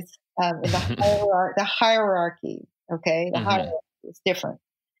 Apologies. In the hierarchy, okay, the hmm. hierarchy is different.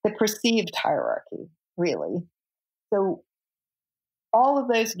 The perceived hierarchy, really. So all of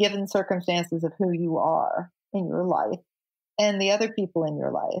those given circumstances of who you are in your life and the other people in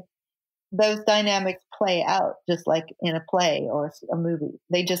your life, those dynamics play out just like in a play or a movie.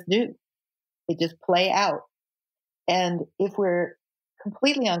 They just do. They just play out. And if we're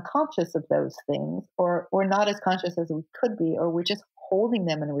completely unconscious of those things, or not as conscious as we could be, or we're just holding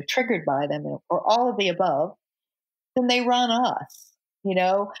them and we're triggered by them, or all of the above, then they run us,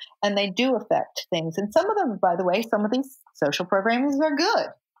 and they do affect things. And some of them, by the way, some of these social programs are good.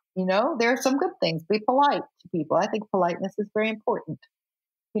 There are some good things. Be polite to people. I think politeness is very important.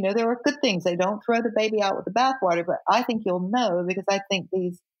 There are good things. They don't throw the baby out with the bathwater, but I think you'll know, because I think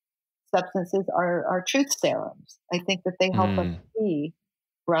these substances are truth serums. I think that they help us Mm. see,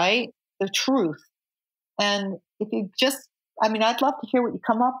 right, the truth. And if you just, I'd love to hear what you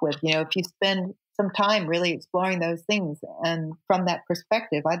come up with. If you spend some time really exploring those things, and from that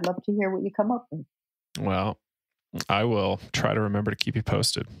perspective, I'd love to hear what you come up with. Well, I will try to remember to keep you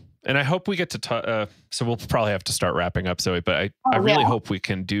posted. And I hope we get to talk. So we'll probably have to start wrapping up, Zoe, but I Oh really yeah. hope we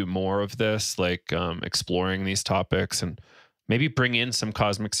can do more of this, like exploring these topics and maybe bring in some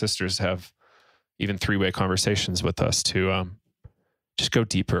cosmic sisters, have even three-way conversations with us to just go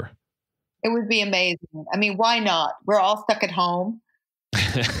deeper. It would be amazing. Why not? We're all stuck at home.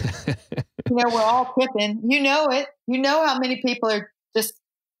 We're all tipping. You know it. You know how many people are just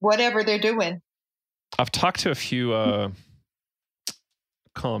whatever they're doing. I've talked to a few,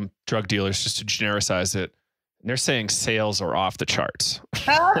 call them drug dealers just to genericize it. And they're saying sales are off the charts.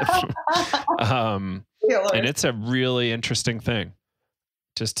 And it's a really interesting thing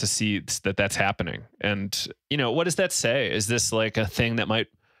just to see that that's happening. And, what does that say? Is this like a thing that might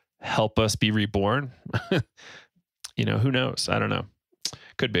help us be reborn? Who knows? I don't know.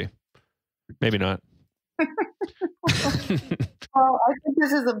 Could be. Maybe not. Well, I think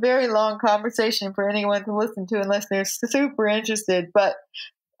this is a very long conversation for anyone to listen to unless they're super interested. But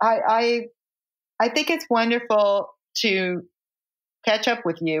I think it's wonderful to catch up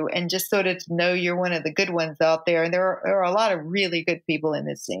with you and just sort of know you're one of the good ones out there. And there are a lot of really good people in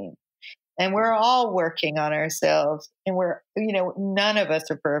this scene. And we're all working on ourselves. And none of us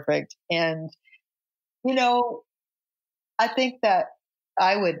are perfect. And, I think that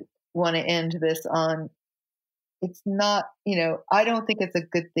I would want to end this on, it's not, I don't think it's a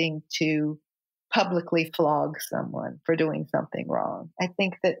good thing to publicly flog someone for doing something wrong. I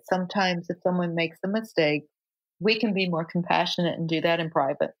think that sometimes if someone makes a mistake, we can be more compassionate and do that in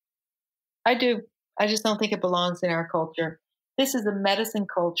private. I do. I just don't think it belongs in our culture. This is a medicine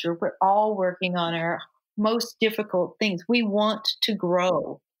culture. We're all working on our most difficult things. We want to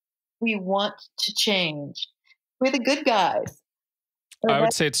grow. We want to change. We're the good guys. So I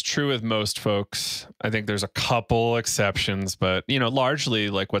would say it's true with most folks. I think there's a couple exceptions, but largely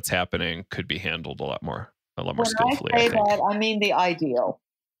like what's happening could be handled a lot more when skillfully, I I say think. that, I mean the ideal.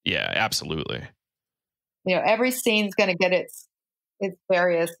 Yeah, absolutely. Every scene's going to get its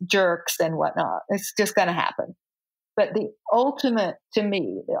various jerks and whatnot. It's just going to happen. But the ultimate, to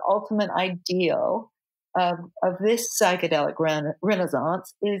me, the ultimate ideal of this psychedelic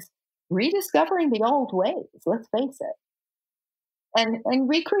renaissance is rediscovering the old ways. Let's face it, and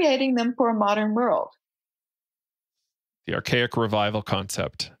recreating them for a modern world. The archaic revival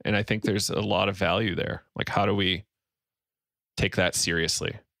concept, and I think there's a lot of value there. Like, how do we take that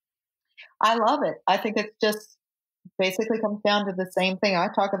seriously? I love it. I think it's just basically comes down to the same thing I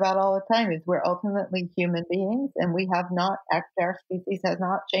talk about all the time is we're ultimately human beings and we have not, our species has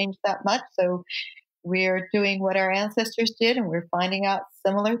not changed that much. So we're doing what our ancestors did and we're finding out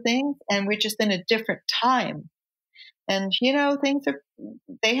similar things and we're just in a different time. And,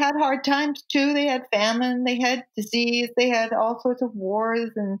 they had hard times too. They had famine, they had disease, they had all sorts of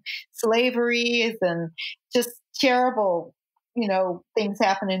wars and slaveries and just terrible, things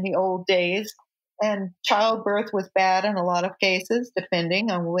happen in the old days. And childbirth was bad in a lot of cases, depending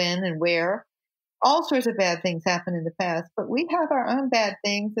on when and where. All sorts of bad things happen in the past, but we have our own bad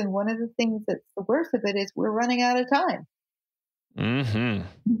things. And one of the things that's the worst of it is we're running out of time. Mm-hmm.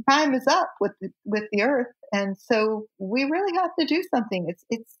 Time is up with the earth. And so we really have to do something.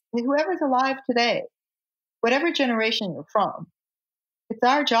 It's whoever's alive today, whatever generation you're from, it's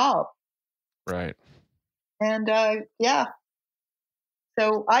our job. Right. And yeah.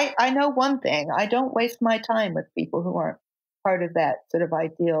 So I know one thing. I don't waste my time with people who aren't part of that sort of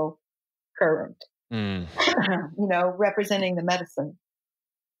ideal current, representing the medicine.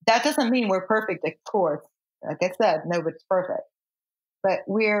 That doesn't mean we're perfect, of course. Like I said, nobody's perfect. But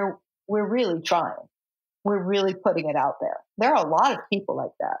we're really trying. We're really putting it out there. There are a lot of people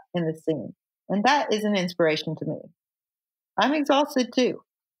like that in the scene. And that is an inspiration to me. I'm exhausted too.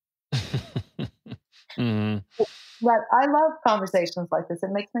 Mm-hmm. But I love conversations like this.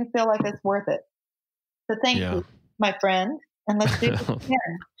 It makes me feel like it's worth it. So thank you, my friend. And let's do it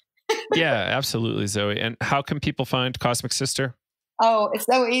again. Yeah, absolutely, Zoe. And how can people find Cosmic Sister? Oh, it's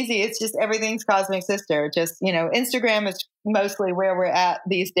so easy. It's just everything's Cosmic Sister. Just, Instagram is mostly where we're at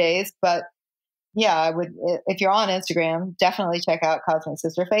these days. But yeah, I would, if you're on Instagram, definitely check out Cosmic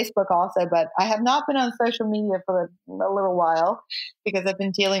Sister. Facebook also. But I have not been on social media for a little while because I've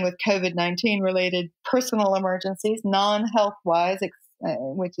been dealing with COVID-19 related personal emergencies, non-health wise,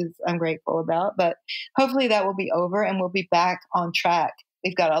 which is I'm grateful about. But hopefully that will be over and we'll be back on track.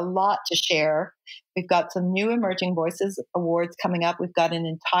 We've got a lot to share. We've got some new Emerging Voices awards coming up. We've got an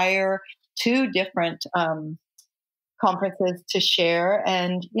entire 2 different conferences to share.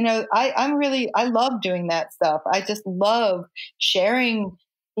 And, I love doing that stuff. I just love sharing,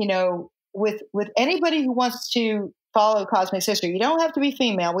 with anybody who wants to follow Cosmic Sister. You don't have to be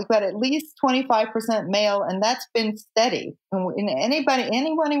female. We've got at least 25% male, and that's been steady. And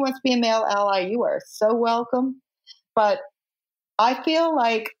anyone who wants to be a male ally, you are so welcome. But I feel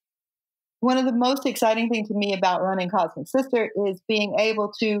like one of the most exciting things to me about running Cosmic Sister is being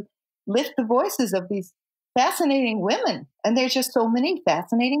able to lift the voices of these fascinating women. And there's just so many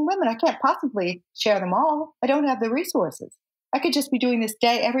fascinating women. I can't possibly share them all. I don't have the resources. I could just be doing this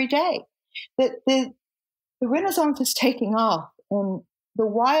every day. The Renaissance is taking off in the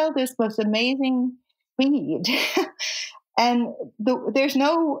wildest, most amazing speed. And there's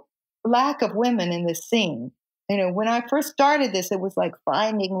no lack of women in this scene. When I first started this, it was like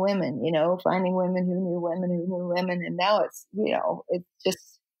finding women, finding women who knew women who knew women. And now it's, it's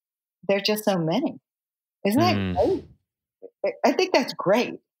just, there's just so many. Isn't that great? I think that's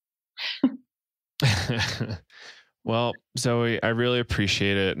great. Well, Zoe, I really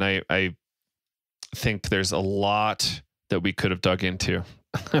appreciate it. And I think there's a lot that we could have dug into,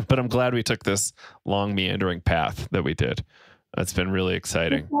 but I'm glad we took this long meandering path that we did. It's been really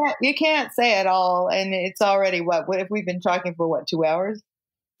exciting. You can't say it all. And it's already what if we've been talking for 2 hours?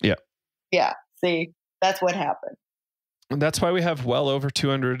 Yeah. Yeah. See, that's what happened. And that's why we have well over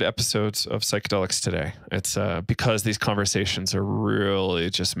 200 episodes of Psychedelics today. It's because these conversations are really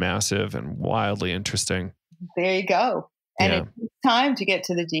just massive and wildly interesting. There you go. And it's time to get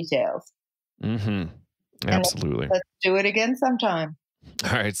to the details. Mm-hmm. Absolutely. Let's do it again sometime.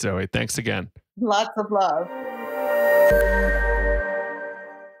 All right, Zoe. Thanks again. Lots of love.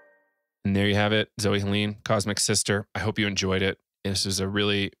 And there you have it, Zoe Helene, Cosmic Sister. I hope you enjoyed it. This was a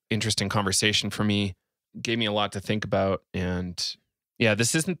really interesting conversation for me. Gave me a lot to think about. And yeah,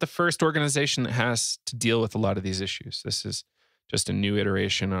 this isn't the first organization that has to deal with a lot of these issues. This is just a new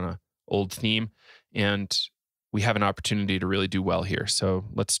iteration on an old theme. And we have an opportunity to really do well here. So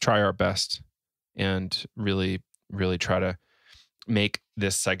let's try our best and really, really try to make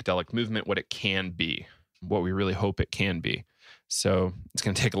this psychedelic movement what it can be, what we really hope it can be. So it's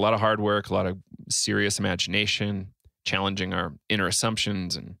going to take a lot of hard work, a lot of serious imagination, challenging our inner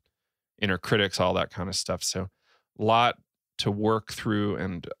assumptions and inner critics, all that kind of stuff. So a lot to work through,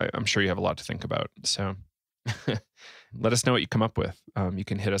 and I'm sure you have a lot to think about. So let us know what you come up with. You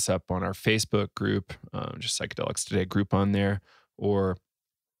can hit us up on our Facebook group, just Psychedelics Today group on there, or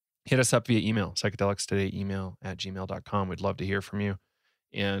hit us up via email, psychedelicstodayemail@gmail.com. We'd love to hear from you.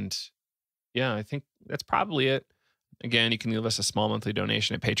 And yeah, I think that's probably it. Again, you can leave us a small monthly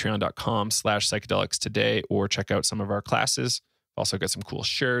donation at patreon.com/psychedelicstoday, or check out some of our classes. Also got some cool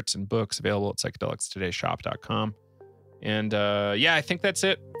shirts and books available at psychedelicstodayshop.com. And yeah, I think that's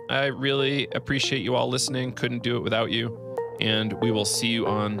it. I really appreciate you all listening. Couldn't do it without you. And we will see you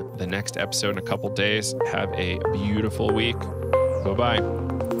on the next episode in a couple days. Have a beautiful week. Bye-bye.